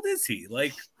 how old is he?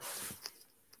 Like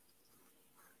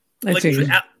Alex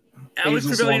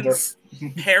Trevelyan's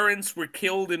parents were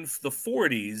killed in the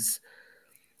 40s,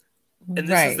 and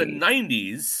this is the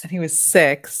 90s. And he was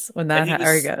 6 when that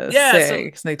happened.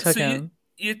 6. So they took him.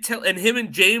 And him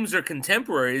and James are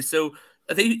contemporaries, so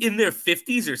are they in their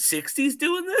 50s or 60s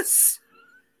doing this?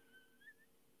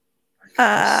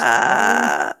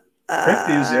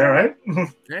 50s, yeah, right?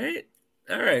 Right.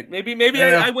 All right. Maybe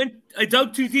Yeah. I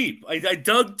dug too deep. I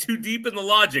dug too deep in the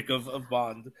logic of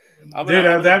Bond.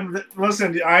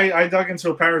 Listen, I dug into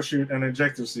a parachute and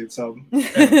ejector seat, so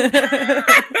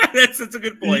that's a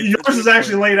good point. Yours is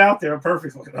actually laid out there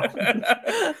perfectly.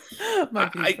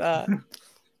 Might be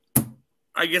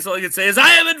I guess all I can say is I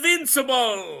am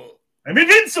invincible. I'm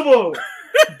invincible.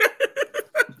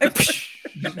 All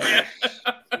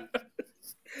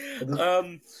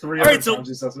right, so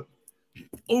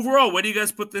overall, where do you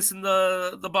guys put this in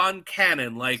the Bond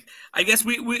canon? Like, I guess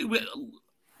we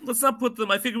let's not put them.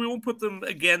 I figure we won't put them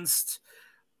against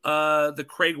the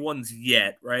Craig ones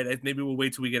yet, right? Maybe we'll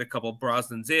wait till we get a couple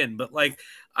Brosnans in. But like,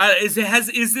 is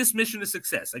this mission a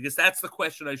success? I guess that's the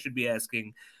question I should be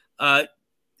asking.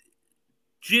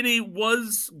 Ginny,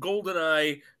 was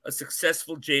GoldenEye a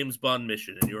successful James Bond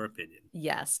mission, in your opinion?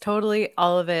 Yes, totally.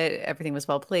 All of it. Everything was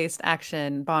well placed.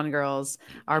 Action, Bond girls.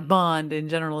 Our Bond in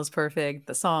general is perfect.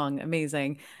 The song,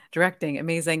 amazing. Directing,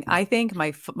 amazing. I think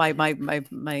my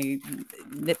nitpicks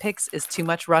is too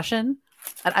much Russian.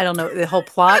 I don't know. The whole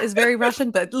plot is very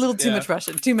Russian, but a little too much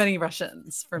Russian. Too many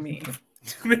Russians for me.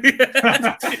 You're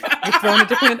throwing a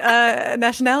different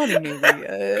nationality, maybe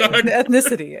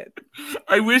ethnicity.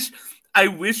 I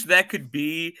wish that could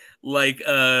be like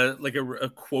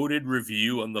a quoted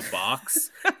review on the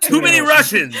box. Too many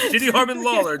Russians. Ginny Harmon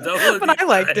Lawler. But I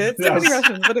liked it. Too many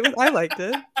Russians, but I liked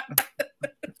it.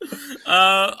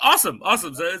 Awesome.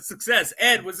 So it's success.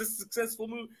 Ed, was this a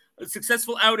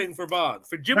successful outing for Bond?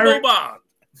 For Jimbo Bond?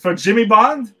 For Jimmy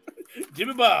Bond?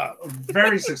 Jimmy Bond.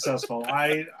 Very successful.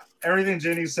 Everything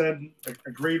Ginny said,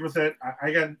 agreed with it.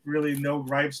 I got really no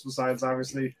gripes besides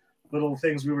obviously little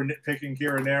things we were nitpicking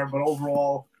here and there, but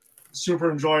overall, super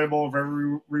enjoyable,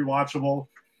 very rewatchable.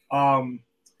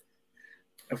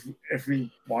 If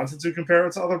we wanted to compare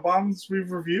it to other Bonds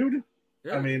we've reviewed,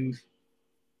 I mean,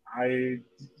 I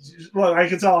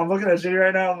can tell. I'm looking at Ginny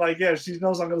right now. I'm like, yeah, she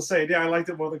knows I'm going to say it. Yeah, I liked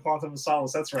it more than Quantum of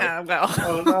Solace. That's right.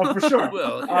 Well, for sure.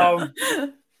 Well,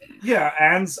 yeah,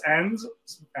 and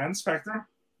Spectre.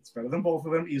 It's better than both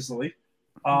of them easily.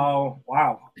 Wow.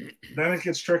 Then it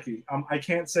gets tricky. I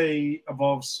can't say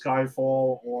above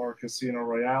Skyfall or Casino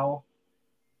Royale.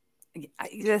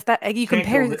 You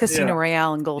compare the Casino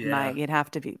Royale and GoldenEye, it'd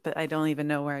have to be, but I don't even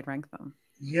know where I'd rank them.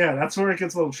 Yeah, that's where it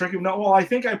gets a little tricky. No, well, I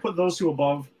think I put those two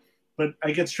above, but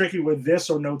it gets tricky with this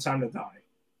or No Time to Die.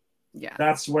 Yeah,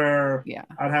 that's where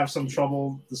I'd have some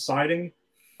trouble deciding.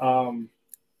 Yeah,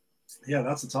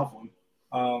 that's a tough one.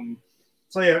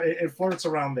 So yeah, it flirts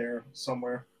around there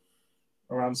somewhere.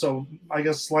 So I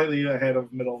guess slightly ahead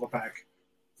of middle of the pack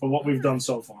for what we've done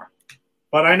so far.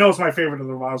 But I know it's my favorite of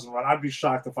the Rousing Run. I'd be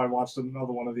shocked if I watched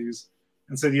another one of these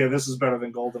and said, yeah, this is better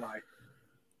than GoldenEye.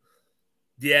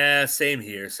 Yeah, same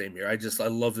here. I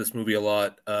love this movie a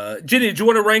lot. Ginny, did you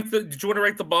want to rank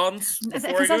the Bonds? Because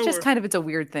that's just kind of, it's a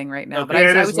weird thing right now. Okay. But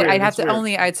I would say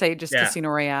I'd say just Casino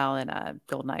Royale and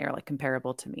GoldenEye are like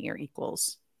comparable to me or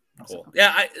equals. Cool.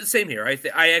 Yeah, same here.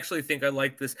 I actually think I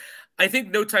like this. I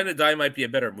think No Time to Die might be a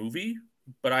better movie,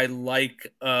 but I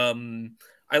like GoldenEye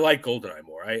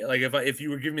more. If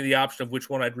you were giving me the option of which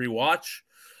one I'd rewatch,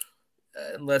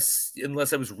 unless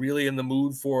I was really in the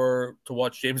mood to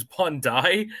watch James Bond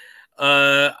die,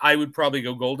 I would probably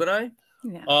go GoldenEye.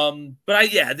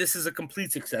 Yeah. This is a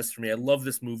complete success for me. I love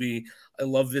this movie. I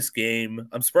love this game.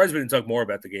 I'm surprised we didn't talk more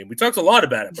about the game. We talked a lot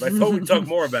about it, but I thought we'd talk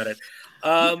more about it.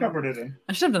 Covered it in.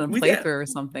 I should have done a playthrough or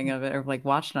something of it, or like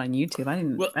watched it on YouTube. I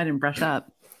didn't brush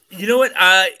up. You know what?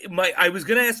 I was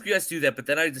gonna ask you guys to do that, but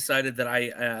then I decided that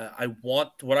I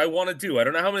want to do. I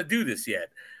don't know how I'm gonna do this yet.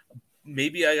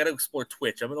 Maybe I gotta explore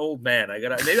Twitch. I'm an old man. I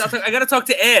gotta talk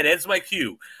to Ed. Ed's my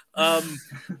cue.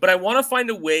 But I want to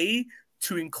find a way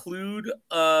to include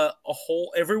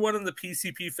everyone in the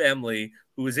PCP family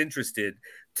who is interested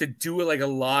to do a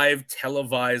live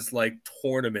televised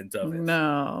tournament of it.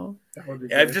 No,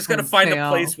 I've just got to find a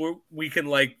place where we can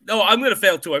no, I'm going to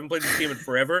fail too. I haven't played this game in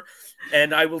forever,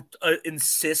 and I will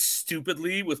insist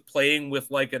stupidly with playing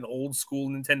with an old school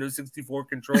Nintendo 64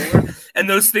 controller, and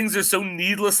those things are so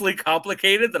needlessly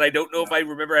complicated that I don't know if I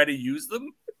remember how to use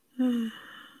them. Yeah,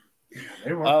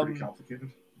 they were pretty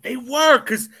complicated. They were,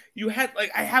 because you had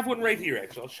I have one right here.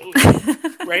 Actually, I'll show you.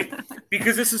 Right,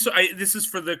 because this is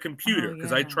for the computer,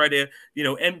 because I try to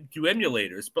do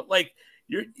emulators, but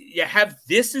you have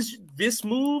this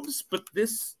moves, but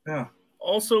this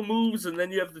also moves, and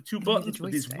then you have the two buttons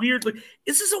with these weird.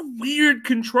 This is a weird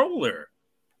controller.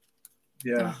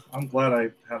 Yeah, I'm glad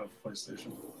I had a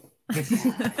PlayStation.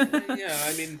 Yeah,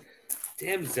 I mean,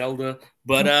 damn Zelda,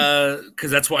 but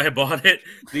because that's why I bought it,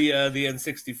 the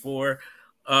N64.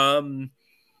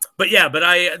 But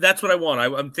that's what I want.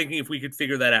 I'm thinking if we could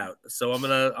figure that out. So I'm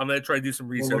gonna try to do some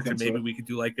research, and maybe we could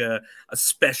do like a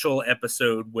special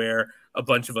episode where a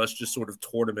bunch of us just sort of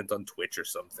tournament on Twitch or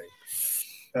something.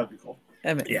 That'd be cool.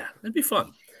 Yeah, that'd be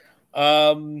fun.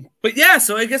 But yeah,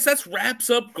 so I guess that wraps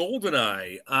up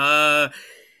Goldeneye.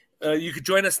 You could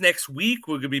join us next week.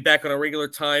 We're gonna be back on our regular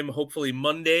time, hopefully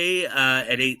Monday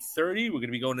at 8:30. We're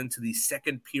gonna be going into the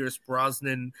second Pierce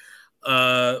Brosnan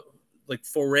like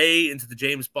foray into the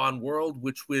James Bond world,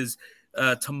 which was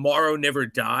Tomorrow Never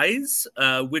Dies,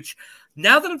 which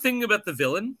now that I'm thinking about the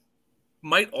villain,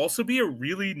 might also be a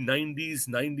really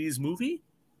 90s movie.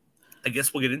 I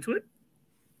guess we'll get into it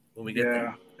when we get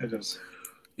there. Yeah, it is.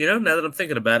 You know, now that I'm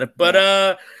thinking about it. But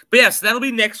yeah, so that'll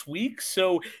be next week.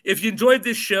 So if you enjoyed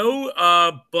this show,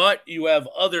 but you have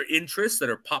other interests that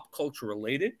are pop culture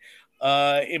related,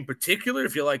 in particular,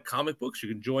 if you like comic books, you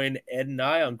can join Ed and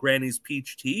I on Granny's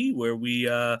Peach Tea, where we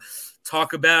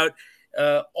talk about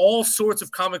all sorts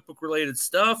of comic book related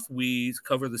stuff. We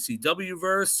cover the CW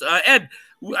verse. Ed,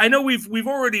 I know we've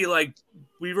already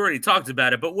talked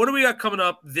about it, but what do we got coming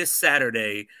up this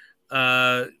Saturday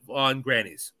on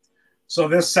Granny's? So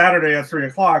this Saturday at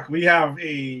 3:00, we have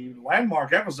a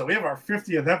landmark episode. We have our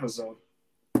 50th episode.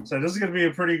 So this is going to be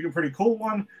a pretty cool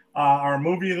one. Our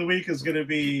movie of the week is going to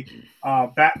be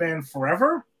Batman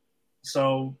Forever.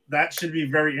 So that should be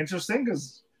very interesting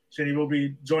because Jenny will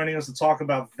be joining us to talk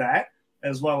about that,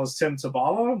 as well as Tim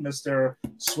Tabala, Mr.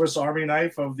 Swiss Army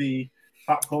Knife of the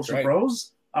Pop Culture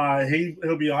Bros.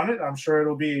 He'll be on it. I'm sure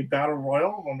it'll be a battle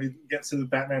royal when we get to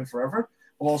Batman Forever.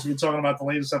 We'll also be talking about the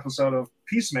latest episode of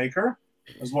Peacemaker,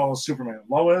 as well as Superman and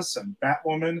Lois and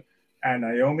Batwoman and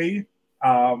Naomi,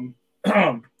 and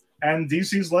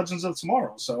DC's Legends of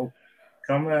Tomorrow. So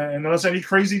come unless any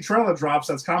crazy trailer drops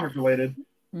that's comic related,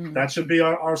 that should be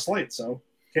our slate. So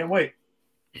can't wait.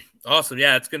 Awesome.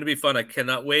 Yeah, it's going to be fun. I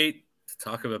cannot wait to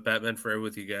talk about Batman Forever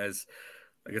with you guys.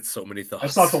 I get so many thoughts. I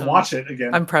still have to watch it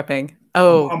again. I'm prepping.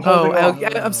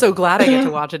 I'm so glad I get to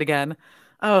watch it again.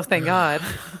 Oh, thank God.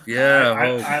 Yeah.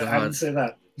 I didn't say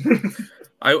that.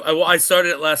 I started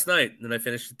it last night, and then I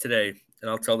finished it today, and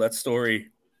I'll tell that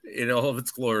story in all of its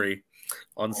glory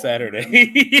on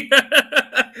Saturday.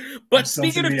 But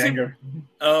speaking of anger,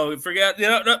 we forgot.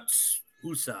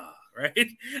 USA, right?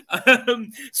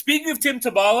 Speaking of Tim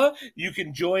Tabala, you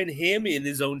can join him in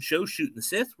his own show, Shooting the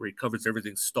Sith, where he covers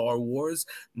everything Star Wars,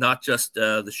 not just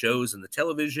the shows and the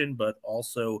television, but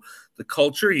also the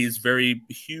culture. He's very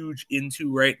huge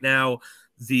into right now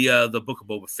the Book of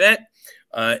Boba Fett.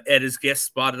 Ed is guest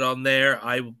spotted on there.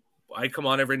 I come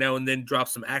on every now and then, drop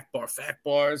some Akbar fact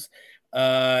bars.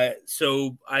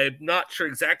 So I'm not sure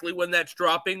exactly when that's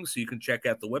dropping, so you can check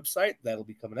out the website. That'll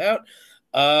be coming out.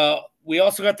 We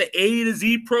also got the A to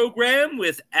Z program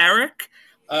with Eric,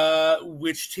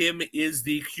 which Tim is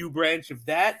the Q branch of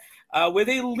that, where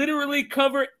they literally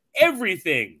cover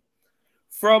everything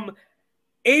from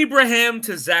Abraham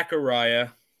to Zechariah.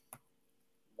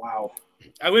 Wow.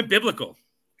 I went biblical.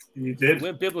 You did? I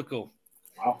went biblical.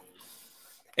 Wow.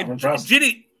 And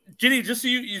Ginny, just so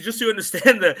you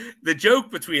understand the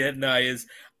joke between Ed and I is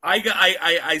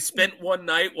I spent one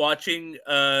night watching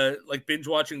binge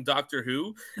watching Doctor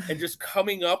Who and just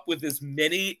coming up with as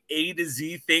many A to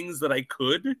Z things that I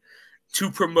could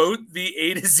to promote the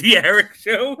A to Z Eric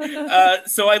show.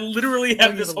 So I literally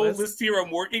have this whole list here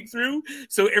I'm working through.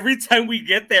 So every time we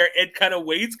get there, Ed kind of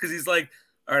waits because he's like,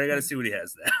 all right, I got to see what he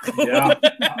has now.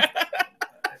 Yeah.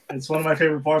 It's one of my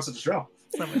favorite parts of the show.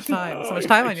 So much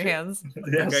time on your hands.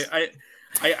 Yes. Okay,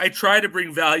 I try to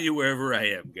bring value wherever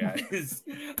I am, guys.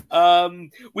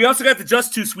 We also got the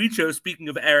Just Too Sweet show. Speaking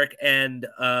of Eric and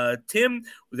Tim,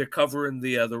 where they're covering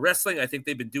the wrestling. I think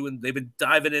they've been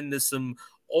diving into some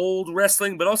old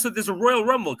wrestling, but also there's a Royal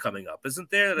Rumble coming up,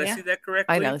 isn't there? Did I see that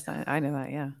correctly? I know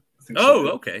that. Yeah. Oh,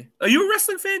 okay. Are you a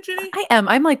wrestling fan, Jenny? I am.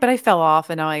 But I fell off,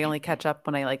 and now I only catch up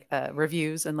when I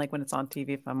reviews and when it's on TV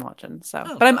if I'm watching. So,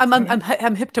 but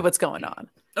I'm hip to what's going on.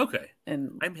 Okay.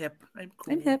 And I'm hip. I'm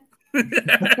cool. I'm hip.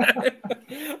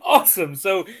 Awesome.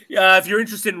 So, if you're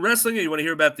interested in wrestling and you want to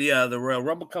hear about the Royal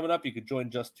Rumble coming up, you can join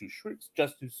Just Too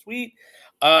Sweet.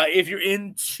 If you're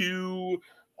into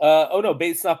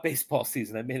it's not baseball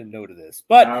season. I made a note of this,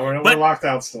 but we're locked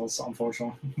out still, so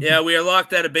unfortunately. Yeah, we are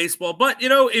locked out of baseball. But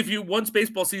if once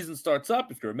baseball season starts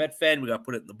up, if you're a Met fan, we got to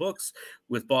put it in the books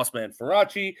with Bossman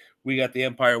Faraci. We got the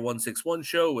Empire 161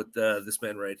 show with this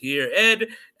man right here, Ed,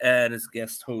 and his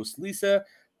guest host Lisa.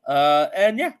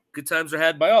 And yeah, good times are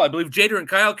had by all. I believe Jader and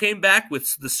Kyle came back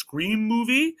with the Scream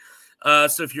movie.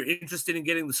 So if you're interested in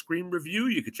getting the Scream review,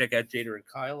 you can check out Jader and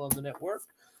Kyle on the network.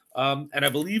 And I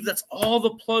believe that's all the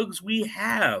plugs we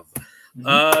have.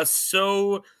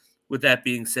 So with that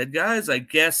being said, guys, I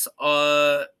guess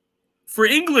for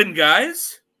England,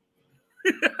 guys.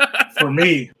 For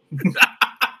me.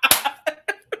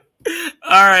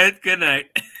 All right. Good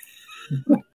night.